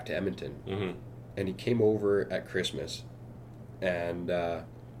back to Edmonton. Mm-hmm. And he came over at Christmas. And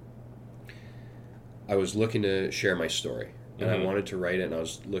I was looking to share my story, and I wanted to write it, and I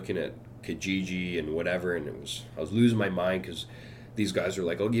was looking at Kijiji and whatever, and I was losing my mind because these guys are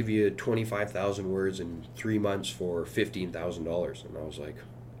like, I'll give you 25,000 words in 3 months for $15,000, and I was like,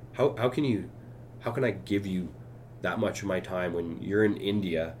 how can I give you that much of my time when you're in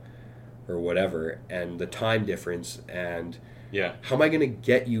India or whatever, and the time difference, and how am I going to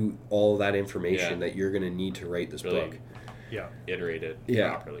get you all that information that you're going to need to write this book? Iterate it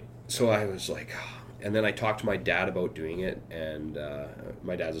properly. So I was like, and then I talked to my dad about doing it, and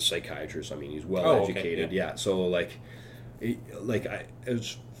my dad's a psychiatrist. I mean, he's well educated. Okay. Yeah. So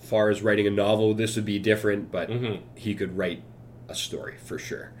as far as writing a novel, this would be different, but he could write a story for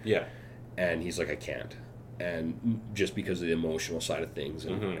sure. Yeah. And he's like, I can't, and just because of the emotional side of things,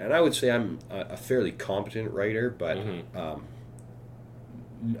 and I would say I'm a fairly competent writer, but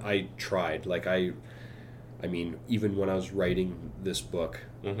I tried. Like I mean, even when I was writing this book,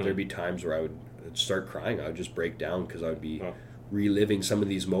 there'd be times where I would start crying. I would just break down because I would be reliving some of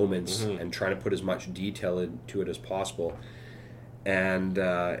these moments and trying to put as much detail into it as possible. And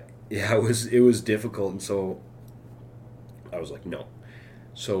it was difficult. And so I was like, no.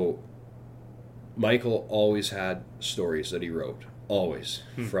 So Michael always had stories that he wrote, always,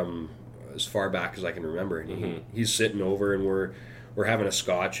 from as far back as I can remember. And he's sitting over, and we're having a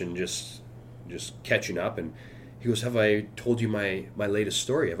scotch and just catching up, and he goes, have I told you my latest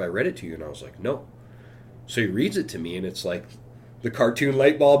story? Have I read it to you? And I was like, no. So he reads it to me, and it's like the cartoon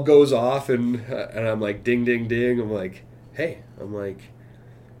light bulb goes off, and I'm like, ding, ding, ding. I'm like, hey,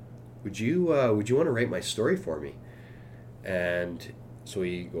 would you want to write my story for me? And so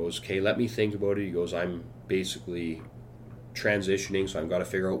he goes, okay, let me think about it. He goes, I'm basically transitioning, so I've got to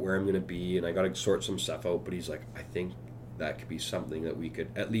figure out where I'm going to be, and I got to sort some stuff out. But he's like, I think that could be something that we could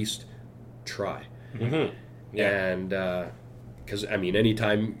at least try. And because I mean,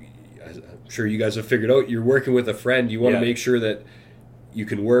 anytime, I'm sure you guys have figured out, you're working with a friend, you want to make sure that you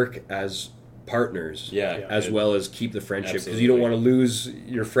can work as partners, Yeah. as well as keep the friendship, because you don't want to lose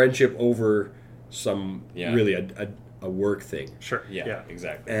your friendship over some really a work thing. Sure. Yeah.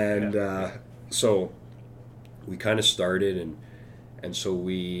 Exactly. And so we kind of started, and so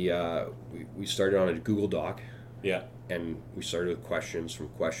we started on a Google Doc. Yeah. And we started with questions. From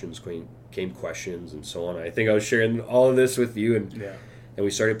questions came questions, and so on. I think I was sharing all of this with you, and we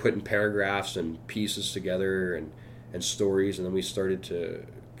started putting paragraphs and pieces together and stories, and then we started to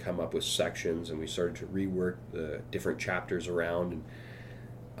come up with sections, and we started to rework the different chapters around,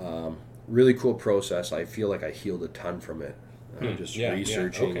 and really cool process. I feel like I healed a ton from it, just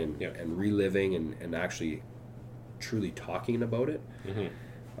researching and reliving and actually truly talking about it.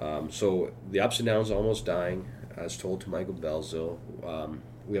 So the ups and downs of almost dying, as told to Michael Belzil.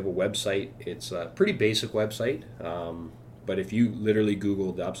 We have a website. It's a pretty basic website, but if you literally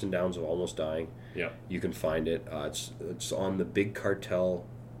Google the ups and downs of almost dying, you can find it. It's on the Big Cartel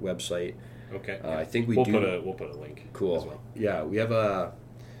website. Okay. I think we'll put a link. Cool. As well. Yeah,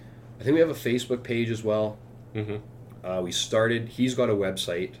 I think we have a Facebook page as well. We started. He's got a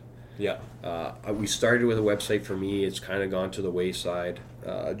website. Yeah. We started with a website for me. It's kind of gone to the wayside,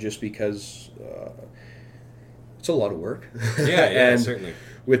 just because it's a lot of work. Yeah, and certainly.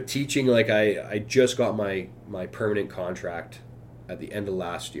 With teaching, like I just got my permanent contract at the end of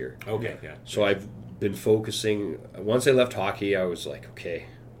last year. Okay, yeah. So I've been focusing. Once I left hockey, I was like, okay,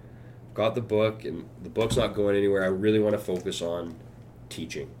 I've got the book, and the book's not going anywhere. I really want to focus on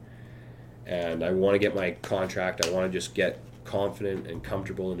teaching, and I want to get my contract. I want to just get confident and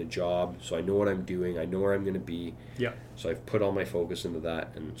comfortable in a job, so I know what I'm doing. I know where I'm going to be. Yeah. So I've put all my focus into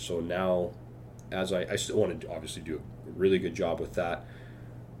that, and so now, as I still want to obviously do a really good job with that,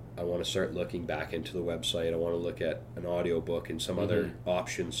 I want to start looking back into the website. I want to look at an audiobook and some other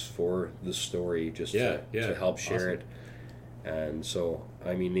options for the story, just to help share it. And so,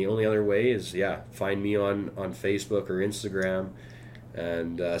 I mean, the only other way is, find me on Facebook or Instagram,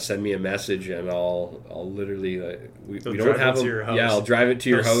 and send me a message, and I'll literally we don't have them. I'll drive it to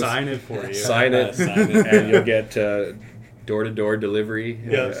your house. Sign it for you. Sign it, and you'll get door-to-door delivery.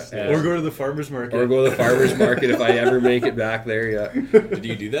 Yes, or go to the farmer's market. Or go to the farmer's market if I ever make it back there. Yeah. Did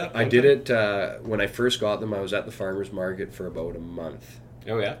you do that? I did it when I first got them. I was at the farmer's market for about a month.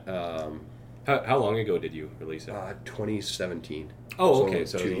 Oh yeah. How long ago did you release it? 2017. Oh, okay.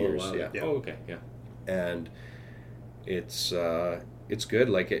 So 2 years. Yeah. Oh, okay. Yeah. And it's good.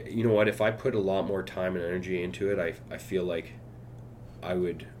 Like, you know what? If I put a lot more time and energy into it, I feel like I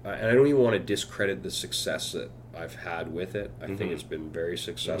would. And I don't even want to discredit the success that I've had with it. I think it's been very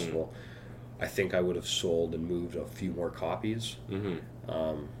successful. I think I would have sold and moved a few more copies.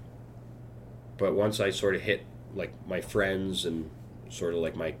 But once I sort of hit like my friends and sort of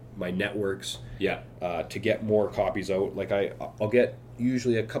like my networks, to get more copies out, like I'll get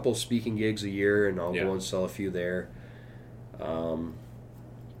usually a couple speaking gigs a year, and I'll go and sell a few there.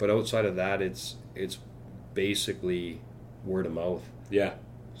 But outside of that, it's basically word of mouth. Yeah.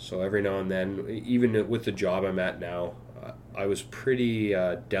 So every now and then, even with the job I'm at now, I was pretty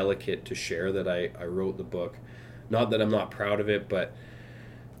delicate to share that I wrote the book. Not that I'm not proud of it, but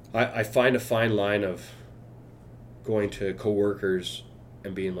I find a fine line of going to coworkers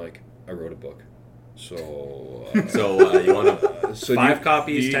and being like, I wrote a book. So you want 5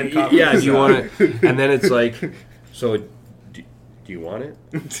 copies, 10 copies? Yeah, do you want it? And then it's like, so do you want it?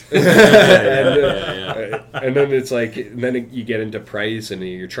 And then it's like, then you get into price and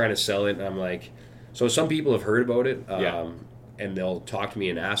you're trying to sell it, and I'm like, so some people have heard about it, and they'll talk to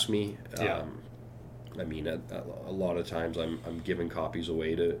me and ask me. I mean, a lot of times I'm giving copies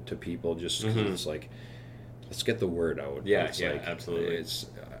away to people just because it's like, let's get the word out. Yeah, it's like, absolutely.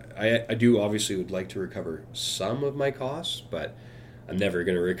 I do obviously would like to recover some of my costs, but I'm never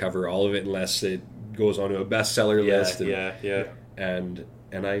going to recover all of it unless it goes onto a bestseller list.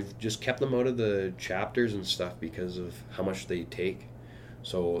 And I've just kept them out of the chapters and stuff because of how much they take.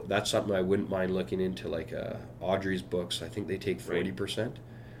 So that's something I wouldn't mind looking into, like Audrey's books. I think they take 40%,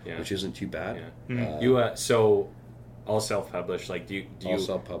 which isn't too bad. You so all self-published. Like, do you all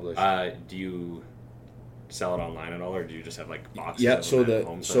self-published? Do you sell it online at all, or do you just have like boxes? Yeah. Of So them at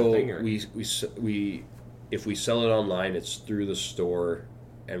home sort of thing, or? we if we sell it online, it's through the store,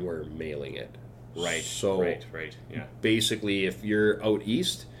 and we're mailing it. Right. So right. Yeah. Basically, if you're out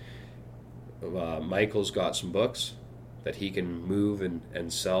east, Michael's got some books that he can move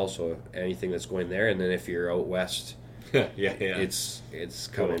and sell. So anything that's going there, and then if you're out west, it's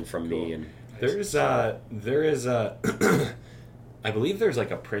coming from me. And there is I believe there's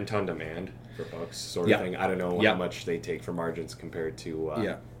like a print on demand for books sort of thing. I don't know how much they take for margins compared to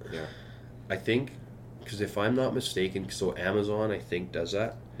I think, because if I'm not mistaken, so Amazon I think does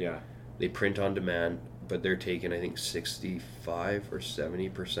that. Yeah. they print on demand, but they're taking I think 65 or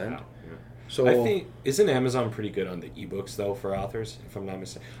 70%. Wow. So I think isn't Amazon pretty good on the ebooks though for authors? If I'm not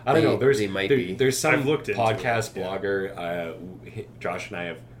mistaken, I don't know. There's some I've looked into podcast it, yeah. blogger Josh and I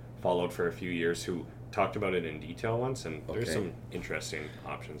have followed for a few years who talked about it in detail once, and there's some interesting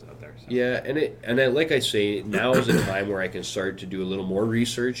options out there. So. Yeah, and like I say, now is a time where I can start to do a little more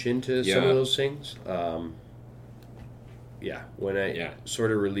research into some of those things. When I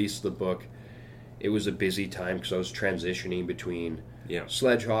sort of released the book, it was a busy time because I was transitioning between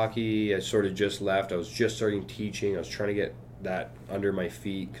sledge hockey. I sort of just left. I was just starting teaching. I was trying to get that under my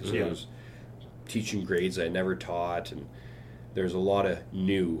feet because I was teaching grades I never taught, and there's a lot of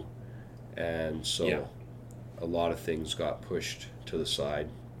new, and so a lot of things got pushed to the side.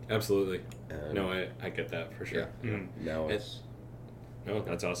 Absolutely. No, I get that for sure. Yeah. Now it's... No,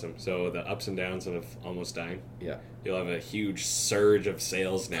 that's awesome. So the ups and downs of almost dying. Yeah. You'll have a huge surge of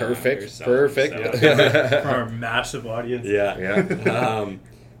sales now. Perfect. So. For our massive audience. Yeah.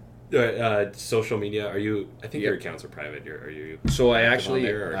 Social media. Are you? I think your accounts are private. Are you? So I actually,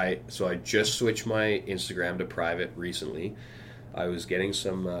 I just switched my Instagram to private recently. I was getting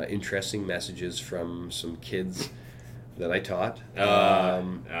some interesting messages from some kids that I taught.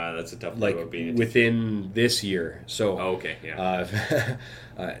 That's a tough like about being within this year. So okay, yeah.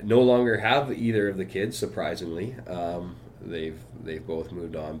 No longer have either of the kids. Surprisingly, they've both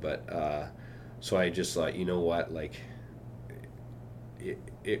moved on. But so I just thought, you know what, like,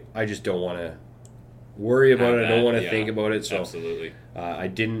 I just don't want to worry about it. I don't want to think about it. So absolutely. I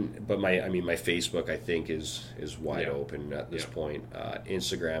didn't, but my Facebook I think is wide open at this point.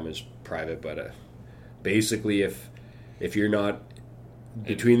 Instagram is private, but basically if you're not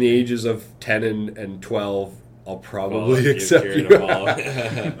between the ages of 10 and 12, I'll probably accept you.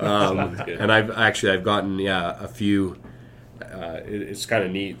 And I've gotten a few. It's kind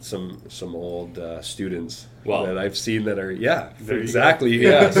of neat. Some old students that I've seen that are exactly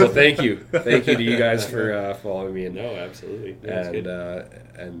So thank you to you guys for following me. No, absolutely.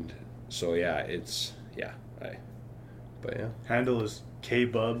 And so it's Handle is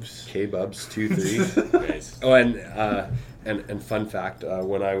KBubs 23. Nice. Oh, and fun fact,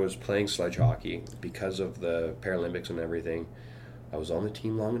 when I was playing sledge hockey, because of the Paralympics and everything, I was on the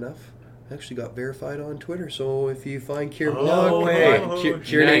team long enough. I actually got verified on Twitter. So if you find Kieran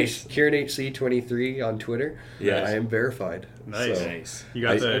HC23 on Twitter, I am verified. Nice. So nice. You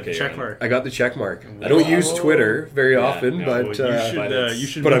got the check mark. I got the check mark. I don't use Twitter very often, but you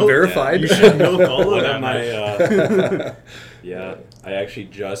should. But I'm verified. You should milk all of them. I actually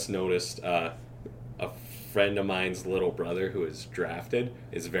just noticed a friend of mine's little brother who is drafted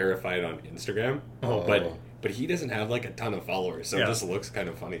is verified on Instagram, but he doesn't have like a ton of followers, so it just looks kind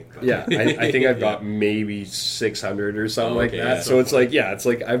of funny. I think I've got maybe 600 or something like that. Yeah. So it's like I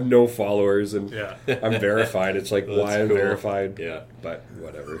have no followers and I'm verified. It's like why I'm verified. Yeah, but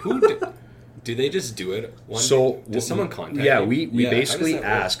whatever. Do they just do it? Does someone contact? Yeah, we basically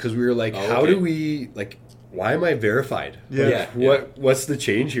asked because we were like, how do we like? Why am I verified? What's the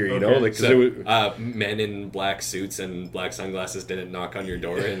change here? You know, like men in black suits and black sunglasses didn't knock on your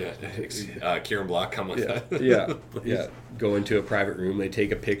door, and Kieran Block come with that. Go into a private room. They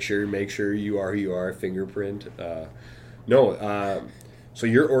take a picture, make sure you are who you are, fingerprint. So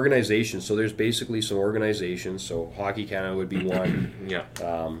your organization. So there's basically some organizations. So Hockey Canada would be one.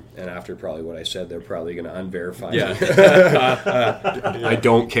 And after probably what I said, they're probably going to unverify me. I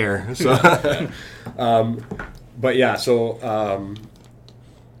don't care. So,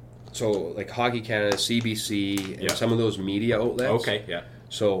 so like Hockey Canada, CBC, and some of those media outlets. Okay. Yeah.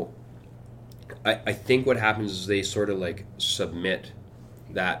 So I think what happens is they sort of like submit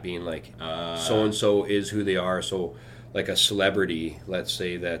that being like so and so is who they are. So. Like a celebrity, let's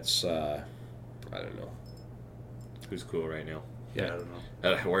say that's, I don't know. Who's cool right now? Yeah, I don't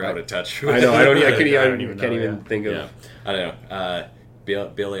know. We're out of touch. I know. I can't even think of. I don't know.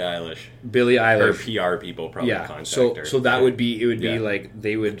 Billie Eilish. Her PR people probably contact her. So that would be. It would be like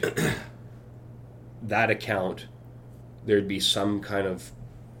they would. That account, there'd be some kind of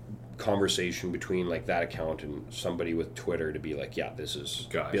conversation between like that account and somebody with Twitter to be like, this is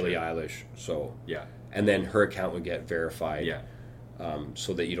Billie Eilish. So and then her account would get verified.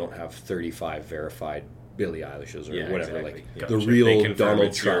 So that you don't have 35 verified Billie Eilishes or whatever. Exactly. Like the real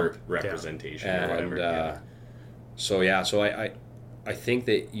Donald Trump representation or whatever. So I think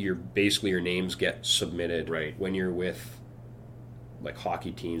that your names get submitted when you're with like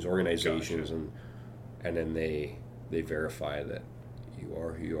hockey teams, organizations, and then they verify that you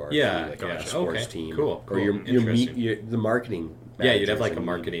are who you are. Like a sports team. Cool. Or your the marketing. You'd have like a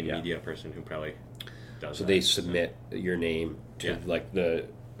marketing media person who probably does. So they submit your name to like the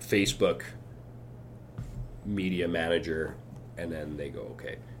Facebook media manager, and then they go,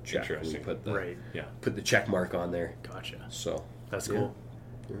 okay, check. And you put the put the check mark on there. Gotcha. So that's cool.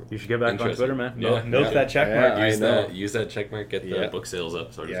 You should get back on Twitter, man. Milk that check mark. Use that check mark. Get the book sales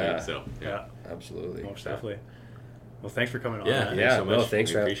up, sort of thing. So absolutely, most definitely. Well, thanks for coming on. Yeah, so much. Thanks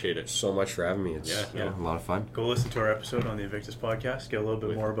for appreciate it so much for having me. It's a lot of fun. Go listen to our episode on the Invictus podcast. Get a little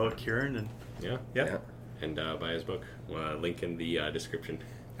bit more about Kieran and and buy his book. Link in the description.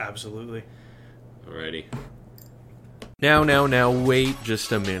 Absolutely. Alrighty. Now, wait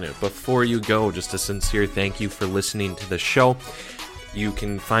just a minute. Before you go, just a sincere thank you for listening to the show. You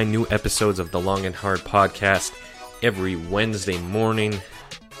can find new episodes of the Long and Hard podcast every Wednesday morning,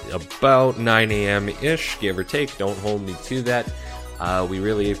 about 9 a.m.-ish, give or take. Don't hold me to that. We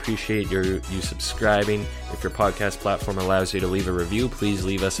really appreciate you subscribing. If your podcast platform allows you to leave a review, please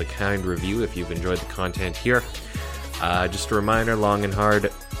leave us a kind review if you've enjoyed the content here. Just a reminder, Long and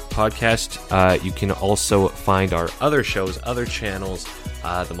Hard podcast. You can also find our other shows, other channels,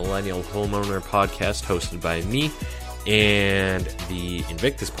 the Millennial Homeowner podcast hosted by me, and the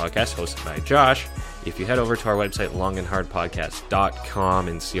Invictus podcast hosted by Josh. If you head over to our website, longandhardpodcast.com,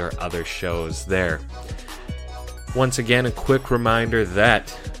 and see our other shows there. Once again, a quick reminder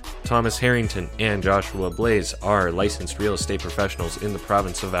that Thomas Harrington and Joshua Blaze are licensed real estate professionals in the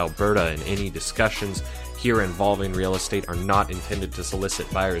province of Alberta, and any discussions here involving real estate are not intended to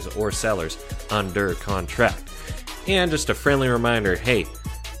solicit buyers or sellers under contract. And just a friendly reminder, hey,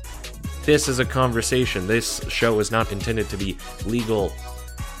 this is a conversation. This show is not intended to be legal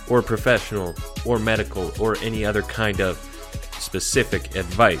or professional or medical or any other kind of specific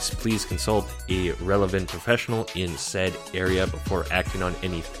advice. Please consult a relevant professional in said area before acting on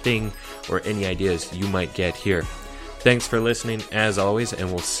anything or any ideas you might get here. Thanks for listening as always, and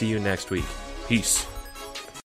we'll see you next week. Peace.